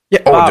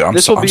 Yeah, Bob, dude,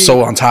 I'm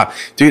so on top.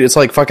 Dude, it's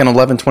fucking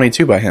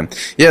 11:22 by him.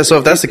 Yeah, so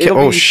if that's the case,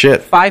 oh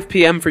shit. 5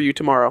 p.m. for you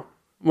tomorrow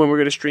when we're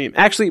going to stream.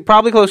 Actually,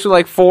 probably closer to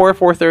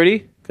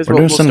 4:30 because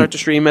we'll start to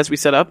stream as we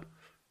set up.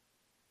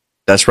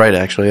 That's right,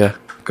 actually, yeah.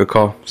 Good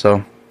call.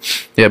 So,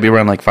 yeah, it'll be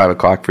around 5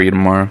 o'clock for you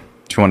tomorrow.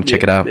 If you want to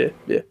check it out.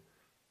 Yeah.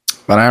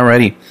 But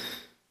alrighty.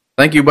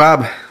 Thank you,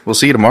 Bob. We'll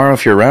see you tomorrow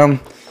if you're around.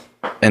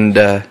 And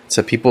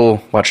to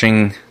people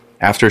watching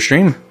after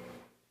stream,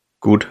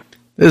 good.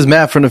 This is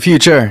Matt from the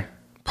future.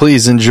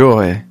 Please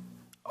enjoy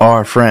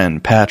our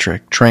friend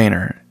Patrick,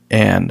 trainer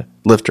and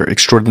lifter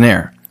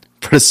extraordinaire,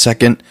 for the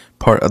second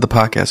part of the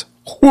podcast.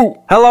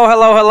 Woo.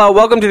 Hello.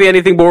 Welcome to the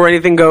Anything But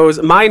Anything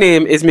Goes. My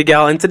name is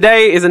Miguel, and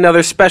today is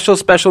another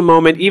special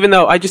moment, even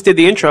though I just did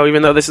the intro,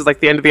 even though this is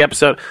the end of the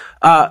episode.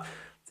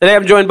 Today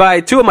I'm joined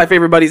by 2 of my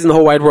favorite buddies in the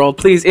whole wide world.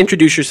 Please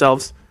introduce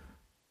yourselves.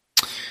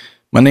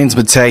 My name's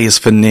Mateus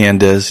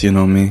Fernandez. You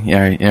know me.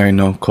 Yeah, I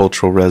know,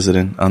 cultural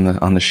resident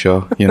on the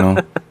show. You know,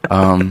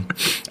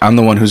 I'm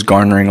the one who's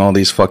garnering all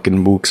these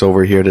fucking books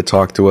over here to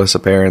talk to us.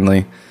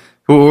 Apparently,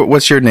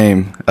 what's your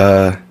name?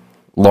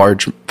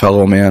 Large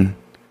fellow man.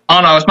 Oh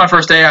no, it's my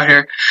first day out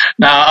here.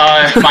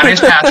 Now, my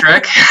name's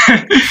Patrick,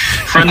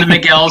 friend of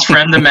Miguel's,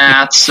 friend of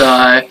Matt's,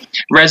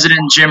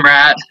 resident gym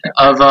rat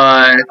of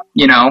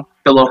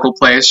the local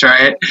place,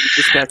 right?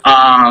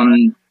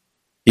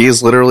 He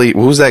is literally,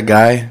 who's that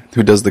guy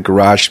who does the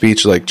garage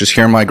speech? Like, just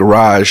here in my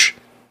garage.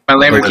 My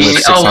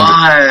Lamborghini.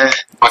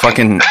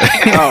 Fucking.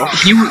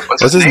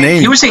 What's his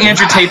name? He was the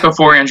Andrew Tate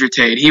before Andrew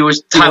Tate. He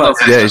was Tyler.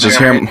 Yeah, he's just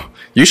here.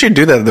 You should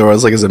do that though.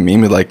 As like as a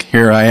meme, like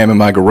here I am in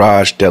my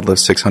garage, deadlift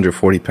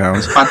 640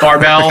 pounds. My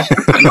barbell,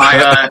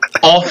 my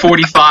all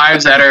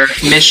 45s that are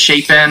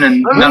misshapen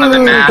and none of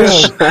them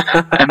match,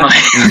 and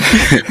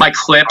my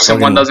clips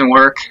and one doesn't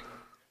work.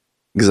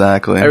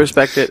 Exactly. I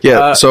respect it.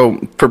 Yeah. So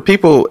for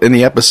people in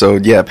the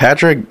episode, yeah,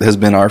 Patrick has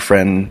been our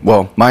friend.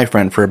 Well, my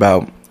friend for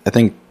about, I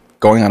think,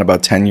 going on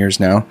about 10 years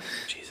now.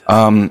 Jesus.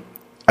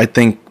 I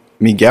think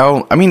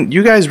Miguel. I mean,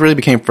 you guys really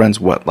became friends.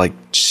 What, like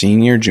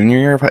junior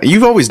year?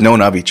 You've always known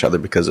of each other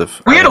because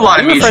of. We had a lot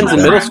of mutual friends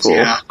in middle school.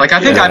 Yeah. Like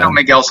I think I know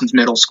Miguel since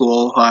middle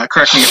school.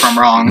 Correct me if I'm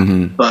wrong.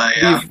 Mm-hmm. But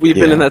yeah. we've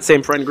been in that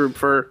same friend group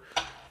for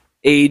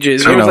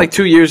ages. There was like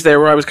 2 years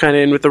there where I was kind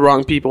of in with the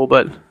wrong people,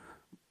 but.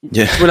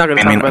 Yeah, we're not going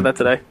to talk about that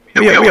today.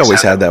 We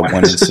always had that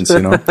one instance, you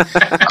know.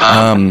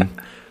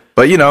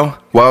 But you know,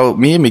 while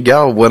me and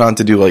Miguel went on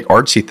to do like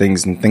artsy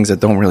things and things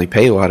that don't really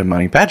pay a lot of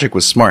money, Patrick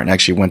was smart and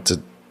actually went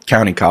to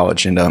county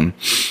college. And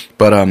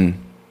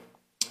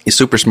he's a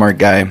super smart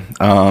guy.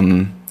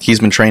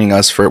 He's been training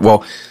us for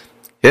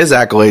his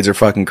accolades are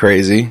fucking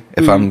crazy.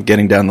 If I'm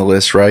getting down the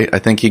list right, I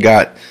think he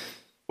got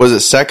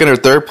second or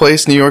third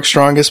place New York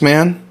Strongest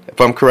Man. If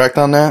I'm correct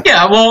on that?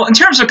 Yeah, well, in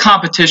terms of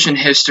competition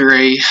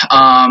history,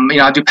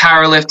 I do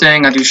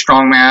powerlifting, I do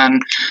strongman.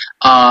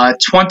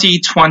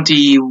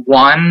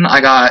 2021,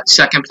 I got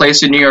second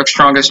place in New York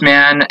Strongest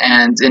Man,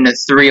 and in the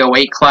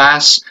 308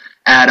 class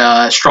at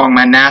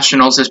Strongman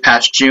Nationals this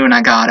past June,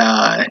 I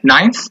got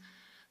ninth.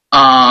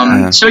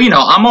 So,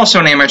 I'm also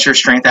an amateur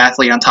strength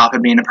athlete on top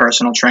of being a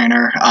personal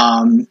trainer.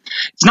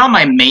 It's not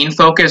my main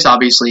focus.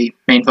 Obviously,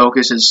 main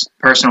focus is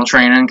personal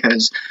training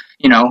because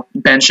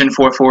benching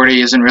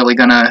 440 isn't really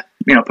gonna,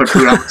 put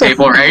food on the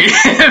table, right?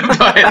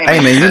 But, hey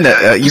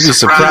man, you'd be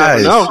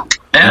surprised. You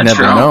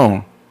never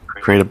know.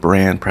 Create a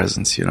brand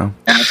presence, Yeah,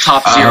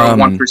 top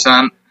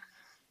 1%.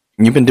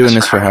 You've been doing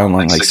this for how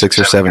long? Like 6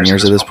 or 7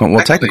 years at this point?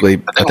 Well,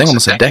 technically, I think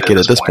almost a decade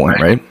at this point,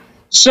 right?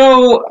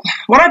 So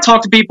when I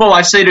talk to people,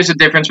 I say there's a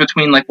difference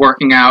between like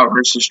working out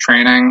versus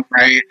training,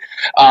 right?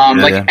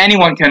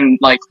 Anyone can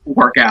like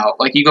work out,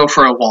 like you go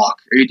for a walk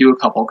or you do a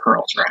couple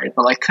curls, right?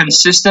 But like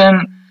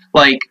consistent,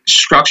 like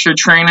structured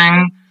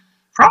training,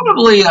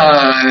 probably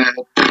 4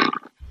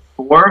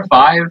 or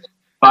 5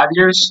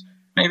 years,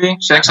 maybe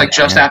 6, like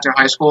just after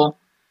high school.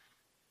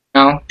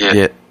 No?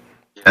 Yeah,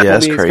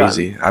 that's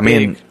crazy. I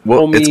mean,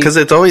 it's because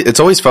it's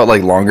always felt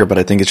like longer, but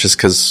I think it's just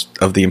because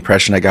of the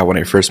impression I got when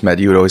I first met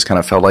you. It always kind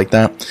of felt like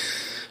that.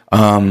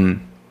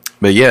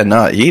 But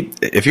yeah,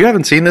 if you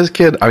haven't seen this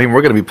kid, I mean,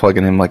 we're gonna be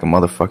plugging him like a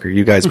motherfucker.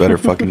 You guys better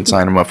fucking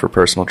sign him up for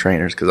personal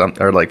trainers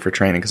for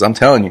training because I'm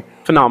telling you,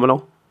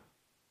 phenomenal.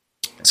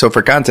 So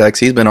for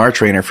context, he's been our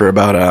trainer for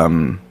about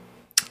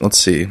let's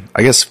see,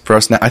 I guess for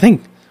us now. I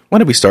think when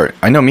did we start?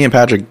 I know me and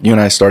Patrick, you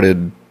and I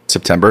started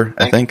September.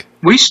 I think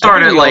we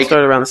started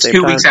around the same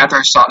 2 weeks after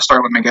I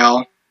started with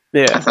Miguel.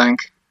 Yeah, I think.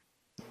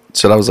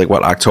 So that was like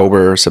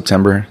October or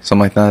September,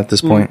 something like that at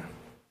this point. I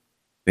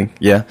think,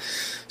 yeah.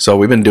 So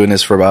we've been doing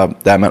this for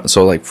about that,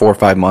 so like 4 or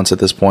 5 months at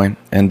this point,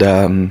 and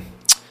the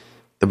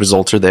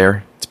results are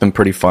there. It's been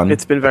pretty fun.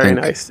 It's been very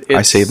nice.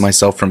 I saved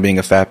myself from being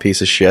a fat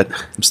piece of shit.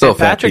 I'm still a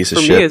fat piece of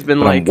shit, has been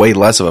but I'm way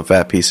less of a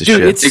fat piece of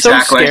shit. It's so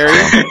scary.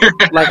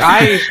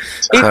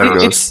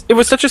 It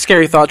was such a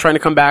scary thought trying to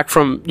come back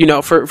from,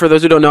 for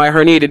those who don't know, I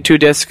herniated 2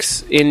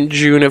 discs in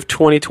June of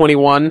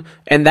 2021,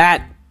 and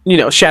that,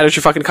 shatters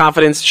your fucking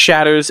confidence,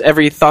 shatters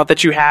every thought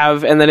that you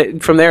have, and then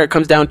from there it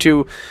comes down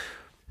to,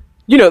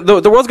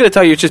 the world's going to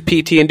tell you it's just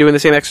PT and doing the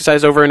same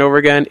exercise over and over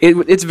again.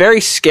 It's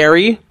very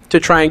scary to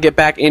try and get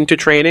back into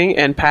training,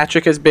 and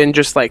Patrick has been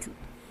just like,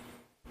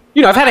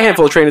 I've had a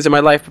handful of trainers in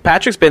my life, but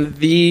Patrick's been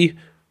the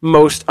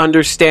most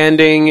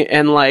understanding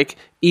and like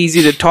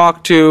easy to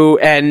talk to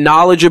and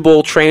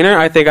knowledgeable trainer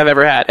I think I've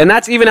ever had. And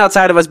that's even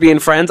outside of us being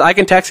friends. I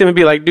can text him and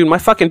be like, dude, my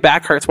fucking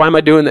back hurts. Why am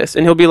I doing this?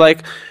 And he'll be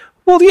like,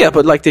 well, yeah,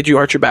 but like, did you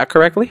arch your back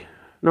correctly?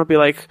 And I'll be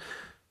like,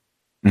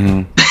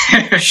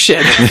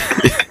 shit.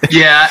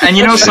 Yeah,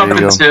 and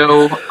something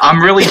too,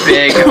 I'm really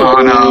big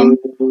on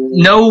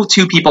no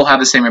two people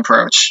have the same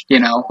approach.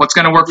 What's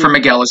going to work for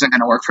Miguel isn't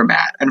going to work for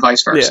Matt, and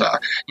vice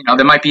versa. Yeah.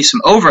 There might be some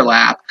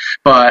overlap,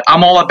 but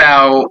I'm all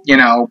about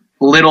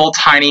little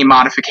tiny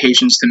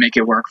modifications to make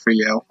it work for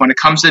you. When it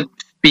comes to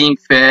being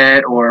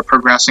fit or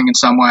progressing in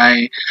some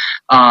way,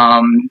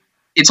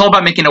 it's all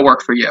about making it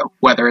work for you,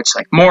 whether it's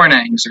like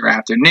mornings or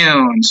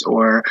afternoons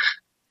or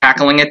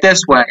tackling it this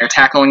way or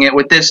tackling it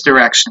with this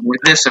direction, with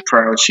this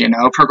approach,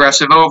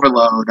 progressive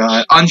overload,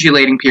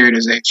 undulating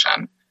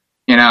periodization,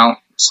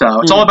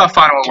 So it's all about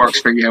finding what works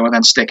for you and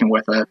then sticking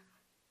with it.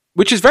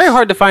 Which is very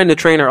hard to find in a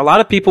trainer. A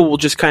lot of people will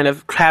just kind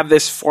of have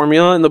this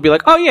formula and they'll be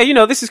like, oh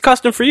yeah, this is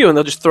custom for you, and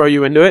they'll just throw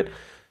you into it.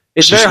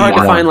 It's very hard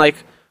to find like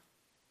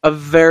a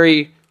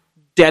very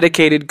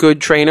dedicated,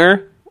 good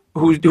trainer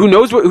who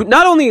knows who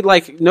not only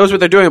like knows what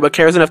they're doing, but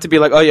cares enough to be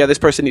like, oh yeah, this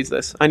person needs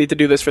this. I need to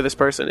do this for this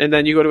person. And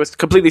then you go to a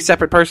completely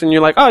separate person, and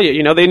you're like, oh yeah,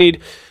 you know, they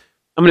need.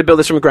 I'm going to build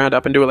this from the ground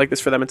up and do it like this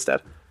for them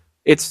instead.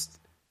 It's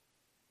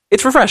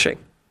refreshing.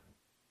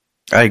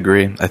 I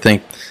agree. I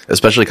think,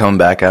 especially coming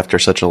back after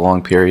such a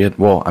long period.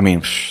 Well, I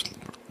mean,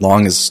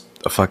 long is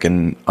a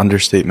fucking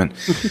understatement.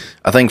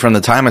 I think from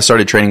the time I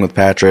started training with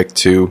Patrick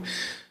to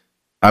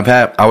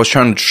I was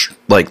trying to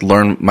like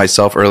learn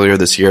myself earlier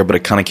this year, but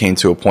it kind of came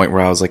to a point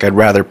where I was like, I'd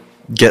rather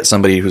get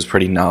somebody who's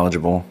pretty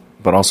knowledgeable,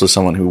 but also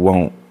someone who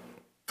won't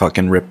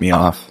fucking rip me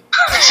off.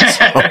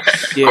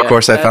 So, of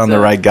course, I found the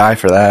right guy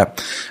for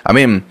that. I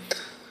mean,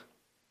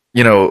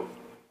 you know,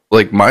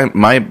 like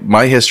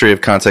my history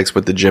of context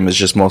with the gym has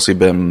just mostly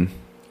been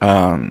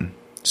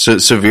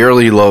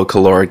severely low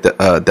caloric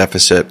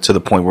deficit to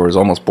the point where it was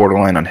almost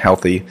borderline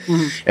unhealthy,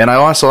 and I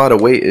lost a lot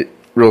of weight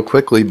real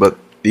quickly, but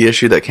the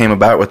issue that came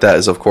about with that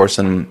is, of course,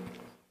 and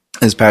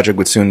as Patrick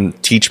would soon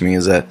teach me,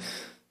 is that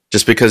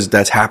just because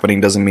that's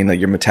happening doesn't mean that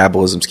your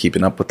metabolism's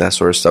keeping up with that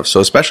sort of stuff. So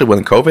especially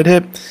when COVID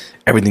hit,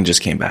 everything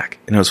just came back,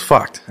 and it was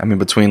fucked. I mean,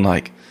 between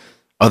like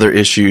other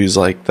issues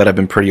like that I've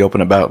been pretty open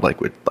about, like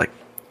with like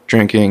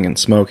drinking and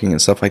smoking and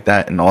stuff like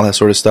that and all that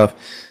sort of stuff,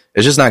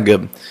 it's just not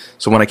good.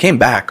 So when I came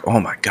back, oh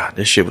my God,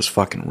 this shit was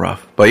fucking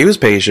rough. But he was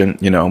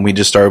patient, you know, and we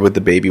just started with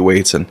the baby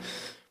weights, and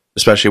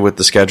especially with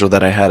the schedule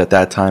that I had at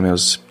that time, it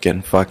was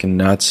getting fucking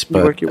nuts.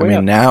 But I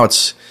mean, now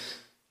it's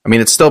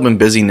still been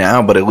busy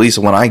now, but at least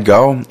when I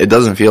go, it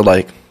doesn't feel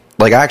like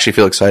I actually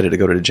feel excited to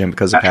go to the gym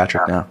because of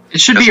Patrick now.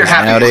 It should be your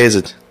happy.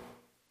 Nowadays,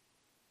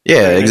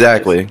 yeah,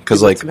 exactly.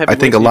 Because like I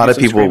think a lot of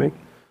people.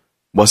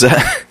 What's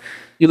that?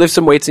 You lift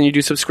some weights and you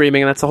do some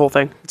screaming, and that's the whole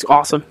thing. It's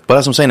awesome. But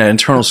that's what I'm saying. That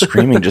internal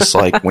screaming, just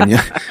like when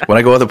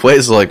I go other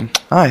places, like,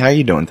 hi, how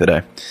you doing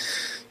today?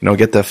 You know,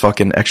 get that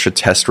fucking extra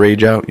test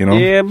rage out. You know,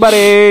 yeah,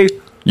 buddy.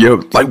 Yo,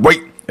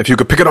 lightweight. If you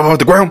could pick it up off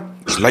the ground,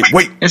 it's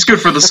lightweight. It's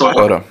good for the soul.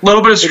 A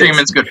little bit of screaming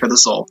is good for the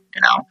soul.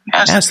 You know,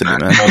 it has to be,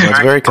 man. It's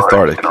very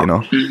cathartic. You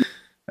know,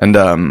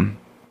 and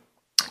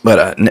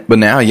but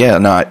now, yeah,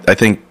 no, I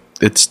think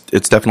it's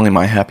definitely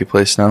my happy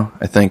place now.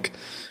 I think.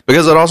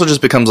 Because it also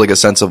just becomes like a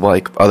sense of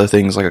like other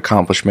things like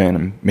accomplishment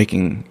and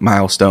making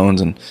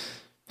milestones. And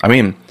I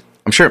mean,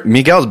 I'm sure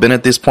Miguel's been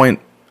at this point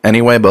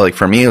anyway, but like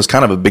for me, it was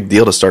kind of a big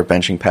deal to start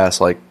benching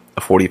past like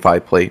a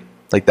 45 plate.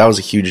 Like that was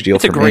a huge deal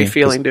for me. It's a great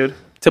feeling, dude.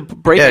 To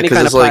break any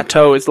kind of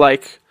plateau is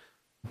like,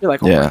 you're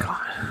like, oh my God.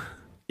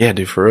 Yeah,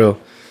 dude, for real.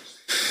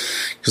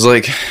 Because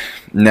like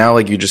now,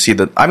 like you just see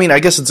that. I mean,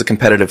 I guess it's a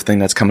competitive thing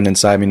that's coming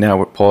inside me now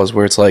with Paul, is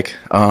where it's like,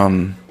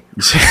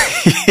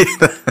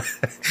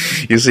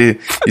 you see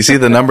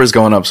the numbers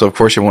going up, so of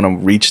course you want to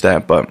reach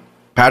that. But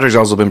Patrick's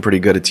also been pretty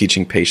good at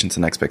teaching patience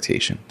and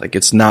expectation. Like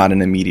it's not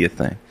an immediate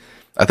thing.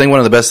 I think one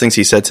of the best things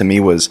he said to me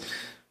was,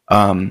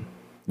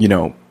 you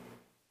know,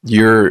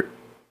 me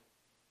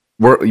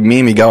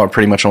and Miguel are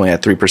pretty much only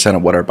at 3%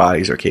 of what our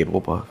bodies are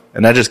capable of,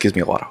 and that just gives me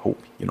a lot of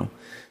hope. You know,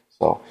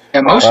 so yeah,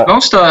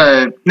 most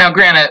now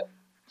granted.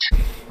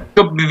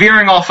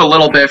 Veering off a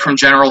little bit from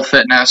general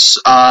fitness,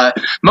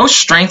 most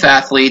strength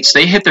athletes,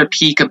 they hit their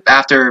peak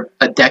after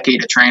a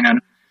decade of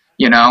training.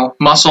 You know,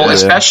 muscle,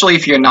 especially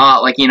if you're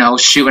not like, you know,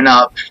 shooting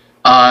up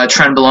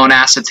trenbolone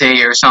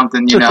acetate or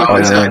something. You know,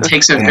 it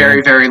takes a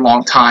very, very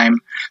long time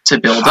to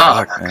build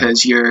up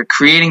because you're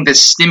creating this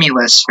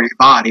stimulus for your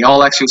body.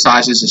 All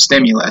exercise is a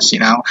stimulus. You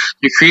know,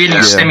 you're creating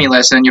a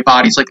stimulus, and your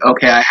body's like,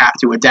 okay, I have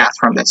to adapt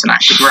from this and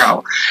actually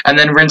grow, and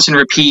then rinse and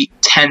repeat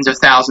tens of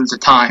thousands of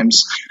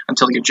times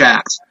until you're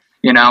jacked.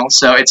 You know,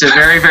 so it's a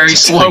very, very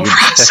slow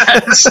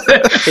process.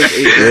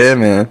 Yeah,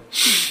 man.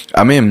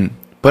 I mean,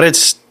 but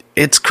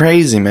it's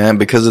crazy, man,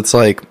 because it's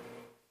like,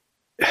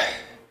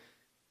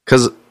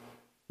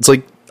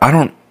 I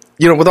don't,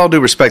 you know, with all due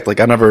respect,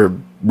 like I never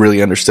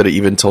really understood it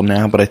even until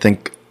now, but I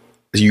think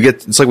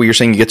it's like what you're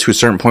saying, you get to a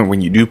certain point when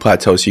you do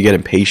plateau, so you get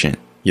impatient,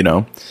 you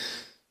know,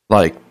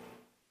 what's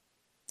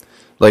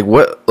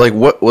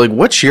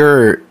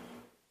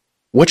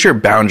your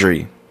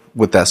boundary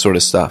with that sort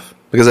of stuff?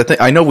 Because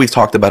I know we've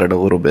talked about it a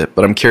little bit,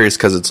 but I'm curious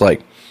because it's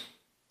like,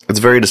 it's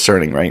very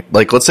discerning, right?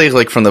 Like, let's say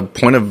like from the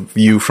point of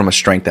view from a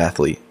strength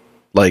athlete,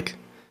 like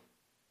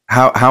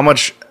how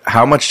much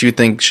do you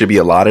think should be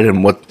allotted,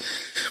 and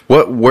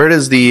where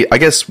does the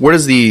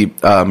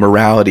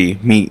morality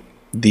meet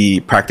the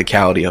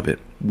practicality of it?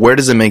 Where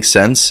does it make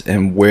sense,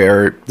 and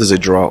where does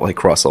it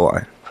cross the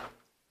line?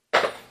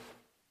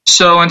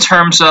 So in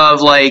terms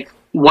of like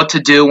what to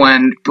do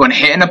when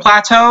hitting a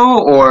plateau,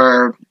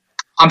 or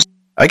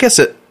I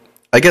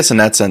guess in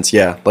that sense,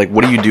 yeah. Like,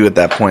 what do you do at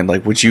that point?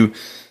 Like,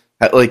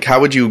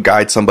 how would you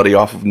guide somebody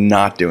off of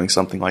not doing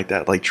something like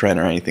that, like Trent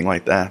or anything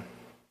like that?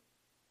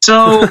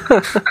 So,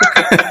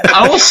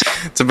 I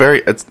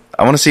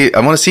want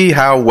to see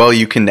how well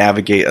you can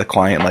navigate a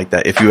client like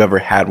that, if you ever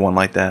had one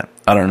like that.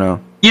 I don't know.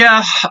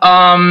 Yeah,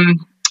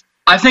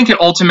 I think it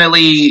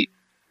ultimately,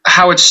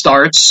 how it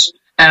starts,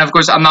 and of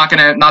course, I'm not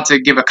to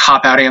give a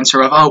cop-out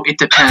answer of, oh, it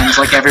depends,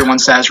 like everyone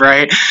says,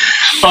 right?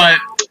 But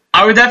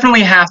I would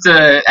definitely have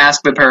to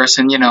ask the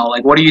person, you know,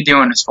 like, what are you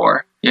doing this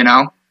for? You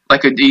know,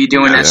 Like, are you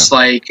doing this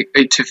like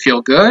to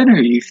feel good? Are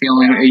you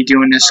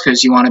doing this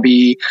because you want to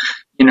be,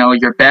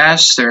 your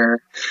best, or,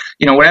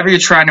 whatever you're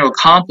trying to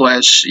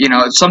accomplish?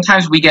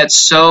 Sometimes we get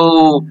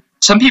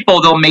some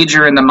people, they'll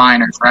major in the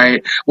minors,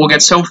 right? We'll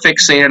get so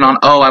fixated on,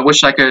 oh, I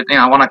wish I could,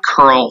 I want to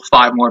curl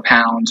 5 more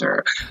pounds,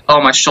 or,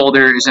 oh, my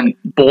shoulder isn't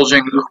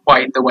bulging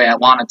quite the way I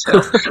want it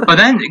to. But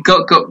then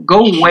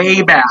go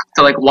way back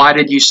to, like, why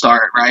did you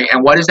start, right?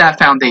 And what is that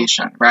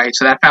foundation, right?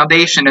 So that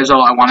foundation is, I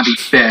want to be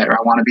fit, or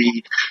I want to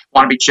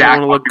be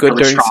jacked, look good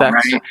really during strong,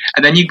 sex. right?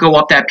 And then you go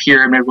up that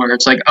pyramid where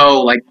it's like,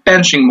 oh, like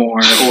benching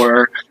more,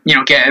 or,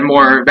 getting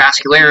more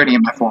vascularity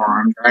in my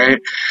forearms, right?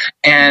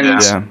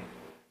 And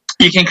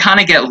you can kind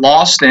of get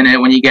lost in it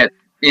when you get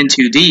in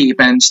too deep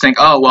and think,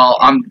 oh, well,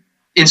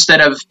 instead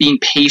of being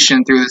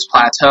patient through this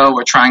plateau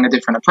or trying a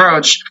different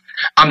approach,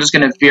 I'm just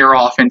going to veer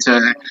off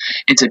into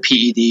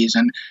PEDs.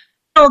 And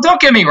don't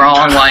get me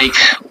wrong, like,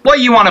 what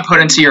you want to put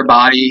into your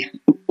body,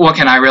 what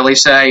can I really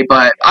say?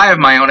 But I have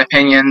my own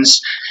opinions,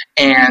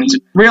 and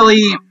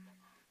really,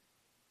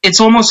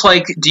 it's almost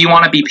like, do you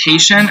want to be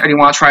patient, or do you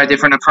want to try a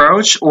different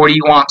approach, or do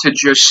you want to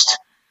just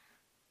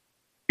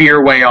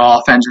veer way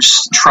off and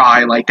just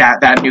try like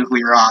that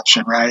nuclear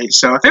option, right?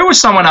 So if it was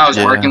someone I was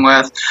working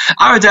with,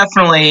 I would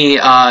definitely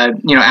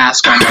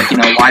ask them,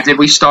 like, why did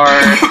we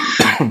start?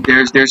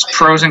 There's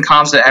pros and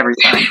cons to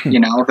everything.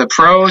 The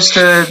pros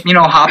to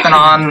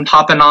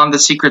hopping on the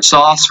secret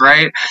sauce,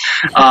 right?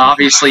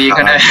 Obviously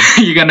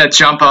you're gonna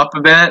jump up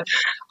a bit.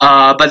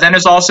 But then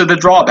there's also the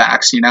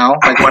drawbacks,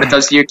 like what it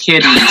does to your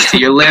kidneys, to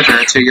your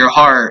liver, to your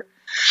heart.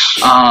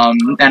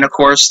 And of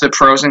course the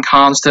pros and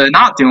cons to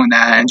not doing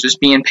that and just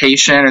being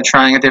patient or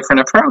trying a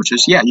different approach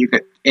is, you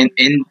could,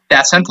 in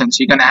that sentence,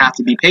 you're going to have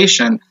to be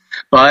patient,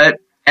 but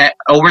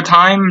over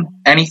time,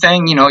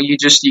 anything,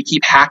 you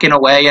keep hacking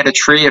away at a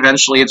tree,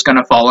 eventually it's going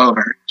to fall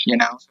over, so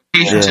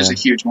patience is a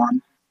huge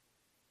one.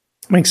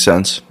 Makes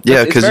sense.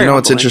 Yeah. Cause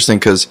it's interesting,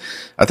 cause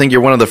I think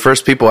you're one of the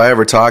first people I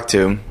ever talked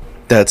to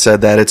that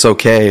said that it's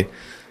okay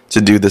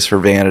to do this for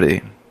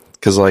vanity.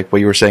 Cause like what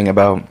you were saying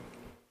about,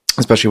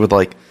 especially with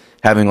like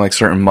having like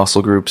certain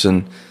muscle groups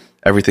and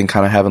everything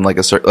kind of having like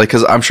a certain, like,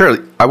 cause I'm sure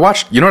I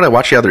watched, what I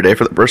watched the other day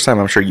for the first time,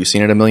 I'm sure you've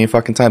seen it a million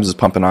fucking times, is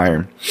Pumping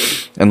Iron.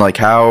 And like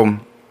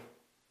how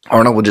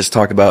Arnold would just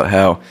talk about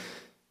how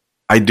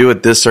I do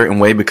it this certain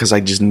way because I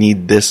just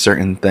need this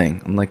certain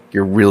thing. I'm like,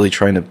 you're really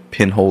trying to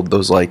pinhold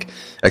those like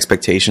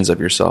expectations of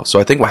yourself.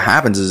 So I think what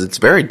happens is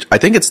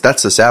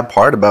that's the sad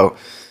part about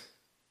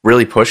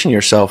really pushing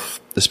yourself,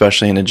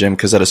 especially in a gym,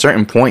 because at a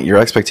certain point your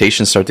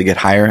expectations start to get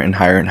higher and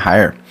higher and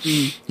higher.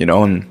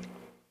 And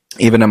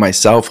even in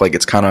myself, like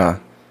it's not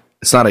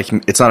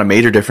a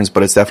major difference,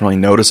 but it's definitely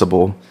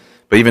noticeable.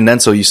 But even then,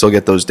 so you still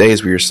get those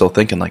days where you're still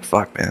thinking like,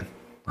 fuck, man,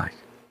 like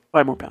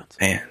 5 more pounds,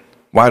 man,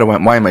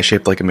 why am I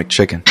shaped like a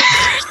McChicken?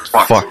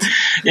 Fucked.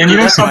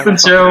 And something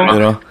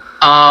too,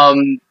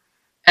 and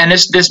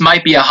this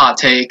might be a hot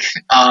take,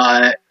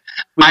 I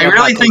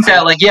really think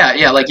that, like,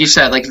 like you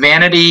said, like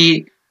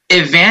vanity,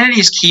 if vanity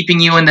is keeping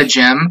you in the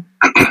gym,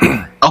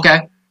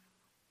 okay.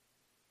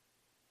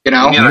 You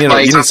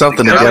need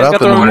something to get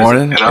up in the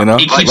morning.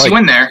 It keeps you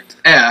in there.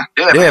 Yeah,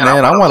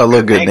 man. I want to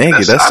look good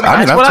naked.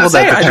 I've told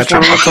that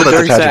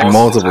to Patrick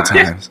multiple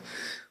times.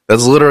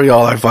 That's literally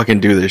all I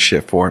fucking do this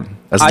shit for.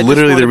 That's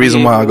literally the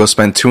reason why I'll go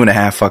spend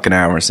 2.5 fucking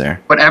hours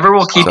there. Whatever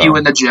will keep you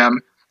in the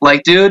gym.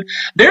 Like, dude,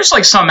 there's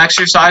like some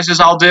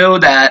exercises I'll do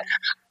that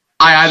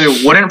I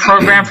either wouldn't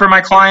program for my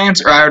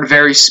clients or I would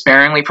very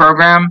sparingly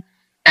program.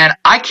 And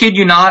I kid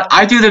you not,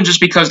 I do them just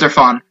because they're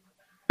fun.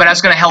 But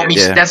that's going to help me.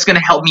 Yeah. That's going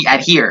to help me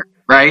adhere,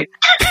 right?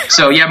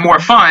 So you have more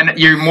fun.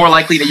 You're more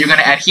likely that you're going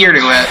to adhere to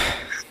it.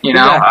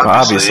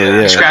 Obviously,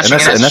 yeah.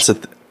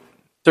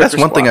 That's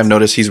one thing I've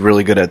noticed he's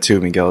really good at too,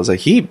 Miguel. Is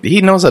like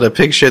he knows how to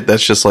pick shit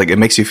that's just like it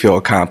makes you feel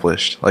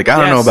accomplished. Like I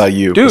don't know about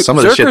you, dude, but some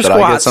of the shit that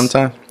I get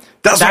sometimes.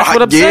 That's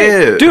what I'm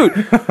saying,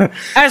 dude.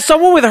 As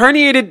someone with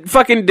herniated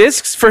fucking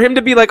discs, for him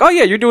to be like, "Oh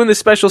yeah, you're doing this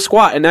special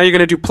squat, and now you're going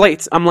to do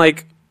plates," I'm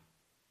like,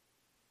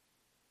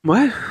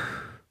 what?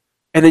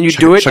 And then you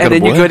do it, and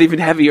then you get even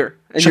heavier.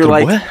 And you're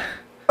like,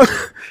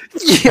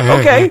 yeah,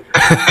 okay.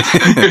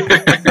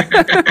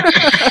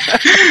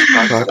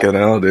 Fucking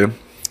hell, dude.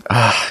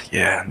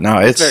 Yeah. No,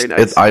 it's very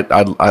nice.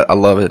 I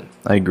love it.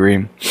 I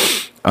agree.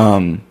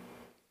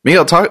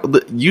 Miguel,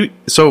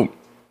 so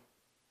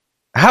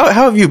how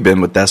have you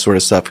been with that sort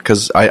of stuff?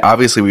 Because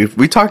obviously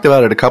we talked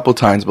about it a couple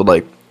times, but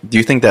like, do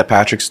you think that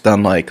Patrick's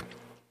done like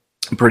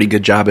a pretty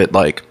good job at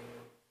like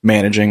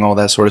managing all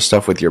that sort of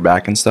stuff with your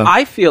back and stuff?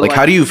 I feel like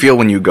how do you feel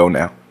when you go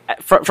now?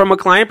 From a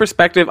client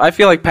perspective, I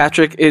feel like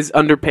Patrick is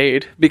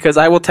underpaid because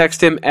I will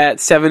text him at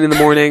 7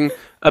 a.m.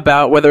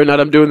 about whether or not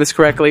I'm doing this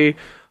correctly.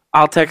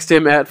 I'll text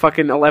him at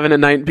fucking 11 at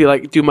night and be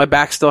like, dude, my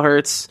back still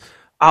hurts.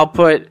 I'll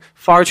put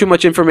far too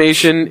much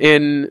information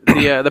in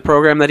the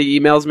program that he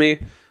emails me,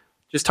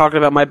 just talking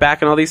about my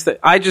back and all these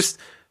things.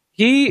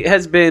 He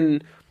has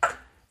been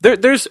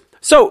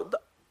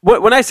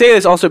when I say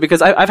this also,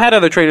 because I've had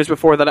other trainers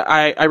before that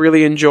I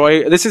really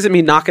enjoy. This isn't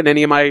me knocking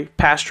any of my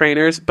past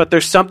trainers, but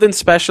there's something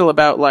special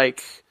about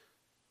like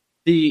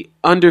the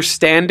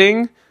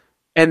understanding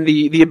And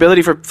the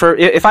ability for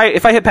if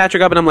I hit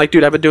Patrick up and I'm like,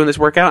 dude, I've been doing this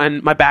workout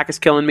and my back is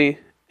killing me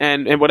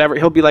and whatever,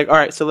 he'll be like, all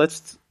right, so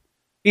let's.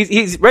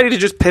 He's ready to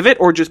just pivot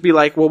or just be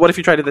like, well, what if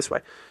you tried it this way?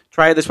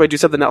 Try it this way, do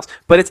something else.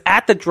 But it's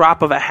at the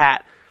drop of a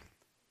hat.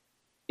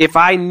 If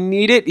I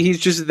need it, he's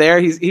just there.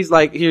 He's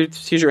like,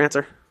 here's your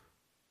answer.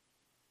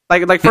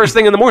 Like first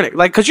thing in the morning.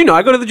 Like, because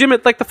I go to the gym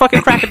at like the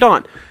fucking crack of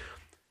dawn.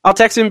 I'll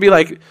text him and be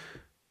like,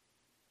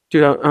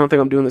 dude, I don't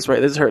think I'm doing this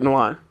right. This is hurting a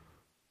lot.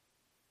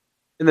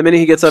 And the minute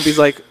he gets up, he's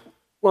like,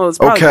 well, it's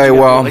probably okay,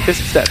 well, like this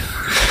instead.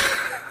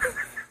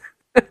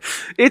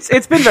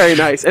 It's been very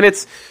nice, and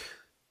it's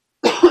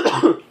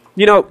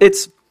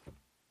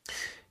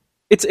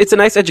it's a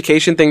nice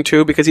education thing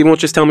too, because he won't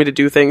just tell me to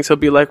do things. He'll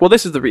be like, well,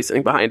 this is the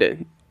reasoning behind it,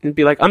 and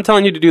be like, I'm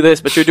telling you to do this,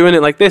 but you're doing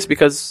it like this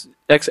because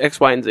X,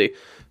 Y, and Z.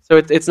 So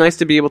it's nice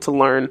to be able to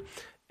learn,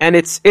 and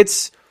it's.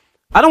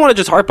 I don't want to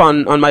just harp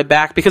on my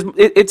back because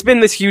it's been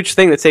this huge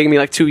thing that's taken me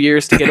like 2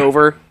 years to get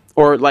over,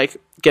 or like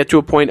get to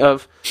a point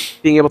of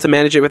being able to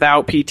manage it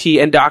without PT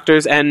and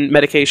doctors and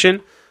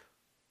medication.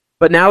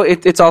 But now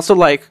it's also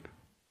like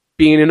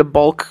being in a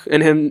bulk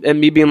and him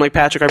and me being like,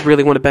 Patrick, I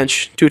really want to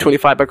bench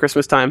 225 by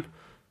Christmas time.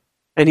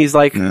 And he's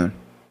like, all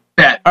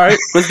right,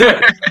 let's do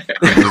it.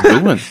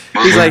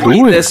 He's like,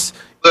 eat this,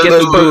 get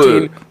this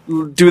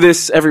protein, do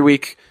this every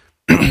week.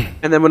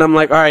 And then when I'm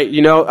like, all right,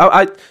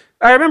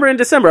 I remember in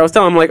December, I was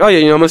telling him like, oh yeah,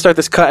 I'm going to start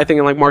this cut, I think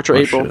in like March or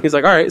April. Shit. He's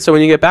like, all right, so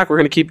when you get back, we're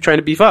going to keep trying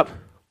to beef up.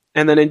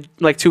 And then in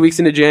like 2 weeks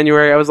into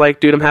January, I was like,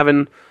 dude, I'm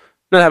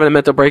not having a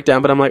mental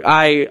breakdown, but I'm like,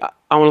 I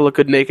want to look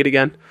good naked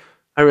again.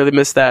 I really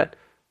miss that.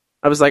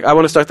 I was like, I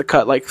want to start the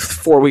cut like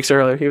 4 weeks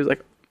earlier. He was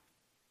like,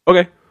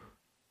 okay,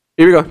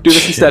 here we go. Do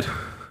this instead.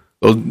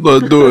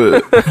 Let's do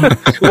it.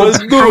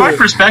 From my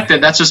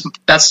perspective,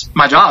 that's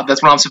my job.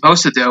 That's what I'm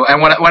supposed to do.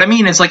 And what I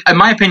mean is, like, in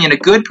my opinion, a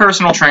good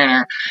personal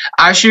trainer,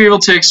 I should be able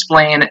to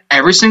explain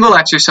every single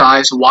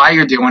exercise, why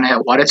you're doing it,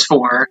 what it's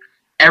for,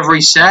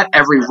 every set,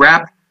 every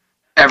rep,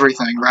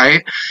 everything,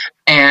 right?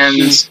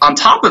 And on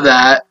top of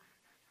that,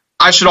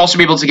 I should also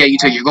be able to get you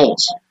to your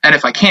goals. And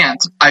if I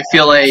can't, I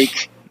feel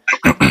like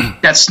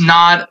that's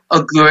not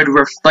a good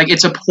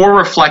it's a poor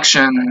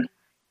reflection.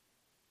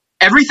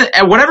 Everything,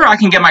 whatever I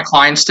can get my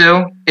clients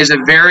to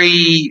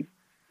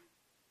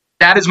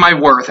that is my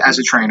worth as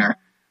a trainer.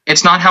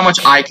 It's not how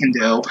much I can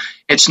do.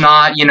 It's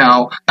not,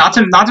 not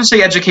to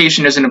say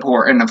education isn't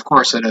important. Of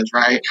course it is,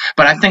 right?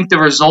 But I think the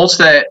results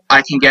that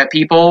I can get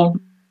people,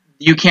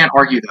 you can't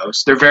argue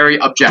those. They're very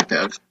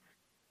objective.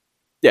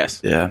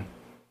 Yes. Yeah.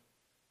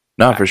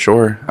 No, for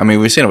sure. I mean,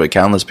 we've seen it with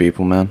countless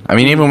people, man. I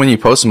mean, even when you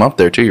post them up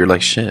there, too, you're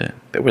like, shit,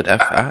 they were that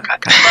fat.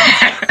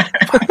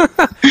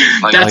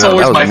 That's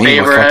always my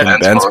favorite.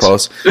 Ben's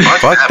post.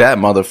 Fuck that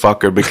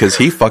motherfucker, because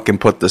he fucking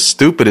put the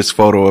stupidest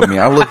photo of me.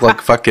 I look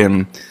like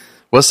fucking...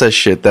 What's that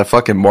shit? That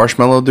fucking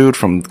marshmallow dude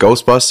from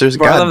Ghostbusters?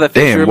 Bro, God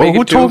damn.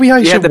 Who told me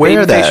I should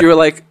wear that? Face, you were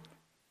like...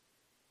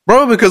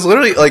 Bro, because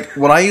literally, like,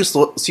 when I used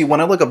to... See,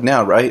 when I look up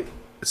now, right?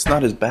 It's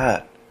not as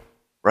bad,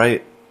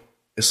 right?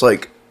 It's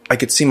like... I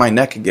could see my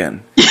neck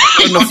again.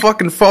 In the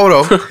fucking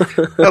photo,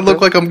 I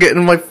look like I'm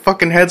getting my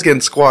fucking head's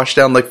getting squashed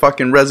down like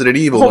fucking Resident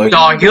Evil. Oh,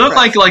 dog, you look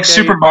like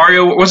Super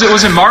Mario. Was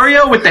it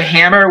Mario with the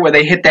hammer where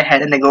they hit the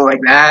head and they go like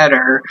that,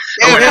 or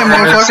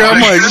yeah, motherfucker?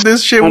 I'm like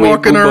this shit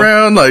walking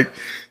around like.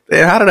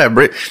 Yeah, how did I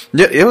break?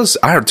 Yeah, it was.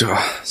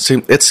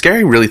 See, it's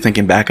scary really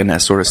thinking back on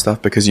that sort of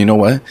stuff because you know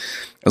what? I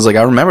was like,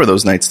 I remember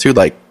those nights too.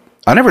 Like,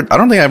 I don't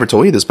think I ever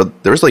told you this,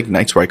 but there was like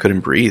nights where I couldn't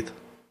breathe.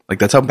 Like,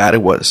 that's how bad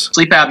it was.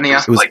 Sleep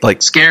apnea. It was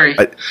like scary.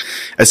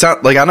 It's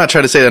not like I'm not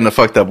trying to say that in a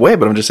fucked up way,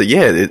 but I'm just saying,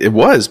 yeah, it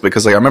was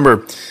because like I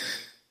remember,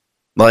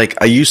 like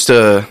I used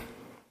to,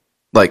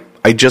 like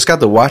I just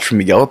got the watch from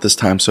Miguel at this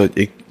time, so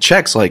it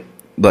checks like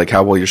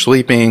how well you're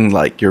sleeping,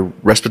 like your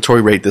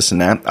respiratory rate, this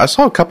and that. I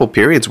saw a couple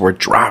periods where it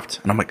dropped,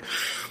 and I'm like,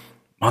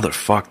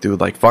 motherfuck, dude,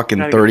 like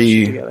fucking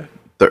 30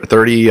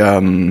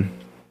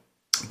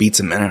 beats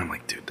a minute. I'm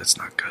like, dude, that's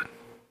not good.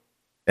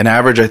 An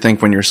average, I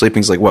think, when you're sleeping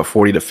is like what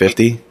 40 to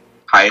 50.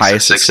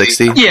 Highest at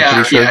 60.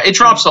 Yeah, sure. Yeah, it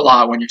drops a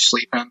lot when you're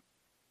sleeping.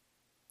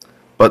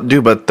 But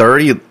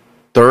 30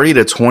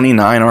 to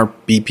 29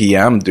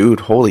 BPM, dude,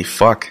 holy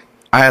fuck.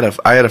 I had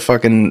a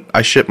fucking,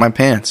 I shit my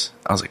pants.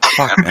 I was like,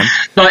 fuck, man.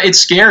 No, it's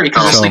scary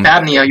because of sleep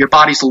apnea, your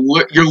body's,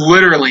 you're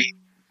literally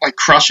like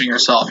crushing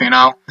yourself, you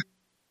know?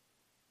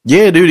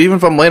 Yeah, dude, even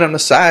if I'm laying on the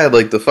side,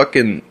 like the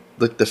fucking,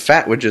 like the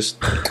fat would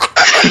just... like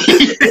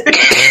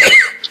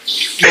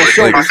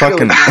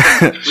fucking...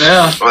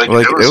 yeah.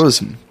 Like it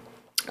was...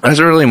 That's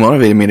what really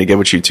motivated me to get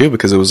with you too,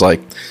 because it was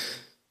like,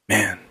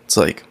 man, it's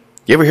like,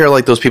 you ever hear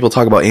like those people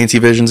talk about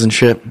anti-visions and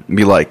shit? And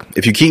be like,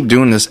 if you keep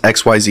doing this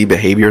XYZ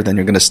behavior, then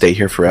you're going to stay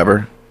here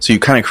forever. So you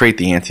kind of create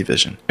the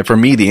anti-vision. And for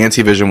me, the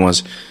anti-vision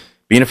was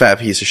being a fat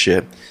piece of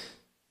shit.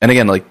 And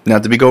again, like,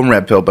 not to be going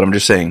red pill, but I'm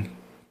just saying,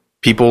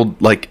 people,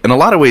 like, in a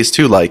lot of ways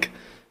too, like,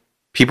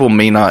 people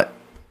may not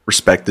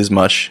respect as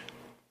much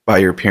by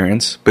your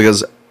appearance,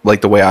 because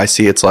like the way I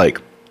see it's like,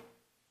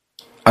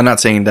 I'm not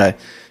saying that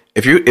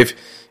if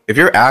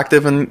you're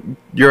active and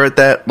you're at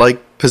that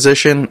like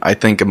position, I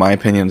think, in my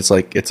opinion, it's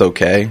like it's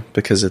okay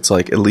because it's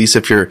like at least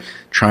if you're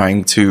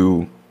trying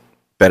to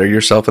better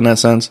yourself in that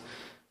sense.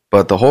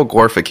 But the whole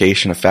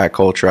glorification of fat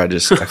culture, I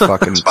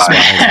fucking despise.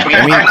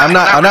 I mean,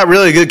 I'm not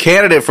really a good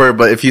candidate for it,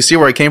 but if you see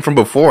where I came from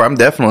before, I'm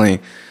definitely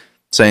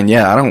saying,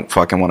 yeah, I don't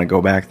fucking want to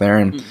go back there.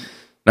 And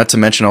not to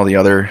mention all the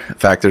other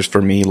factors for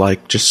me,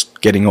 like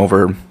just getting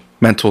over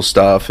mental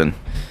stuff and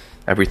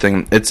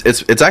everything.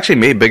 It's actually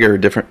made bigger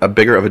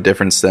of a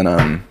difference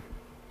than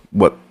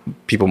what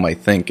people might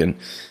think. And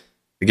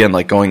again,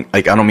 like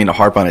I don't mean to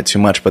harp on it too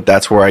much, but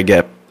that's where I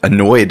get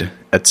annoyed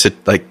at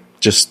like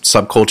just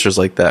subcultures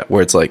like that,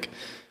 where it's like,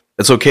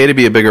 it's okay to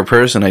be a bigger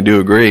person. I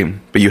do agree,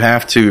 but you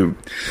have to.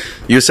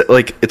 It's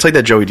like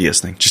that Joey Diaz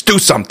thing. Just do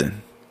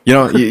something. You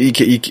know,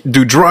 you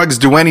do drugs,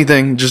 do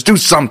anything. Just do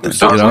something.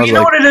 So, you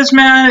know what it is,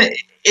 man?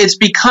 It's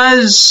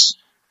because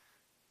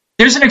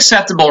there's an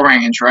acceptable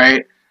range,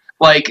 right?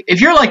 Like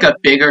if you're like a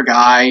bigger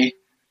guy,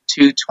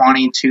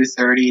 220,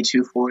 230,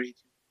 240,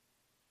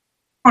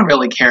 no one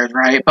really cares,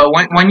 right? But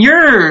when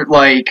you're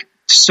like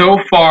so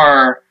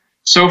far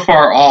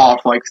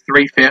off, like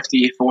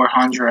 350,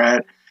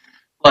 400,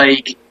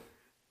 like.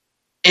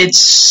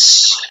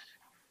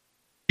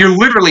 You're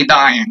literally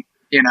dying,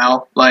 you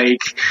know, like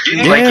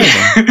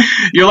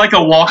you're like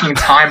a walking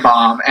time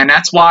bomb. And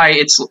that's why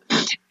it's,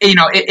 you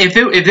know,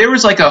 if there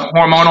was like a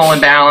hormonal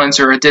imbalance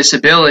or a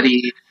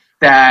disability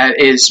that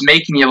is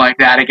making you like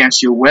that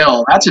against your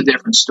will, that's a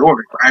different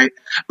story, right?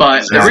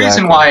 But the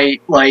reason why,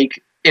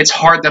 like, it's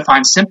hard to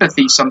find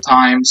sympathy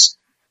sometimes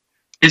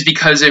is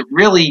because it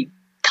really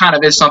kind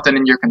of is something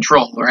in your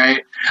control,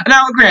 right?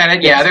 Now,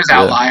 granted, there's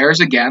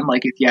outliers again,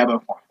 like if you have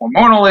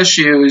hormonal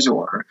issues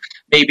or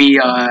maybe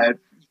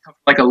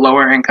like a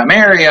lower income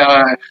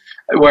area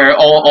where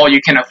all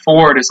you can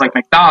afford is like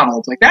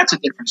McDonald's, like that's a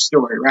different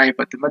story, right?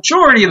 But the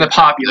majority of the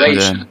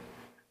population,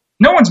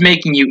 no one's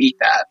making you eat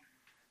that,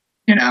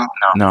 you know?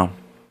 No.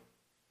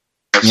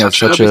 Yeah, it's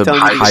such a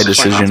high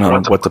decision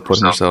on what to put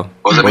in yourself.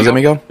 Wait, let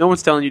me go. No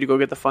one's telling you to go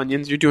get the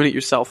Funyuns. You're doing it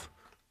yourself.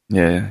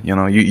 Yeah, you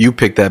know, you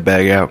pick that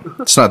bag out.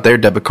 It's not their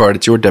debit card;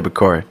 it's your debit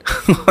card.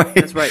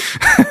 That's right.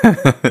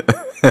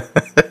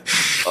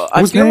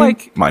 I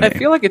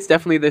feel like it's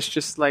definitely this.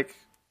 Just like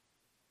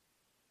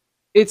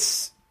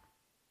it's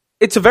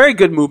a very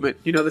good movement.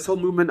 You know, this whole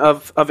movement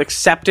of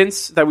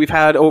acceptance that we've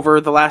had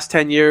over the last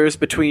 10 years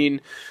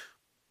between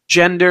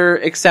gender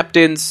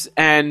acceptance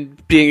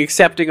and being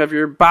accepting of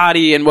your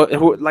body and like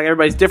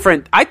everybody's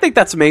different. I think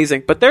that's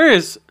amazing, but there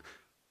is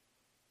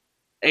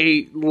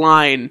a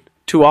line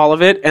to all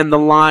of it, and the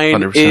line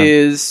 100%.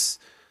 Is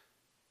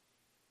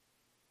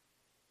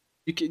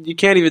you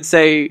can't even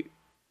say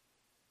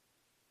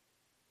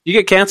you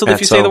get canceled if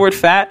you say the word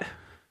fat.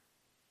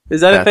 Is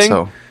that a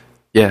thing?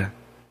 Yeah,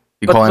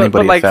 you call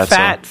anybody like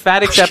fat.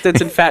 Fat acceptance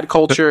and fat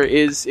culture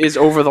is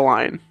over the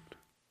line.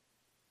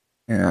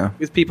 Yeah,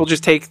 because people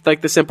just take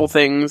like the simple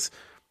things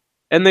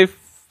and they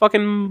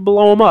fucking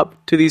blow them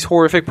up to these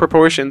horrific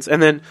proportions,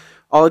 and then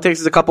all it takes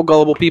is a couple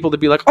gullible people to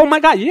be like, "Oh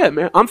my god, yeah,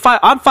 man, I'm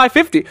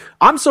 550.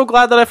 I'm so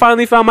glad that I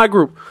finally found my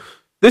group.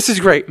 This is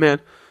great, man."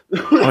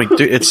 Like,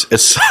 dude, it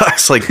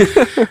sucks. Like,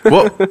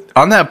 well,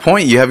 on that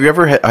point, have you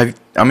ever had?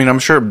 I mean, I'm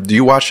sure. Do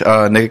you watch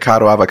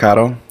Nikocado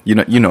Avocado? You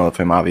know of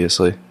him,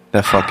 obviously.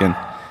 That fucking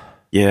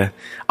yeah.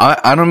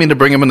 I don't mean to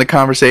bring him in the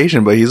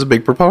conversation, but he's a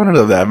big proponent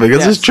of that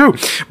because it's true,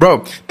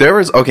 bro.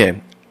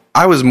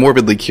 I was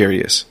morbidly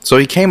curious, so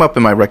he came up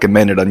in my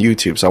recommended on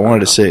YouTube, so I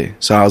wanted to see.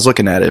 So I was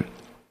looking at it.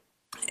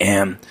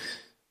 And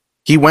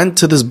he went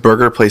to this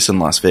burger place in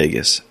Las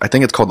Vegas. I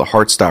think it's called the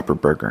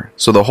Heartstopper Burger.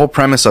 So the whole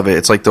premise of it,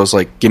 it's like those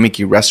like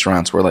gimmicky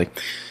restaurants where like,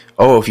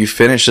 oh, if you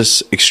finish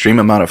this extreme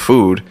amount of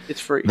food, it's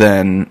free.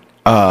 Then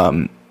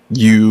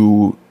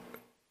you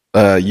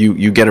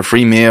get a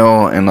free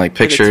meal and like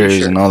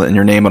pictures and all that, and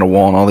your name on a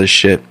wall and all this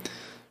shit.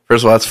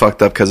 First of all, that's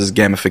fucked up because it's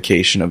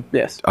gamification of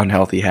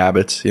unhealthy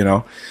habits, you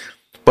know.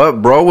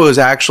 But bro was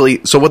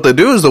actually, so what they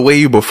do is they weigh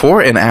you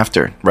before and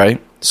after,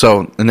 right?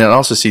 So, and they'll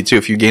also see too,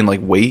 if you gain like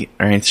weight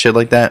or any shit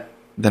like that,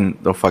 then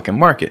they'll fucking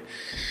mark it.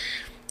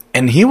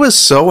 And he was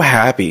so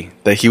happy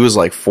that he was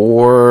like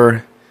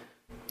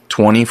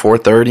 420,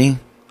 430.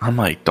 I'm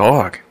like,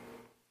 dog,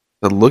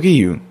 but look at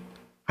you.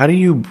 How do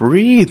you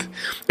breathe?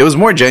 It was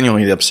more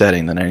genuinely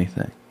upsetting than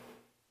anything.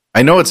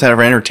 I know it's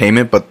for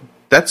entertainment, but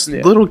that's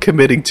a little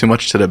committing too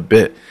much to the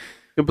bit.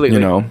 Completely.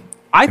 You know?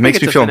 It makes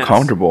me feel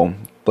uncomfortable,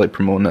 like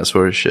promoting that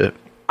sort of shit.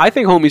 I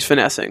think homie's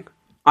finessing.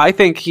 I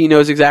think he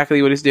knows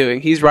exactly what he's doing.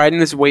 He's riding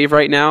this wave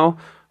right now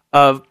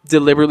of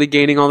deliberately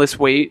gaining all this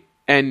weight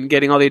and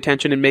getting all the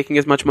attention and making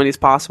as much money as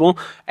possible.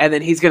 And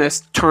then he's going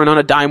to turn on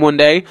a dime one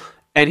day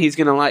and he's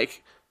going to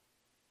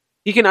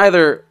he can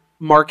either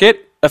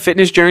market a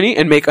fitness journey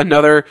and make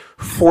another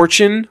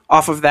fortune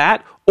off of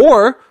that,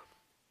 or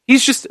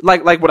he's just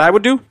like what I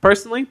would do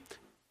personally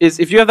is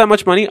if you have that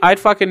much money, I'd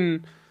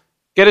fucking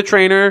get a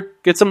trainer,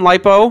 get some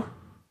lipo,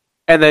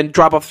 and then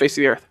drop off the face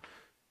of the earth.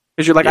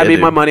 Because you're like, I made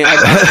my money. I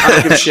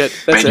don't give a shit.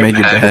 That's it. Make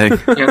it bag.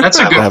 Yeah, that's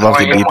a good Have off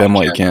the point. deep end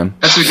while you can.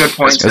 That's a good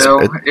point,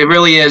 too. It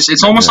really is.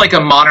 It's almost like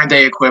a modern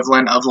day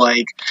equivalent of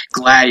like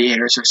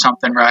Gladiators or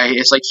something, right?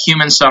 It's like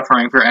human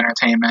suffering for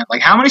entertainment.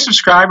 Like, how many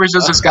subscribers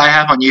does this guy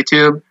have on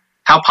YouTube?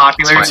 How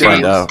popular is he?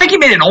 I think he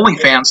made an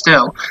OnlyFans,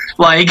 too.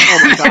 Like, oh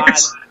my God.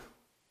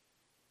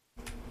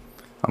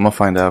 I'm gonna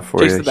find out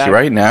for you.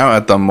 Right now,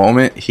 at the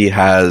moment, he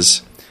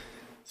has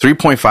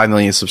 3.5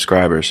 million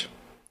subscribers.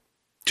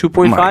 2.5?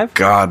 Oh my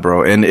God,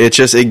 bro. And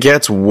it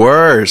gets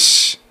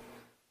worse.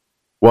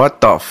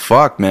 What the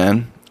fuck,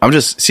 man? I'm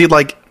just,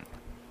 like,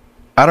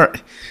 I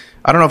don't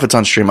know if it's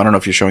on stream. I don't know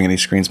if you're showing any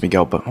screens,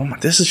 Miguel, but oh my,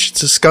 this is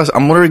disgusting.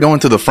 I'm literally going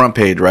to the front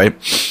page, right?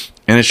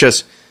 And it's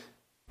just,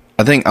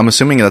 I'm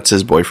assuming that's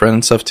his boyfriend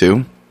and stuff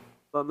too.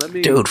 Well,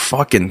 dude,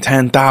 fucking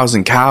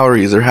 10,000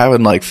 calories. They're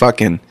having like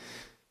fucking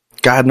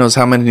God knows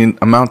how many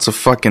amounts of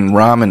fucking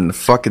ramen and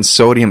fucking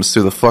sodiums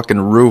through the fucking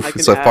roof.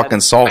 It's a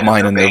fucking salt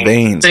mine in their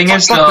veins. Thing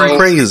is, though,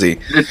 crazy.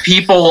 The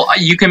people,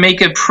 you can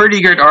make a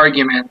pretty good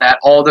argument that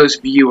all those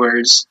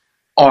viewers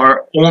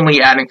are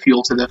only adding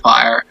fuel to the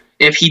fire.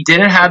 If he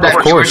didn't have that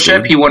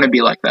viewership, he wouldn't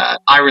be like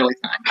that. I really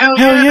think.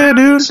 Hell yeah,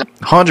 dude.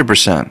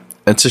 100%.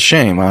 It's a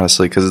shame,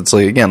 honestly, because it's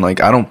like, again,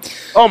 like, I don't.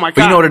 Oh my God.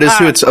 But you know what it is,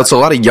 too? It's a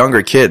lot of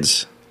younger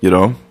kids, you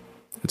know?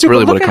 It's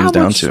really what it comes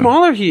down to. Look how much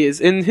smaller he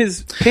is in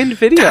his pinned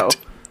video.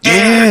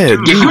 Yeah,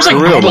 dude, he was like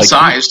normal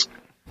sized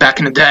back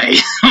in the day.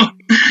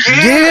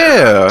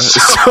 Yeah,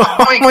 so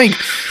like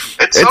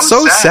it's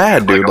so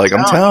sad, dude. Like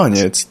I'm telling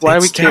you, it's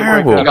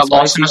terrible. He got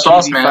lost in the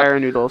sauce, man. Fire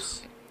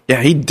noodles.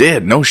 Yeah, he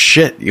did. No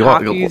shit. You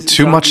got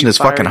too much in his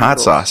fucking hot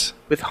sauce.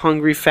 With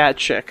hungry fat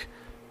chick.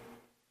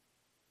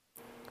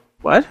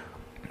 What?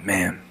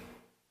 Man.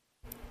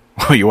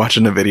 Oh, you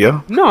watching the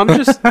video? No, I'm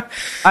just.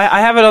 I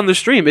have it on the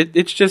stream.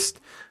 It's just.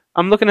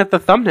 I'm looking at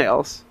the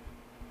thumbnails.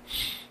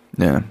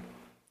 Yeah.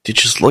 Dude,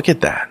 just look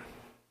at that.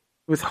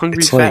 With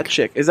hungry fat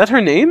chick. Is that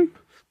her name?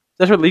 Is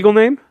that her legal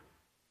name?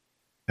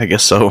 I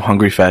guess so.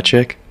 Hungry fat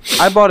chick.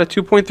 I bought a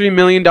 $2.3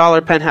 million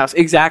penthouse.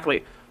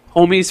 Exactly.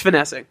 Homie's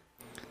finessing.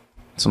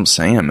 That's what I'm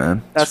saying,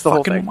 man. That's the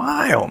whole thing.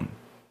 Wild.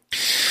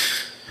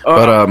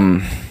 But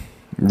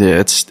yeah,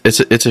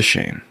 it's a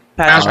shame.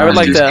 I would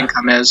like to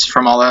income is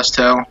from all this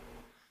too.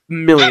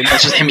 Millions.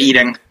 That's just him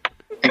eating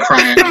and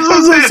crying. That's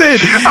what I said.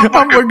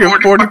 I'm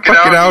working 40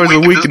 fucking hours a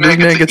week, and this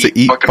man gets to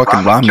eat fucking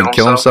ramen and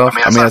kill himself.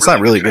 I mean, it's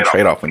not really a good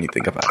trade-off when you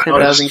think about it.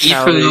 Just eat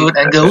food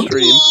and go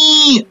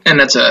eat, and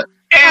that's it.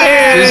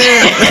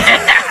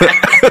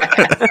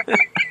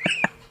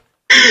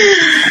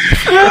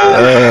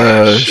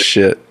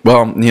 Shit.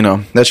 Well, you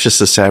know, that's just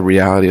the sad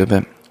reality of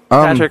it.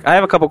 Patrick, I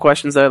have a couple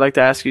questions that I'd like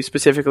to ask you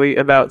specifically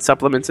about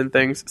supplements and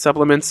things.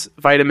 Supplements,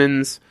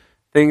 vitamins,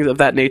 things of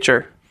that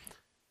nature.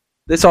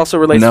 This also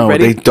relates to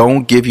Ready. No, they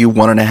don't give you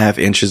 1.5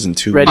 inches in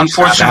 2 weeks.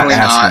 Unfortunately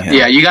not.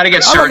 Yeah, you got to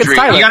get surgery.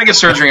 You got to get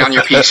surgery on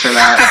your piece for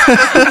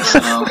that.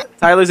 So.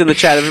 Tyler's in the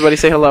chat. Everybody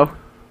say hello.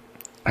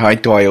 Hi,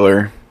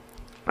 Tyler.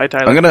 Hi,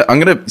 Tyler. I'm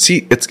gonna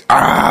see. It's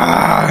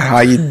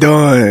how you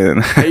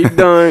doing? How you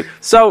doing?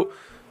 So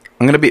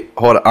I'm gonna be.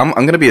 Hold on.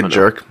 I'm gonna be a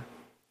jerk.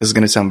 This is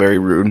gonna sound very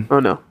rude.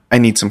 Oh no. I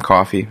need some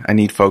coffee. I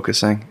need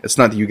focusing. It's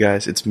not you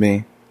guys. It's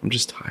me. I'm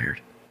just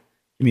tired.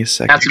 Give me a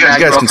second. You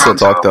guys can still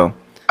talk though.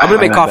 I'm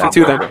gonna make coffee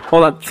too. Then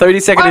hold on.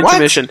 30-second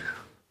intermission.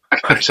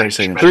 30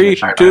 seconds. 3,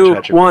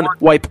 2, 1.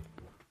 Wipe.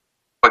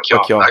 Fuck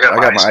y'all. I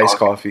got my iced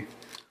coffee.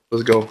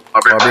 Let's go.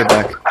 I'll be right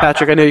back.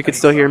 Patrick, I know you can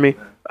still hear me.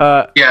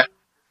 Yeah.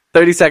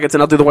 30 seconds,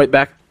 and I'll do the wipe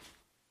back.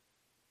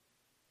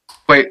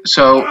 Wait.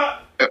 So,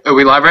 are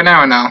we live right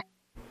now or no?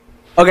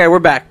 Okay, we're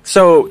back.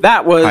 So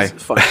that was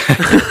fun.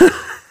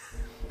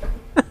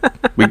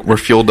 We're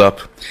fueled up.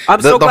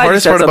 The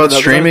hardest part about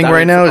streaming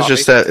right now is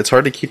just that it's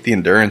hard to keep the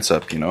endurance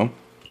up, you know?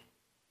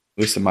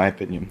 At least in my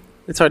opinion.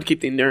 It's hard to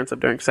keep the endurance up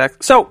during sex.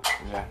 So,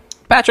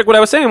 Patrick, what I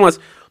was saying was,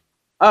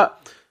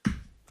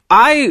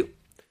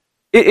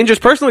 in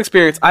just personal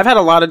experience, I've had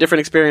a lot of different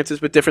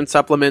experiences with different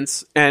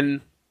supplements,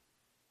 and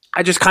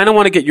I just kind of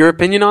want to get your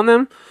opinion on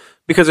them,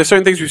 because there's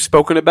certain things we've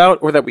spoken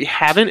about or that we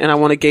haven't, and I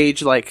want to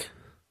gauge, like,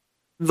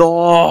 the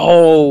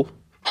whole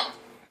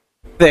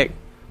thing.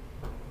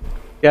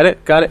 Get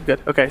it? Got it?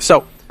 Good. Okay,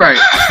 so... Right.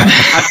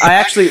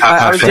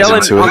 I was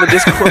yelling on the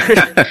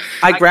Discord.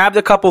 I grabbed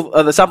a couple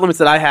of the supplements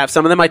that I have.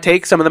 Some of them I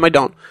take, some of them I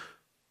don't.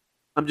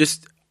 I'm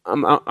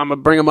gonna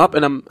bring them up,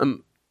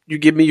 and you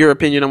give me your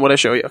opinion on what I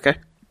show you. Okay.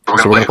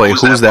 So we're gonna play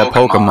Who's That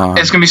Pokemon?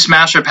 It's gonna be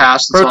Smash or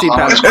Pass. Protein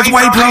Pass. It's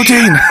whey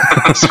protein.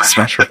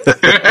 Smash.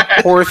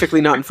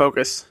 Horrifically not in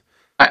focus.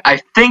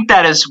 I think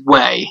that is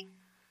whey.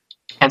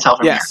 Can't tell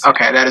from here.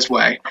 Okay, that is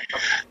whey.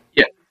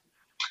 Yeah.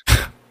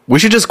 We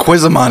should just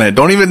quiz them on it.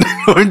 Don't even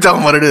tell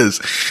them what it is.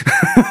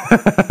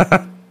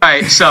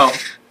 Alright, so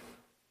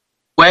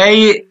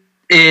whey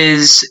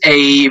is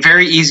a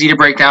very easy to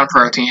break down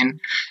protein.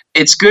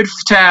 It's good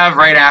to have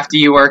right after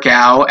you work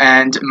out,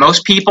 and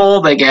most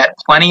people, they get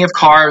plenty of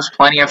carbs,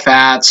 plenty of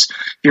fats.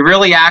 If you're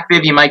really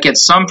active, you might get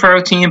some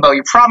protein, but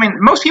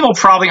most people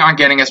probably aren't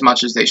getting as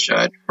much as they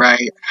should,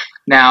 right?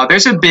 Now,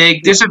 there's a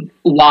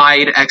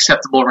wide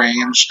acceptable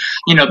range.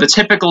 The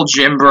typical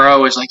gym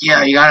bro is like,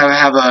 yeah, you gotta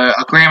have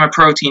a gram of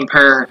protein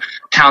per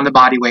pound of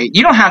body weight.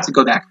 You don't have to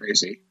go that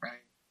crazy, right?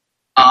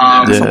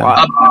 That's a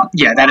lot.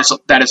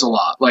 That is a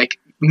lot. Like,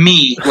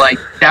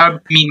 that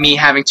would mean me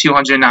having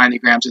 290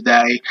 grams a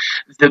day.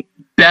 The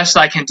best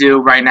I can do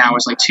right now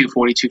is like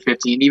 240,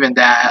 250, and even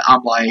that,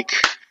 I'm like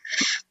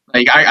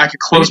I could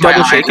close my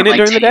eyes and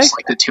taste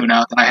like the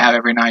tuna that I have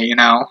every night,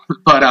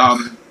 But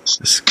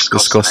it's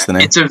disgusting.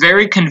 It's a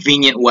very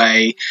convenient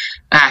way.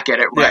 Get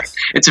it right. Yes.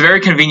 It's a very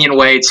convenient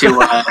way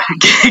to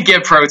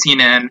get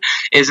protein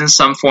is in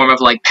some form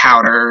of like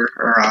powder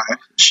or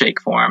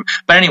shake form.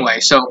 But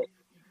anyway, so.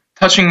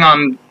 Touching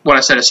on what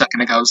I said a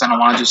second ago, because I don't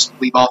want to just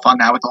leave off on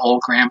that with the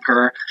whole gram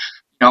per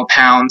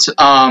pound.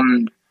 A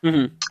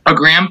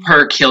gram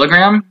per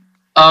kilogram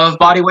of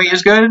body weight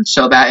is good.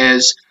 So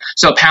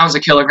pounds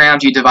a kilogram,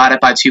 you divide it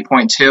by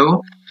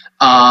 2.2.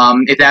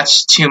 If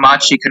that's too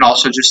much, you can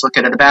also just look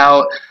at it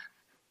about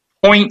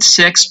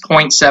 0.6,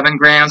 0.7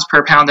 grams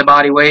per pound of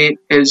body weight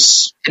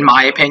is, in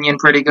my opinion,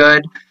 pretty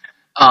good.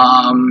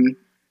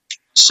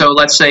 So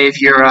let's say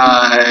if you're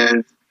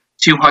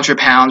 200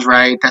 pounds,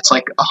 right? That's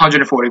like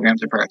 140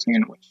 grams of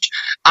protein, which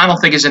I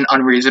don't think is an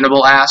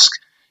unreasonable ask.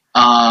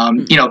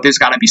 There's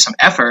got to be some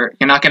effort.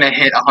 You're not going to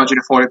hit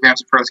 140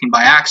 grams of protein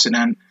by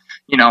accident,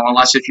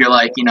 unless if you're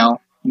like,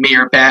 me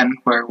or Ben,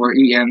 where we're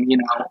eating,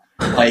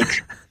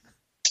 like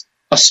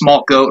a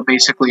small goat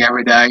basically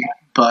every day.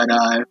 But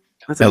I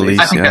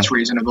think that's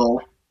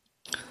reasonable.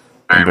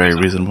 Very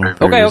reasonable.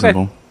 Okay.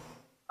 Before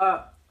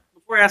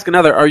I ask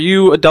another, are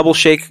you a double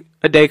shake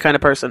a day kind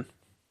of person?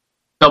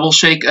 Double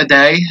shake a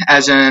day,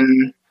 as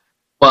in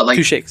what? Like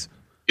 2 shakes.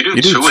 You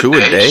do two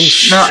a day?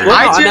 No,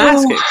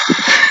 I do.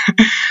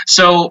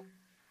 So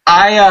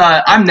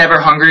I'm never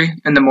hungry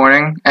in the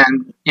morning,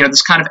 and this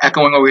is kind of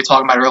echoing what we were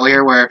talking about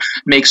earlier, where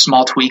make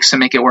small tweaks to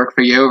make it work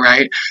for you,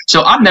 right?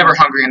 So I'm never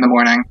hungry in the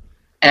morning,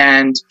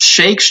 and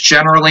shakes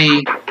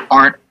generally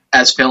aren't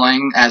as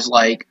filling as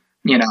like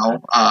an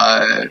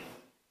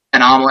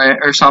omelet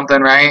or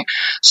something, right?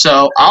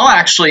 So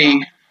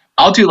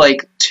I'll do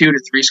like 2 to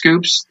 3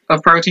 scoops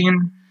of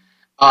protein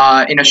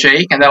in a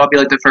shake, and that'll be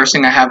like the first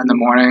thing I have in the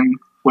morning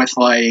with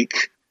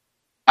like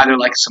either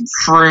like some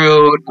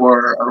fruit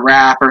or a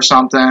wrap or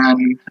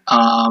something,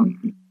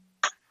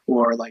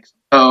 or like some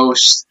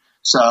toast.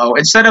 So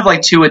instead of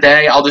like 2 a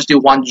day, I'll just do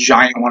one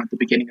giant one at the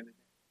beginning of the day.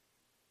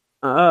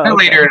 And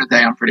later in the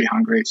day, I'm pretty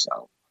hungry,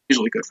 so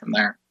usually good from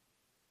there.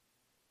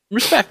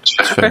 Respect.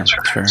 That's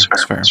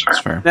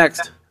fair.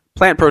 Next,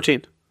 plant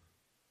protein.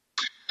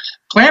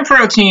 Plant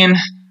protein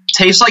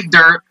tastes like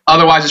dirt,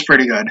 otherwise it's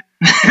pretty good.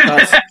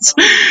 Plant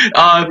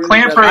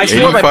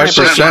protein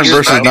 85%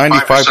 versus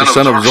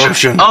 95%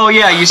 absorption. Oh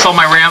yeah, you saw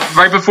my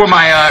right before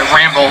my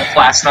ramble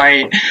last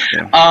night.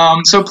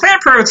 Yeah. So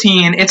plant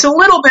protein, it's a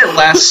little bit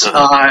less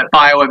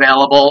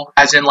bioavailable,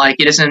 as in like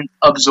it isn't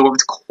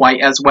absorbed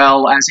quite as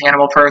well as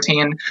animal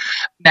protein.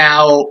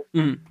 Now,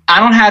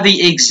 I don't have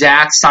the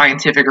exact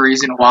scientific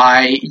reason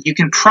why. You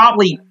can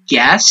probably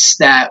guess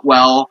that,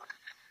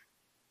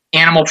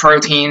 animal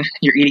protein,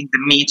 you're eating the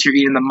meat, you're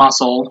eating the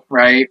muscle,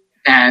 right?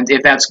 And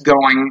if that's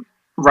going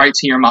right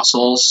to your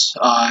muscles,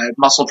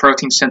 muscle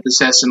protein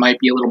synthesis, it might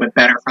be a little bit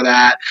better for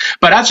that.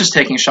 But that's just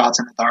taking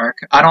shots in the dark.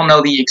 I don't know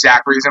the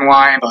exact reason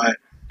why, but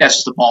that's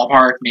just a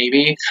ballpark,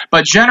 maybe.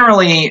 But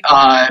generally,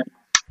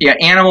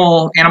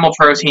 animal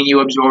protein,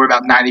 you absorb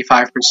about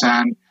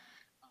 95%.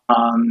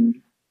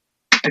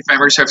 If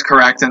memory serves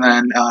correct, and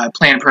then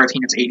plant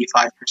protein is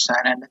 85%.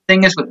 And the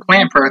thing is with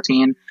plant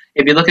protein,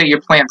 if you look at your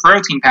plant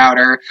protein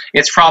powder,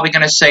 it's probably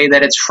going to say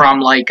that it's from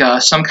like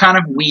some kind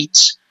of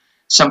wheat,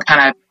 some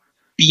kind of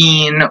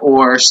bean,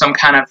 or some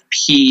kind of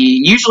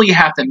pea. Usually you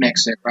have to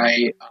mix it,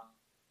 right?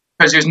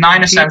 Because there's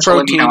 9 essential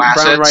amino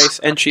acids. Brown rice,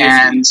 and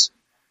chia seed.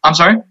 I'm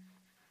sorry?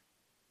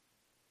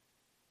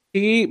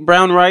 Pea,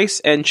 brown rice,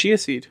 and chia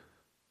seed.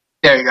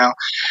 There you go.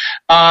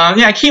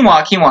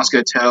 Quinoa's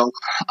good too.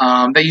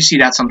 But you see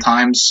that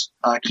sometimes.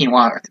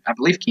 Quinoa, I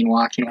believe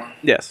quinoa.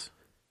 Yes.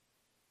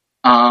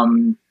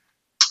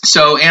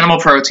 So animal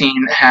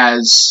protein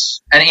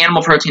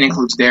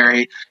includes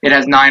dairy. It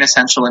has 9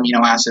 essential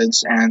amino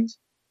acids, and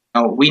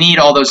we need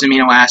all those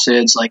amino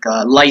acids. Like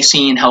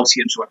lysine helps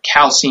you absorb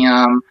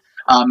calcium.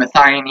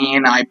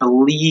 Methionine, I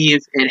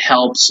believe it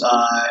helps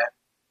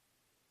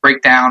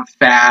break down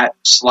fat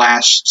 /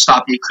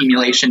 stop the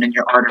accumulation in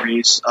your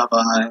arteries of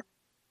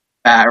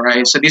fat,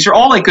 right? So these are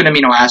all like good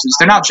amino acids.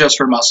 They're not just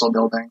for muscle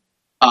building.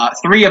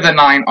 3 of the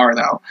 9 are,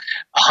 though.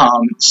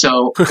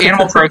 So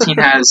animal protein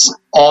has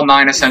all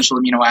 9 essential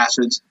amino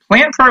acids.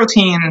 Plant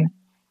protein,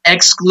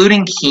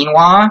 excluding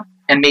quinoa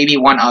and maybe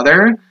one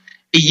other,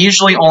 it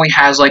usually only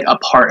has like a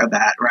part of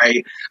that,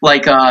 right?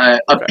 Like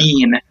a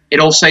bean.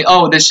 It'll say,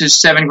 this is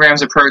 7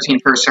 grams of protein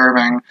per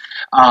serving.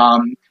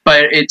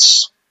 But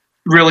it's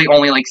really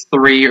only like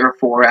 3 or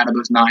 4 out of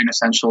those 9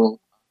 essential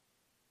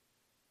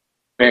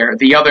where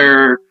the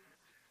other,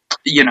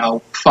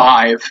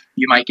 5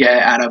 you might get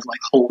out of like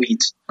whole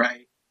wheat,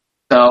 right?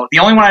 So the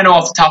only one I know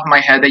off the top of my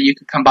head that you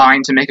could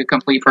combine to make a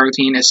complete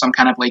protein is some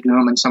kind of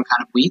legume and some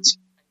kind of wheat.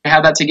 You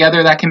have that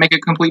together, that can make a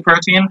complete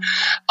protein.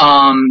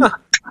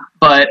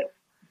 But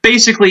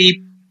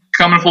basically,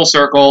 coming full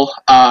circle,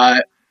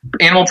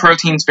 animal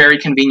protein is very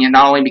convenient,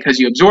 not only because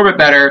you absorb it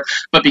better,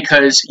 but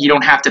because you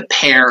don't have to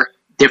pair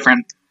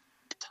different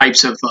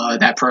types of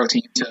that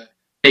protein to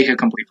make a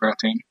complete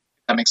protein.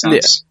 If that makes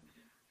sense.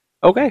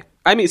 Yeah. Okay.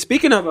 I mean,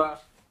 speaking of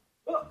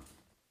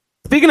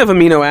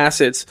amino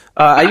acids,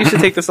 I used to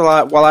take this a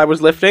lot while I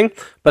was lifting,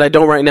 but I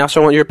don't right now,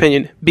 so I want your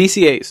opinion.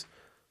 BCAAs.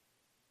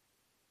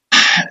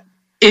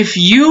 If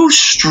you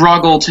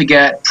struggle to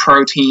get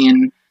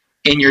protein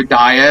in your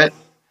diet,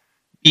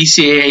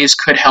 BCAAs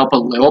could help a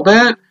little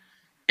bit.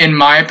 In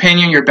my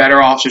opinion, you're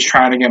better off just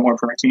trying to get more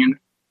protein.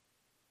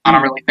 I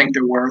don't really think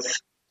they're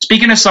worth.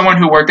 Speaking of someone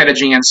who worked at a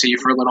GNC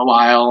for a little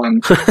while,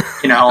 and right,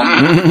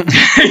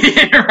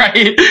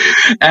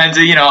 and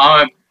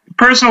I'm a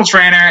personal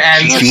trainer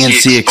and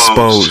GNC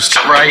exposed,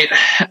 right,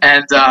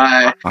 and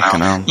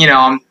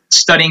I'm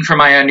studying for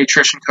my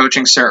nutrition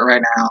coaching cert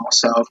right now.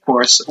 So of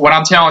course, what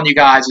I'm telling you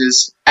guys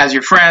is as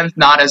your friend,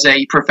 not as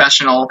a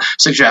professional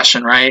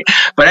suggestion, right?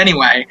 But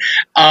anyway,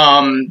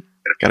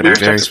 gotta be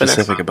very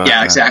specific about that.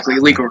 Yeah, exactly.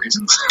 Legal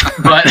reasons.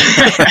 But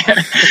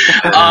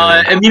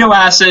amino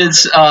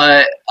acids,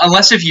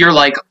 unless if you're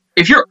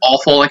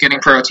awful at getting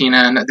protein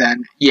in,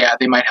 then yeah,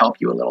 they might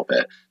help you a little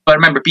bit. But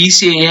remember,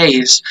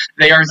 BCAAs,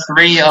 they are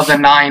 3 of the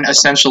 9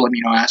 essential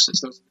amino acids,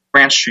 those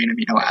branched chain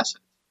amino acids.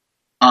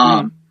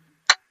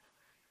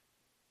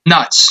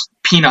 Nuts,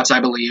 peanuts, I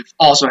believe,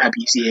 also have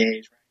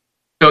BCAAs.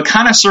 So it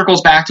kind of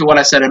circles back to what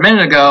I said a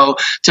minute ago,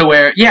 to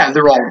where, yeah,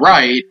 they're all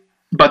right,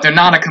 but they're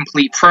not a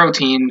complete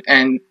protein,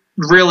 and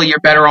really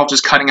you're better off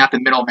just cutting out the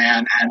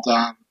middleman and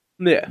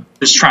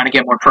just trying to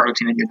get more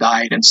protein in your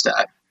diet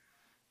instead.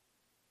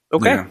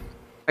 Okay. Yeah.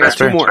 I got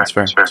 2 more. That's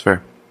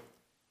fair.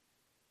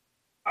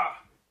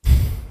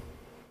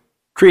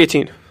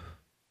 Creatine.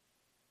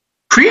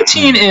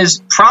 Creatine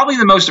is probably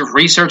the most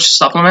researched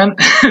supplement.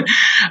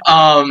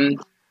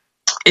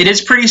 It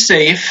is pretty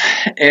safe.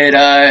 It,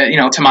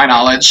 to my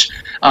knowledge,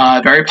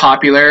 very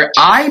popular.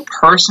 I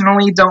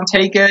personally don't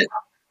take it.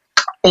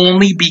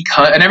 Only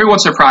because, and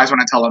everyone's surprised when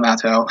I tell them that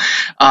too.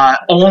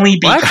 Only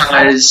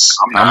because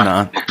I'm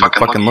not.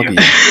 Fucking look at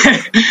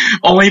you.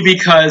 Only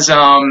because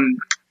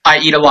I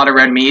eat a lot of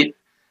red meat,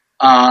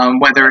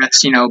 whether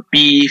it's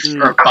beef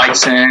or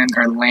bison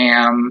or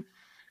lamb.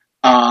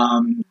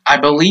 I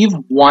believe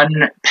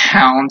 1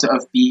 pound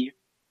of beef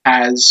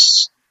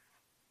has,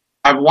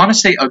 I want to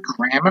say, 1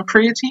 gram of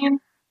creatine,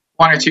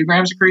 1 or 2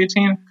 grams of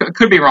creatine.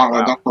 Could be wrong.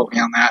 Wow. Don't quote me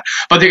on that.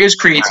 But there is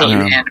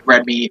creatine in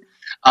red meat.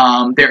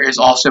 There is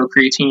also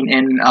creatine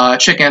in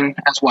chicken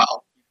as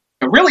well.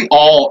 So really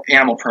all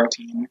animal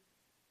protein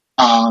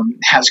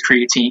has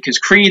creatine, because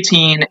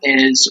creatine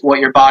is what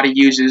your body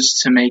uses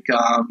to make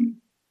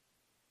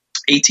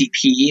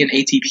ATP, and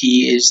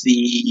ATP is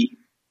the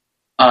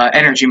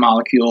energy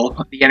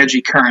molecule, the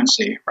energy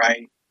currency,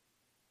 right?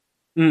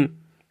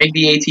 Make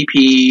the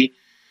ATP,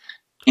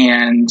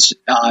 and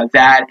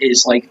that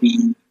is like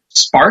the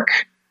spark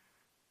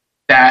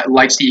that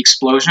lights the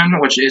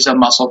explosion, which is a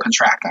muscle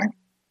contracting.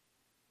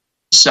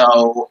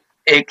 So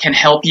it can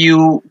help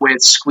you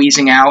with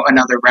squeezing out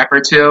another rep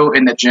or 2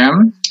 in the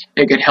gym.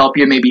 It could help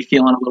you maybe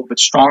feeling a little bit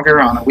stronger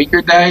on a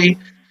weaker day.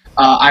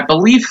 I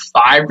believe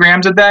 5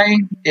 grams a day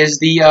is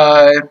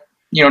the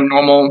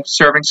normal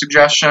serving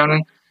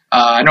suggestion.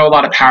 I know a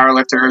lot of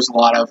powerlifters, a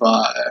lot of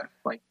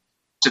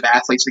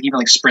athletes, even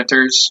like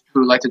sprinters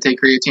who like to take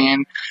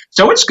creatine.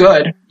 So it's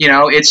good.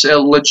 It's a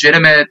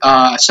legitimate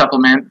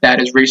supplement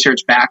that is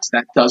research backed,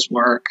 that does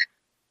work.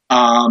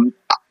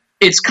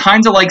 It's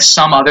kind of like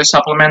some other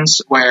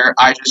supplements where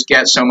I just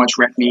get so much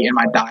red meat in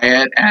my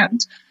diet, and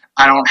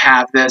I don't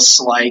have this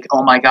like,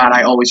 oh my god,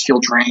 I always feel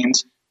drained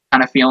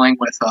kind of feeling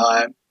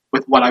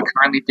with what I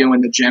currently do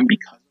in the gym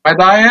because of my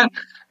diet.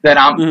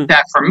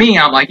 That for me,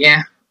 I'm like,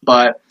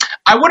 but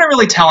I wouldn't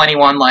really tell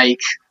anyone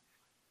like,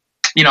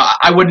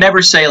 I would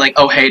never say like,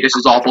 oh hey, this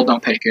is awful,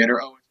 don't take it,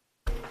 or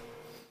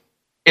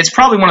it's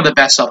probably one of the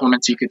best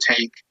supplements you could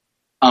take.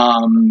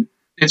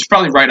 It's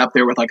probably right up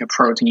there with like a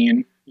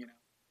protein.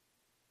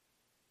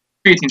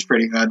 Creatine's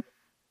pretty good.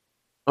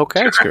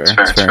 Okay.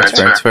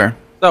 That's fair.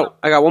 So,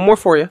 I got 1 more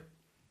for you.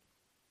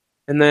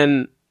 And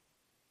then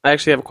I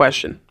actually have a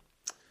question.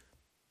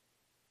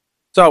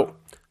 So,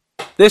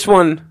 this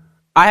one,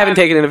 I haven't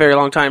taken in a very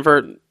long time for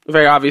a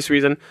very obvious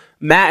reason.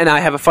 Matt and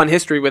I have a fun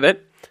history with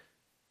it.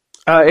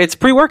 It's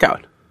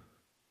pre-workout.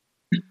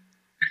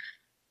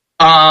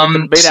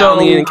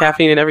 Beta-alanine and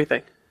caffeine and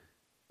everything.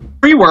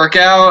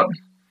 Pre-workout.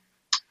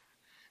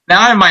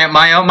 Now,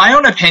 my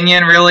own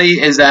opinion really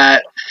is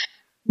that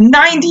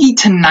 90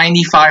 to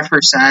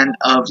 95%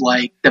 of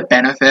like the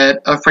benefit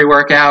of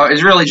pre-workout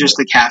is really just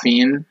the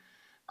caffeine.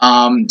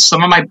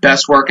 Some of my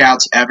best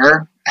workouts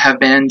ever have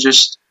been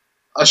just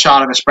a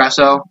shot of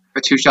espresso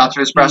or 2 shots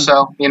of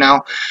espresso,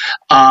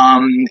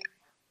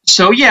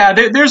 So yeah,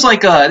 there's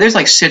like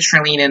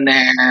citrulline in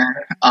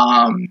there,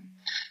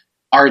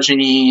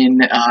 arginine,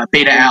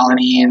 beta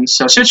alanine.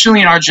 So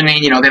citrulline,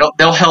 arginine,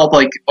 they'll help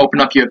like open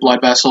up your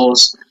blood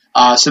vessels.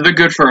 So they're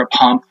good for a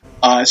pump,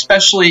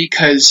 especially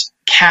because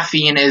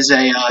caffeine is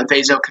a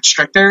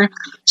vasoconstrictor.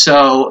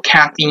 So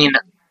caffeine,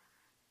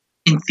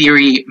 in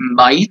theory,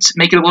 might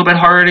make it a little bit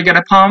harder to get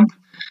a pump.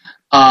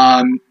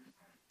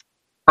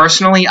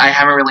 Personally, I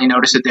haven't really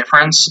noticed a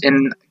difference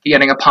in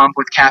getting a pump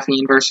with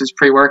caffeine versus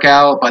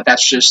pre-workout, but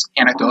that's just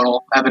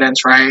anecdotal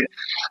evidence, right?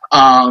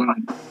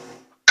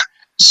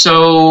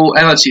 So,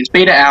 and let's see, it's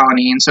beta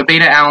alanine. So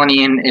beta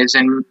alanine is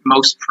in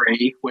most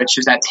pre, which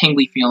is that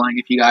tingly feeling,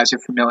 if you guys are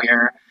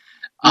familiar.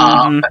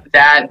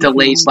 That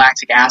delays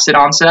lactic acid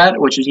onset,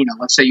 which is,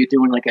 let's say you're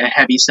doing like a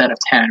heavy set of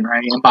 10,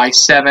 right? And by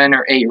 7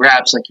 or 8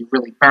 reps, like you're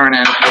really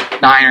burning.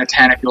 9 or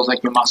 10, it feels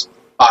like your muscles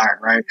are fired,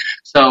 right?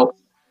 So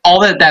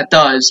all that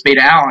does,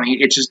 beta alanine,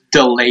 it just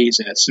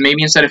delays it. So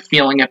maybe instead of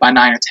feeling it by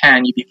 9 or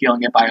 10, you'd be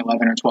feeling it by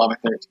 11 or 12 or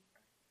 13.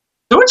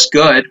 So it's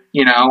good,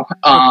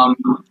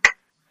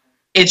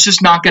 it's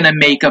just not going to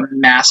make a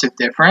massive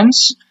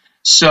difference.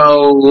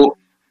 So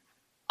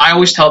I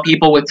always tell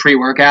people with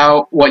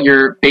pre-workout, what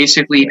you're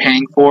basically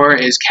paying for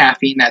is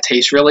caffeine that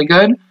tastes really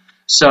good.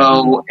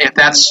 So if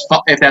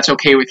that's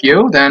okay with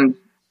you, then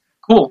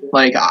cool.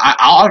 Like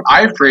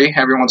I have pre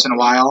every once in a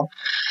while.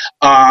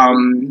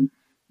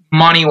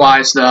 Money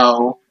wise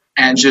though,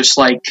 and just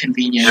like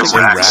convenience. It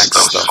racks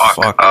the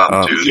fuck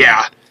up, dude.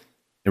 Yeah,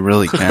 it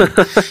really can.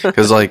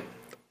 Because like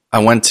I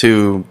went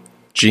to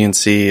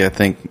GNC. I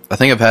think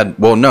I've had.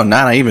 Well, no,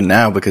 not even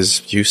now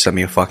because you sent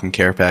me a fucking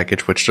care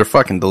package, which they're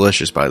fucking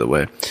delicious, by the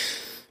way.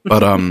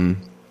 But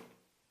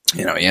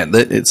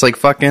it's like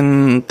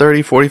fucking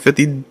 30, 40,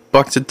 50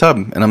 bucks a tub,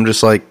 and I'm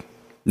just like,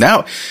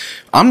 now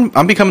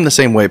I'm becoming the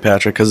same way,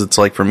 Patrick, because it's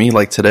like for me,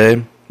 like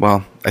today.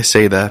 Well, I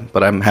say that,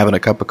 but I'm having a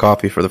cup of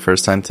coffee for the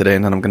first time today,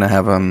 and then I'm gonna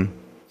have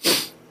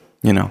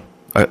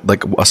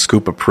like a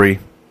scoop of pre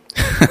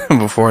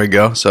before I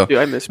go. So dude,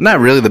 I miss I'm not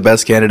really the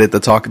best candidate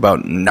to talk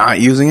about not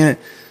using it,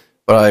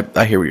 but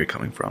I hear where you're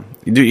coming from.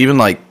 You do even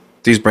like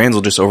these brands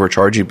will just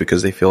overcharge you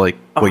because they feel like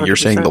what 100%. You're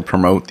saying they'll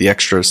promote the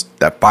extras,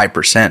 that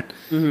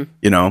 5%,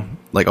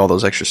 like all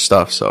those extra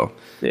stuff. So,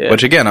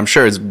 which again, I'm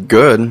sure it's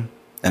good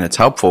and it's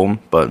helpful,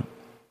 but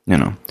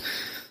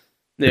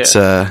it's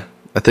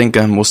I think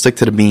we'll stick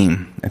to the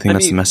beam. I think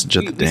that's the message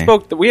of the day.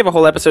 We have a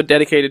whole episode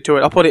dedicated to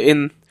it. I'll put it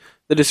in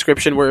the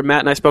description where Matt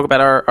and I spoke about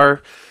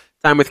our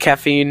time with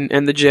caffeine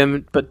and the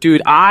gym. But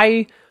dude,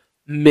 I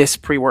miss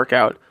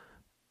pre-workout.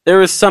 There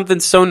was something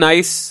so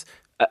nice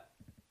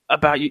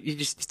about you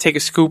just take a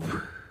scoop.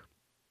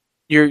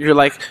 You're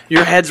like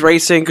your head's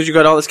racing because you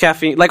got all this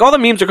caffeine. Like all the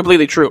memes are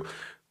completely true.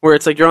 Where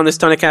it's like you're on this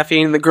ton of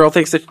caffeine and the girl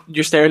thinks that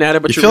you're staring at her,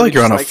 but you feel really like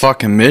you're on a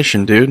fucking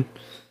mission, dude.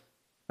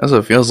 That's what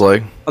it feels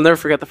like. I'll never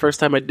forget the first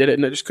time I did it,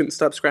 and I just couldn't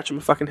stop scratching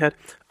my fucking head.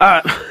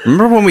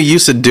 Remember when we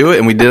used to do it,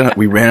 and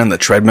we ran on the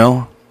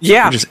treadmill?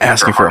 Yeah. We're just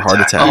asking for a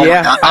heart attack. Oh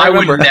yeah, I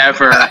would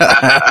never.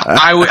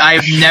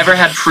 I've never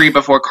had pre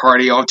before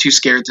cardio. I'm too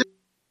scared to.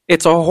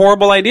 It's a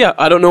horrible idea.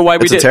 I don't know why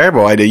we did. It's a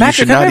terrible idea. You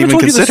should not even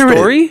consider it.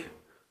 Story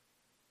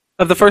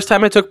of the first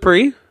time I took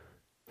pre?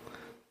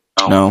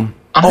 No.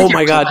 Oh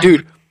my god,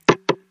 dude.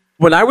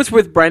 When I was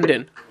with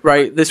Brendan,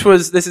 right? This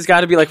has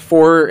got to be like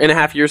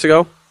 4.5 years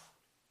ago.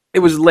 It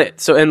was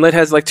lit. And lit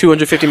has like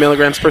 250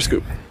 milligrams per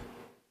scoop.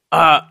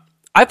 I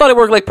thought it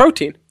worked like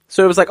protein.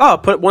 So it was like,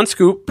 put 1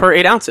 scoop per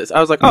 8 ounces. I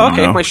was like,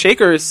 okay, if my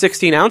shaker is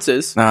 16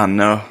 ounces. Oh,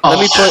 no. Let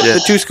me put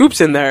the 2 scoops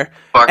in there.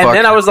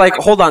 Then I was like,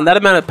 hold on, that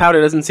amount of powder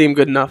doesn't seem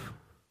good enough.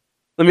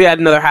 Let me add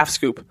another half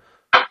scoop.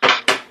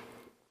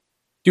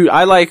 Dude,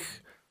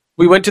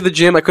 we went to the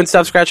gym. I couldn't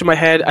stop scratching my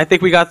head. I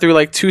think we got through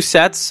like 2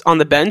 sets on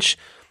the bench.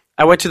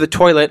 I went to the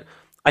toilet.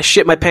 I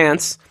shit my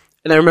pants.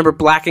 And I remember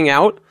blacking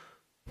out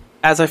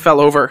as I fell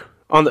over.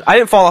 I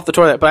didn't fall off the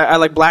toilet, but I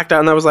like blacked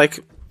out and I was like,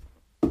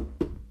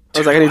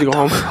 I need to go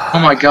home. Oh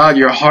my god,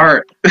 your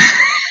heart.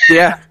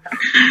 Yeah,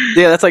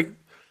 that's like,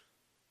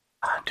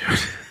 dude.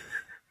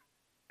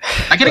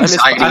 I get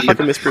anxiety. I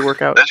fucking miss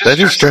pre-workout. That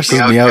just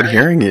stresses me out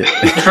hearing it.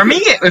 For me,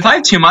 if I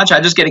have too much,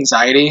 I just get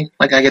anxiety.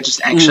 Like I get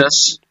just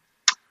anxious.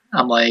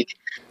 I'm like,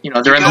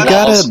 they're in the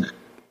walls.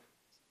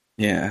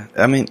 Yeah,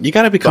 I mean, you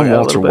got to become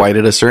Walter White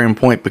at a certain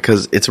point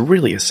because it's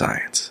really a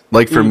science.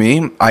 Like for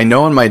me, I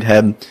know in my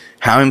head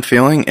how I'm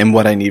feeling and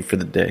what I need for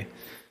the day.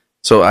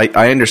 So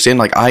I understand,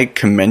 like, I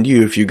commend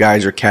you if you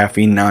guys are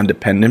caffeine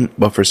non-dependent,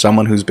 but for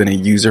someone who's been a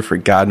user for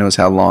God knows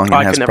how long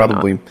and has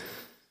probably... Not.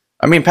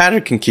 I mean,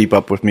 Patrick can keep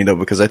up with me, though,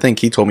 because I think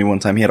he told me one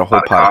time he had a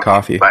whole pot of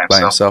coffee by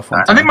himself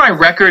one time. I think my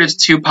record is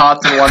 2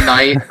 pots in one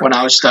night when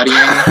I was studying.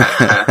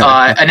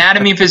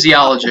 Anatomy and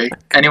physiology.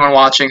 Anyone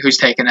watching who's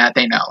taken that,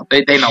 they know.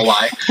 They know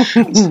why.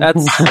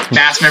 That's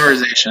fast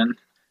memorization.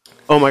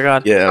 Oh, my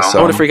God. Yeah, so,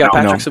 I want to freak out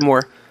Patrick some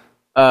more.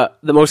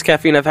 The most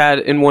caffeine I've had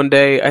in one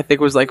day, I think,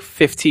 was like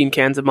 15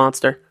 cans of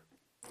Monster.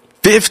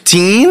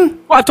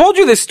 15? Well, I've told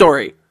you this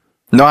story.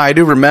 No, I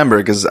do remember,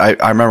 because I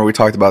remember we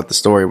talked about the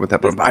story with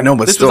that, but I know,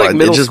 but still, like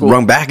it just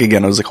rung back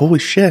again. I was like, holy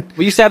shit.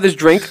 We used to have this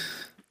drink.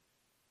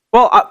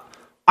 Well,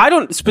 I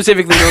don't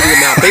specifically know the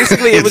amount.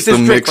 Basically, it was this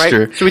drink,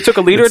 mixture. right? So we took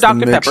a liter of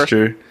Dr.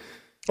 Pepper.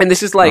 And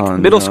this is like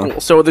middle school.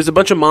 So there's a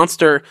bunch of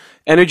Monster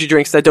energy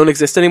drinks that don't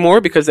exist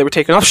anymore because they were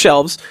taken off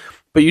shelves.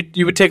 But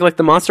you would take like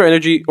the Monster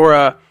Energy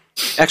or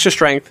Extra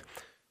Strength,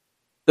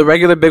 the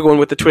regular big one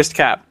with the twist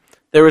cap.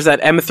 There was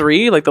that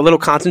M3, like the little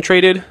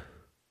concentrated.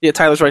 Yeah,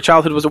 Tyler's right.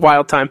 Childhood was a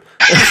wild time.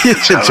 You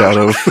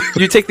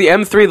take the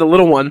M3, the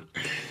little one.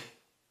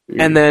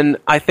 And then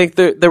I think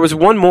there was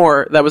one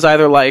more that was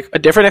either like a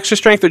different Extra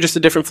Strength or just a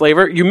different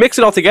flavor. You mix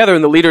it all together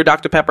in the liter of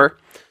Dr. Pepper.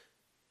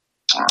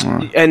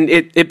 And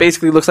it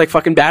basically looks like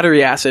fucking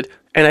battery acid.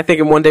 And I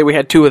think in one day we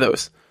had 2 of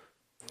those.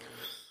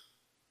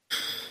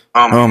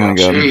 Oh my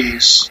god.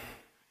 Jeez.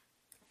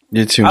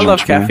 You're too I much,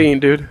 love man. caffeine,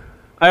 dude.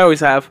 I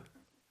always have.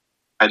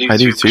 I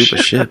do too,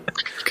 but shit.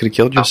 Could have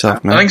killed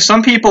yourself, man. I think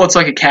some people it's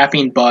like a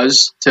caffeine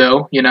buzz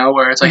too, you know,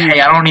 where it's like, hey,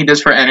 I don't need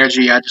this for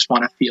energy, I just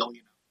want to feel,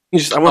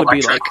 I want to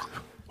be like,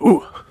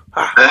 ooh.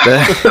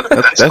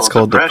 That's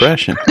called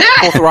depression.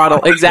 Full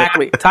throttle,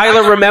 exactly.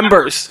 Tyler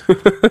remembers.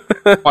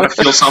 want to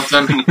feel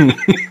something.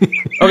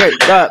 Okay,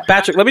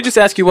 Patrick, let me just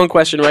ask you one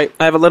question, right?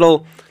 I have a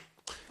little,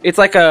 it's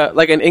like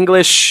an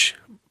English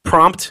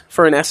prompt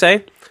for an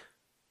essay.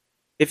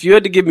 If you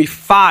had to give me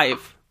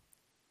 5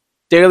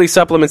 daily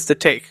supplements to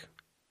take,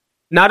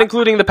 not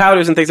including the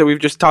powders and things that we've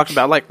just talked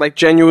about, like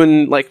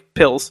genuine like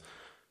pills,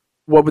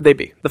 what would they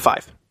be? The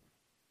 5.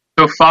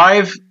 So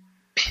 5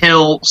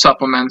 pill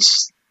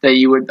supplements that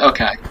you would,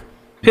 okay.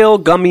 Pill,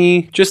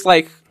 gummy, just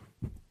like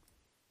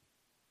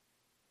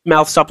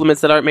mouth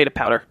supplements that aren't made of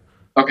powder.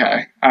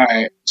 Okay,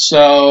 alright.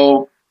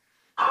 So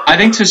I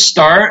think to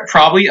start,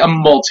 probably a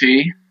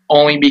multi,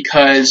 only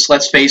because,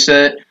 let's face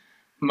it,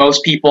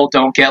 most people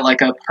don't get like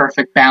a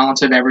perfect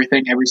balance of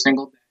everything every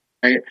single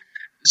day, right?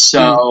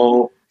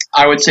 So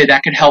I would say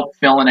that could help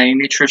fill in any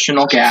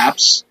nutritional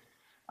gaps.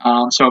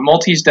 So a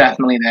multi is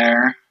definitely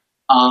there.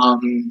 I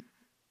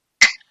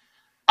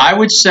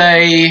would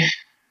say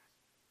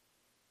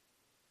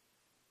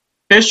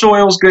fish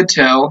oil is good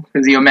too,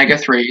 because the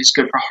omega-3 is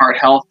good for heart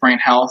health, brain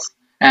health.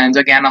 And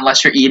again,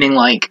 unless you're eating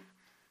like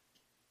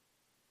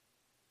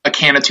a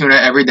can of tuna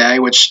every day,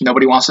 which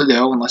nobody wants to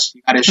do unless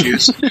you got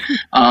issues,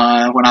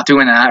 we're not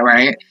doing that,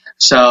 right?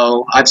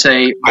 So I'd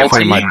say I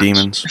fight my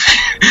demons.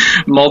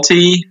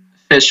 Multi,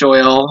 fish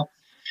oil.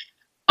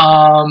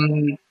 Now,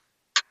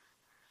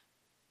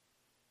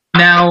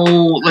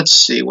 let's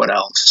see what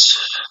else.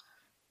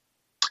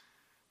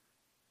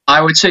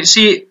 I would say,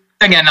 see,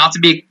 again, not to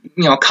be,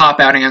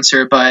 cop-out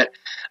answer, but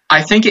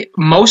I think it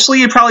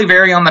probably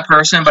vary on the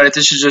person, but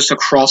this is just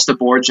across the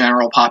board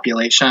general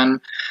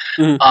population.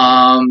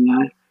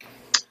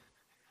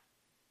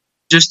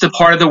 Just the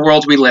part of the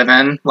world we live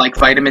in, like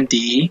vitamin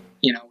D,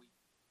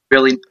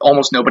 really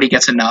almost nobody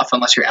gets enough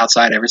unless you're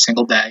outside every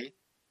single day.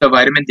 So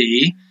vitamin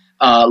D.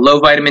 Low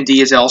vitamin D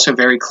is also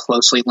very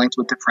closely linked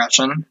with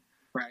depression,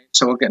 right?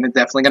 So we're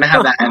definitely going to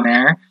have that in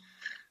there.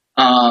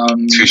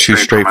 Too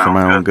straight for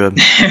my own good.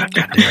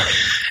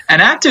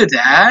 And after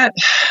that,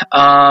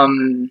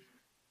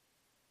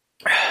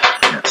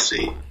 let's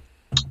see.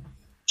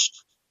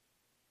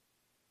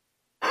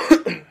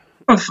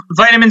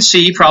 Vitamin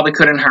C probably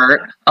couldn't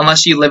hurt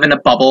unless you live in a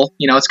bubble.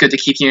 It's good to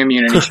keep your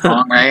immunity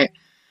strong, right?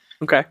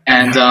 Okay.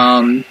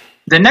 And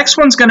the next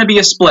one's going to be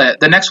a split.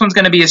 The next one's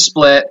going to be a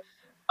split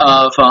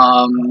of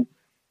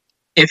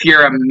if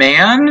you're a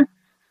man,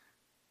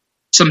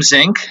 some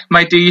zinc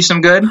might do you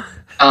some good.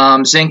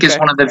 Zinc is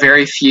one of the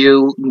very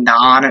few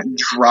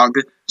non-drug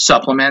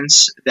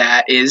supplements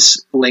that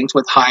is linked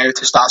with higher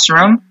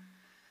testosterone.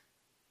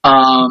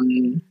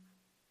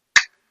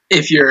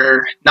 If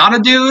you're not a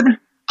dude,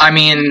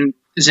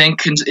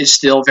 zinc is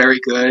still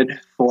very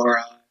good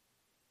for,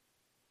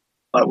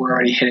 but we're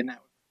already hitting that.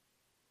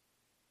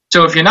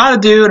 So if you're not a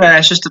dude and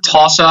it's just a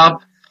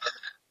toss-up,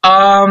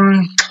 I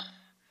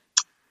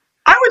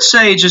would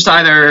say just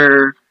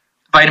either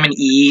vitamin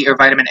E or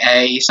vitamin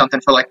A,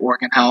 something for like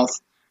organ health,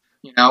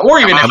 or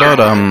even how about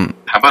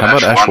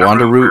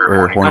ashwagandha root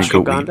or horny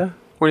goat weed?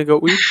 Horny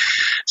goat weed.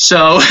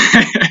 So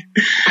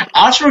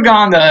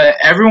ashwagandha,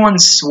 everyone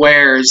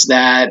swears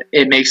that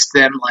it makes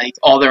them like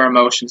all their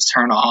emotions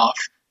turn off.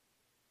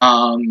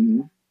 I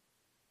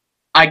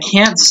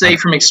can't say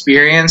from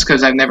experience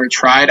because I've never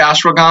tried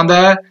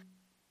ashwagandha.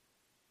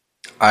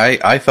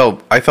 I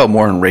felt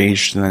more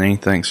enraged than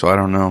anything, so I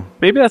don't know.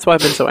 Maybe that's why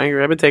I've been so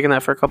angry. I've been taking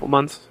that for a couple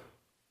months.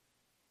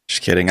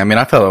 Just kidding.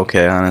 I felt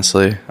okay,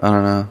 honestly. I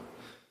don't know.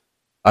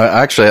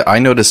 I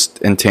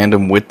noticed in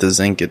tandem with the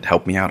zinc, it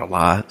helped me out a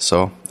lot.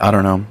 So I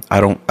don't know. I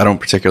don't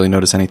particularly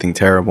notice anything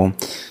terrible.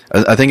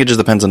 I think it just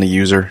depends on the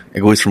user,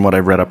 at least from what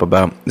I've read up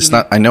about. It's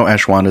not. I know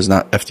ashwagandha is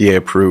not FDA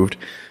approved.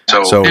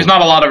 So there's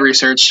not a lot of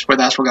research with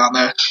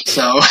ashwagandha.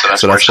 So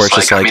that's where it's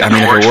just like,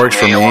 if it works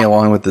for me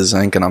along with the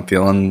zinc, and I'm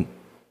feeling.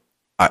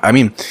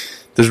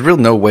 There's real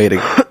no way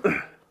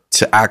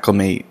to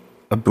acclimate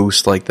a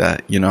boost like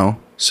that,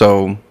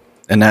 So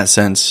in that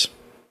sense,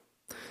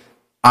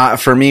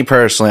 for me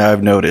personally,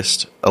 I've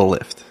noticed a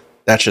lift.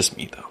 That's just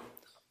me, though.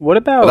 What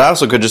about? But that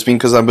also could just mean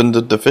because I've been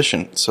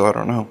deficient, so I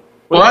don't know.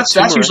 Well, that's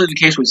usually the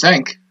case with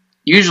zinc.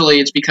 usually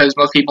it's because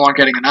most people aren't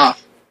getting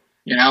enough,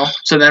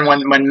 So then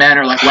when men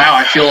are like, wow,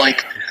 I feel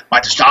like my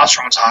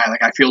testosterone's high,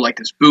 like I feel like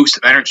this boost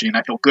of energy and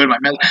I feel good.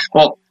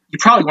 Well, you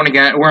probably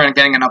weren't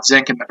getting enough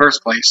zinc in the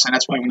first place, and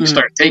that's why when you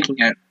start taking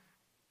it,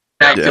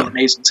 now you feel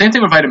amazing. Same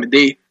thing with vitamin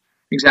D.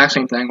 Exact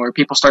same thing, where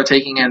people start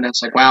taking it and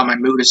it's like, wow, my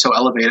mood is so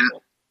elevated.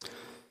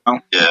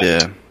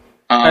 Yeah.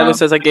 Tyler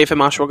says I gave him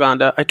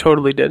ashwagandha. I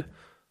totally did.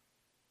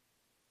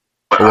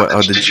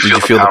 Did you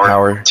feel the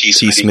power? T.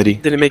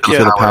 Smitty? Did it make you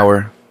feel the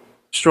power?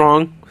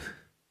 Strong.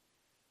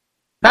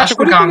 Patrick,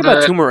 what do you think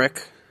about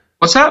turmeric?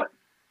 What's that?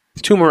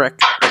 Turmeric.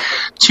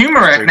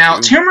 Now,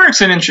 turmeric's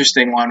an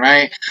interesting one,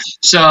 right?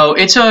 So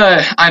it's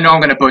I know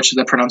I'm going to butcher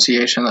the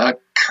pronunciation,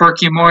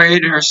 curcumoid,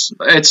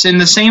 it's in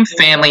the same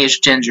family as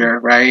ginger,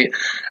 right?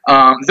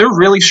 They're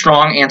really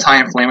strong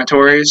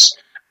anti-inflammatories.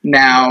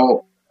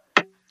 Now,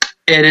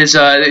 it is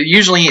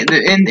usually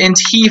in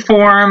tea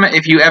form.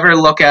 If you ever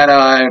look at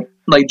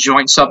like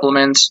joint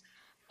supplements,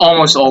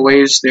 almost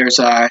always there's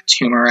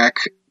turmeric.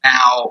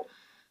 Now,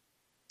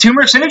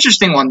 turmeric's an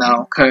interesting one,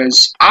 though,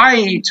 because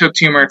I took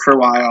turmeric for a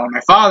while.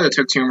 My father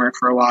took turmeric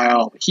for a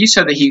while. He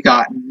said that he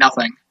got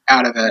nothing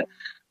out of it.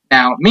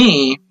 Now,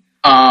 me,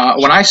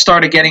 when I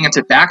started getting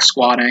into back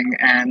squatting,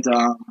 and,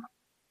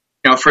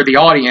 for the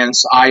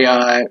audience,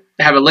 I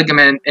have a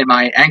ligament in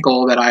my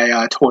ankle that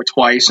I tore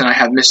twice, and I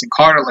have missing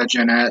cartilage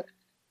in it.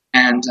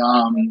 And,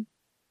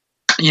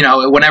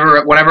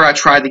 whenever I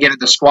tried to get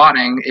into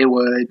squatting, it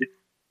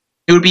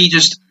would be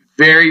just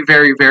very,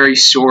 very, very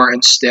sore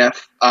and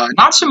stiff.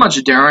 Not so much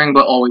during,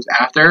 but always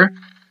after.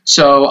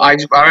 So I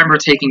remember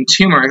taking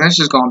turmeric. This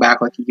is going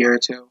back like a year or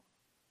two.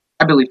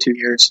 I believe 2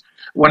 years.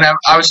 Whenever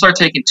I would start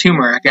taking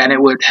turmeric, and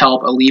it would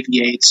help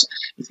alleviate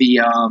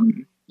the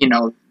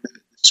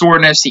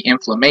soreness, the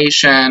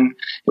inflammation.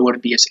 It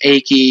wouldn't be as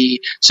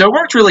achy. So it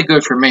worked really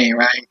good for me,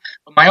 right?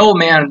 But my old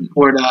man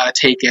would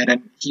take it,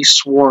 and he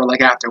swore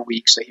like after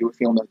weeks that he would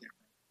feel no different.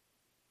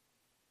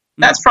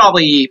 That's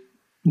probably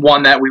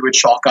one that we would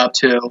chalk up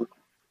to.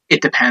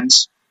 It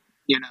depends,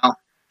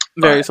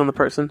 Varies on the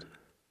person.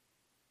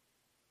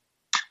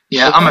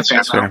 Yeah, I'm a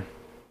fan though.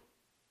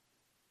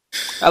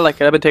 I like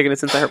it. I've been taking it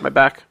since I hurt my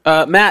back.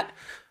 Matt,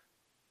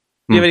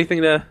 do you have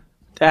anything to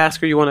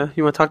ask, or you want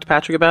to talk to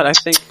Patrick about? I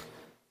think in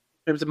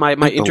terms of my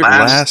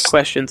introduced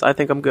questions, I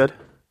think I'm good.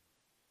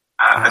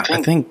 I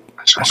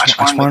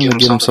just wanted to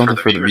give him something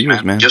for the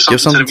viewers, man. Give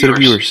something to the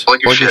viewers.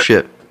 Plug your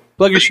shit.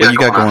 Plug your shit. What you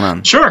got going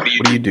on? Sure.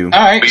 What do you do? All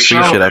right. Put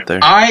your shit out there.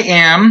 I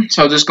am,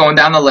 so just going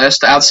down the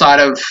list, outside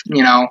of,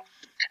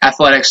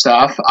 athletic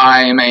stuff,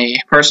 I am a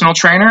personal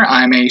trainer.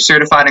 I'm a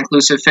certified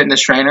inclusive fitness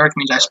trainer, which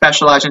means I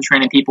specialize in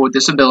training people with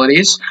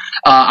disabilities.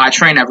 I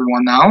train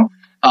everyone, though,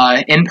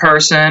 in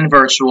person,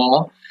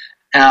 virtual,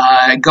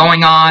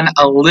 going on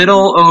a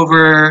little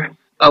over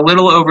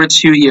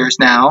 2 years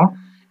now.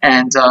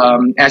 And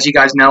as you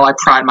guys know, I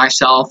pride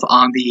myself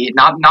on the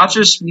not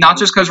just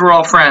because we're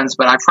all friends,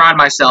 but I pride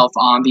myself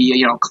on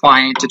the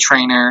client to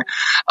trainer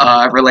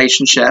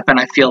relationship, and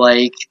I feel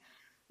like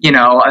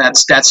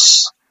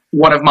that's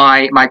one of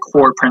my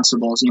core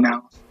principles.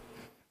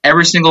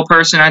 Every single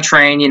person I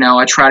train,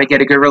 I try to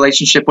get a good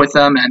relationship with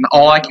them, and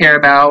all I care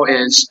about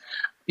is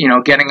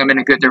getting them in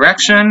a good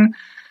direction.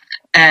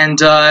 And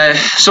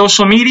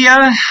social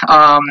media,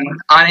 on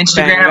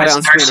Instagram, it's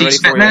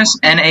Narcise Fitness,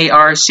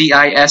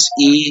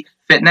 Narcise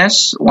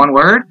Fitness, one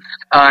word.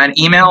 And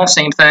email,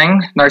 same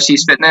thing,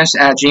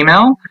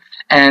 narcisefitness@gmail.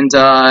 And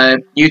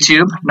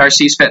YouTube,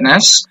 Narcise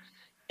Fitness.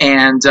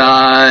 And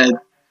I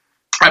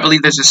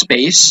believe there's a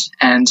space.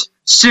 And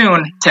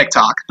soon,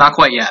 TikTok. Not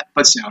quite yet,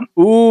 but soon.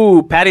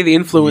 Ooh, Patty the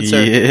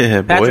Influencer.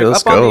 Yeah, Patrick, boy,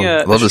 let's up go. On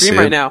the, Love the to stream see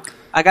right it. now.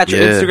 I got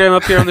your Instagram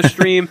up here on the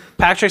stream.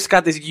 Patrick's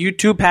got this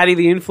YouTube Patty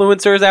the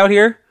Influencers out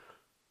here.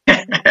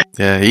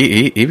 Yeah,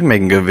 he even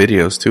making good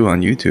videos too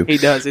on YouTube. He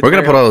does. We're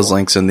gonna put all those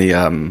links in the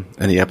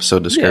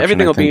episode description. Yeah,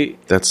 everything will be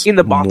that's in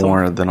the bottom.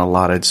 More than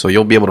allotted, so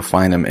you'll be able to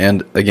find him.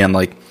 And again,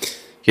 like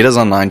he does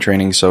online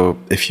training, so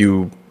if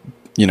he'll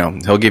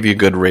give you a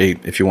good rate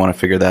if you want to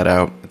figure that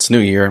out. It's New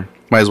Year,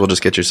 might as well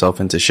just get yourself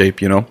into shape,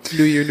 New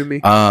Year, new me.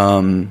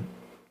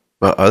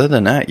 But other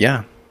than that,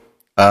 yeah,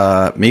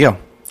 Migo,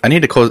 I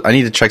need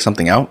to check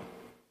something out,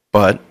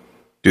 but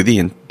do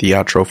the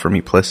outro for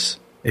me, please.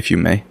 If you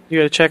may. You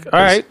gotta check. All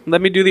right, let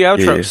me do the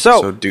outro. Yeah.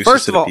 So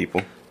first of all,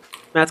 people.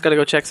 Matt's gotta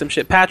go check some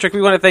shit. Patrick,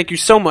 we want to thank you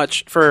so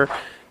much for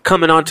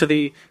coming on to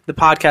the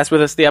podcast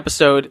with us, the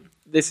episode.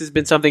 This has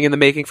been something in the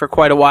making for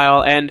quite a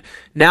while, and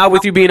now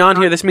with you being on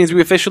here, this means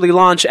we officially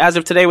launch, as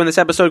of today when this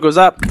episode goes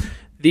up,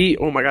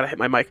 oh my god, I hit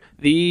my mic,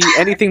 the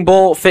Anything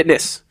Bowl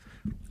Fitness.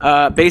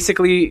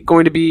 Basically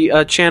going to be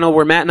a channel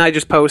where Matt and I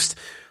just post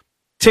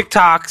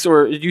TikToks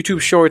or YouTube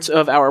shorts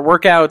of our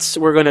workouts.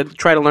 We're going to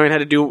try to learn how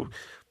to do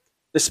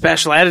the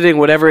special editing,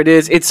 whatever it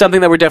is. It's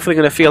something that we're definitely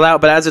going to feel out,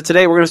 but as of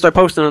today, we're going to start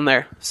posting on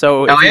there.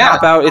 So if you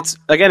hop out,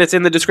 it's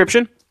in the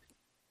description.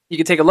 You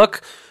can take a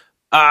look.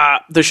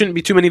 There shouldn't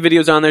be too many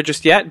videos on there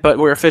just yet, but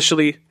we're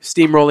officially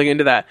steamrolling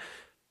into that.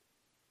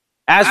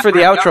 As for the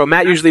outro,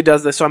 Matt usually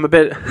does this, so I'm a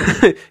bit...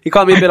 he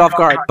caught me a bit off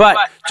guard. But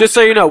just so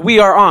you know, we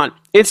are on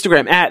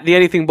Instagram at The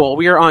Anything Bowl.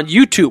 We are on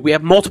YouTube. We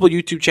have multiple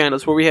YouTube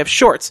channels where we have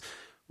shorts.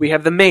 We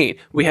have the main.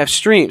 We have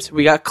streams.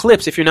 We got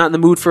clips. If you're not in the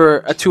mood for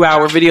a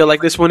 2-hour video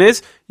like this one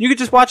is, you could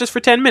just watch us for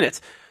 10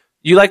 minutes.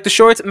 You like the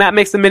shorts? Matt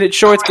makes the minute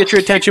shorts. Get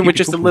your attention with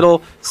just a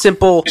little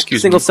simple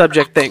single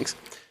subject things.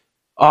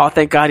 Oh,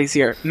 thank God he's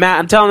here. Matt,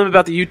 I'm telling them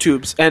about the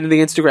YouTubes and the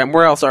Instagram.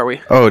 Where else are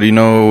we? Oh, do you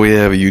know we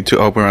have a YouTube?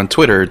 Oh, we're on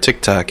Twitter,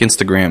 TikTok,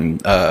 Instagram,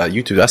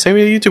 YouTube. I say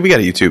we have YouTube. We got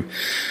a YouTube.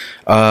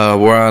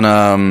 We're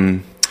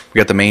on, we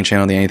got the main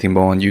channel, The Anything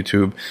Bowl, on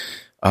YouTube.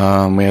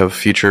 We have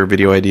future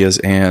video ideas,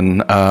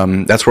 and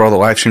that's where all the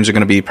live streams are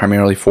going to be,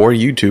 primarily for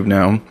YouTube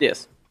now.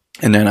 Yes.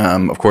 And then,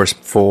 of course,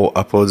 full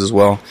uploads as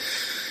well.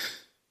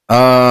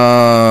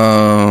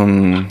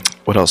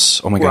 What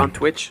else? Oh my God. We're on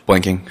Twitch.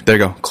 Blanking. There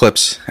you go.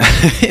 Clips.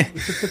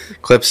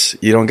 Clips.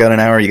 You don't got an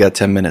hour, you got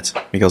 10 minutes.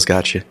 Miguel's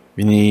got you.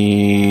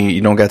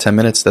 You don't got 10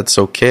 minutes, that's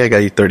okay. I got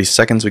you 30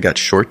 seconds. We got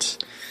shorts.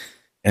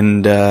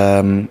 And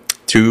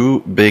 2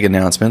 big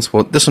announcements.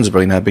 Well, this one's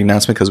really not a big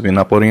announcement because we've been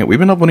uploading it. We've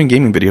been uploading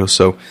gaming videos,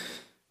 so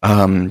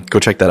go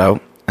check that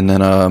out. And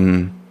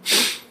then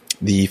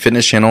the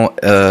fitness channel,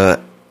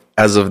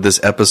 as of this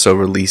episode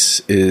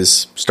release,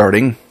 is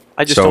starting.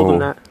 I just told them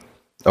that.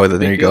 Oh,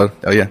 there you go.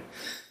 Oh, yeah.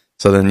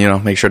 So then,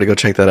 make sure to go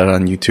check that out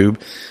on YouTube.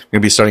 We're going to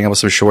be starting out with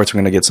some shorts. We're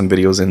going to get some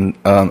videos in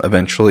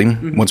eventually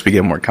once we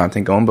get more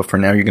content going. But for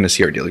now, you're going to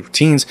see our daily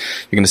routines.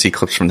 You're going to see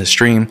clips from the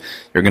stream.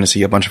 You're going to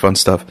see a bunch of fun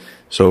stuff.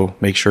 So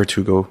make sure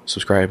to go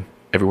subscribe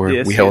everywhere.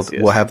 Yes,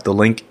 We'll have the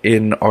link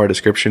in our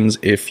descriptions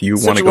if you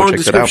want to go check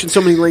that out.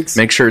 So many links.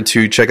 Make sure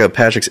to check out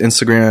Patrick's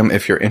Instagram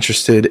if you're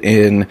interested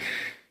in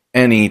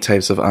any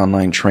types of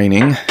online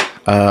training.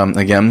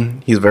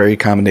 Again, he's very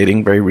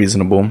accommodating, very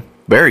reasonable.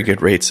 Very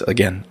good rates.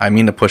 Again, I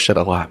mean to push it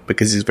a lot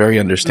because he's very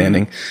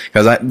understanding.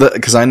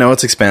 Because I know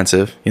it's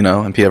expensive,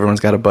 and everyone's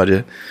got a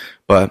budget,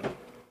 but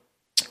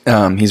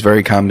he's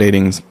very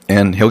accommodating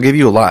and he'll give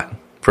you a lot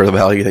for the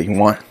value that you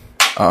want.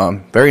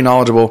 Very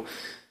knowledgeable,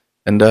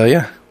 and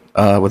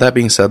with that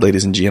being said,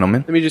 ladies and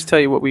gentlemen, let me just tell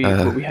you what we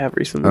have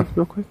recently,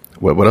 real quick.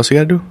 What else you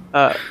got to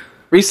do?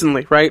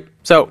 Recently, right?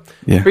 So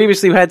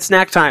previously we had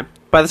snack time.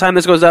 By the time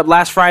this goes up,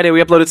 last Friday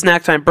we uploaded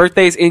snack time.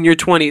 Birthdays in your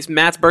 20s.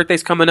 Matt's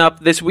birthday's coming up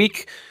this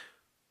week,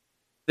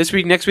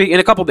 next week, in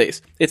a couple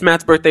days. It's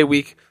Matt's birthday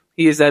week.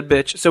 He is that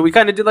bitch. So we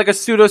kind of did like a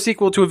pseudo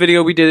sequel to a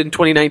video we did in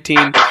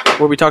 2019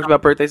 where we talked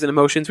about birthdays and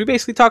emotions. We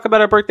basically talk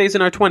about our birthdays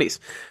in our 20s.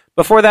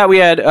 Before that, we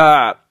had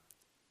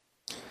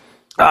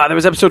there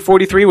was episode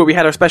 43 where we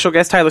had our special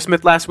guest Tyler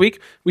Smith last week.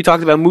 We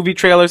talked about movie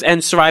trailers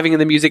and surviving in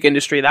the music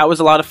industry. That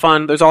was a lot of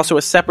fun. There's also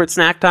a separate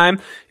snack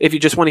time if you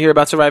just want to hear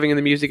about surviving in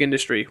the music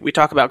industry. We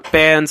talk about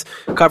bands,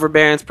 cover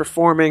bands,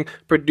 performing,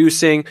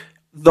 producing,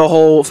 the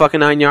whole fucking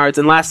 9 yards.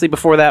 And lastly,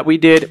 before that, we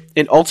did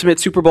an ultimate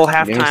Super Bowl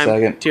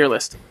halftime tier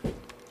list.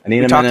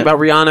 We talked about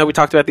Rihanna. We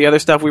talked about the other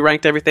stuff. We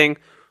ranked everything.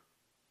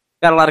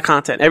 Got a lot of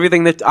content.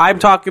 Everything that I'm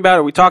talking about,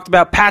 or we talked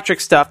about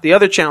Patrick's stuff, the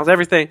other channels,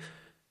 everything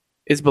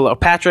is below.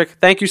 Patrick,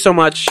 thank you so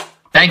much.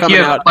 Thank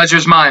you.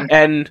 Pleasure's mine.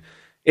 And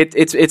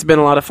it's been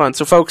a lot of fun.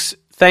 So, folks,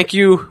 thank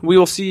you. We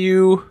will see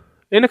you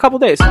in a couple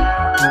days.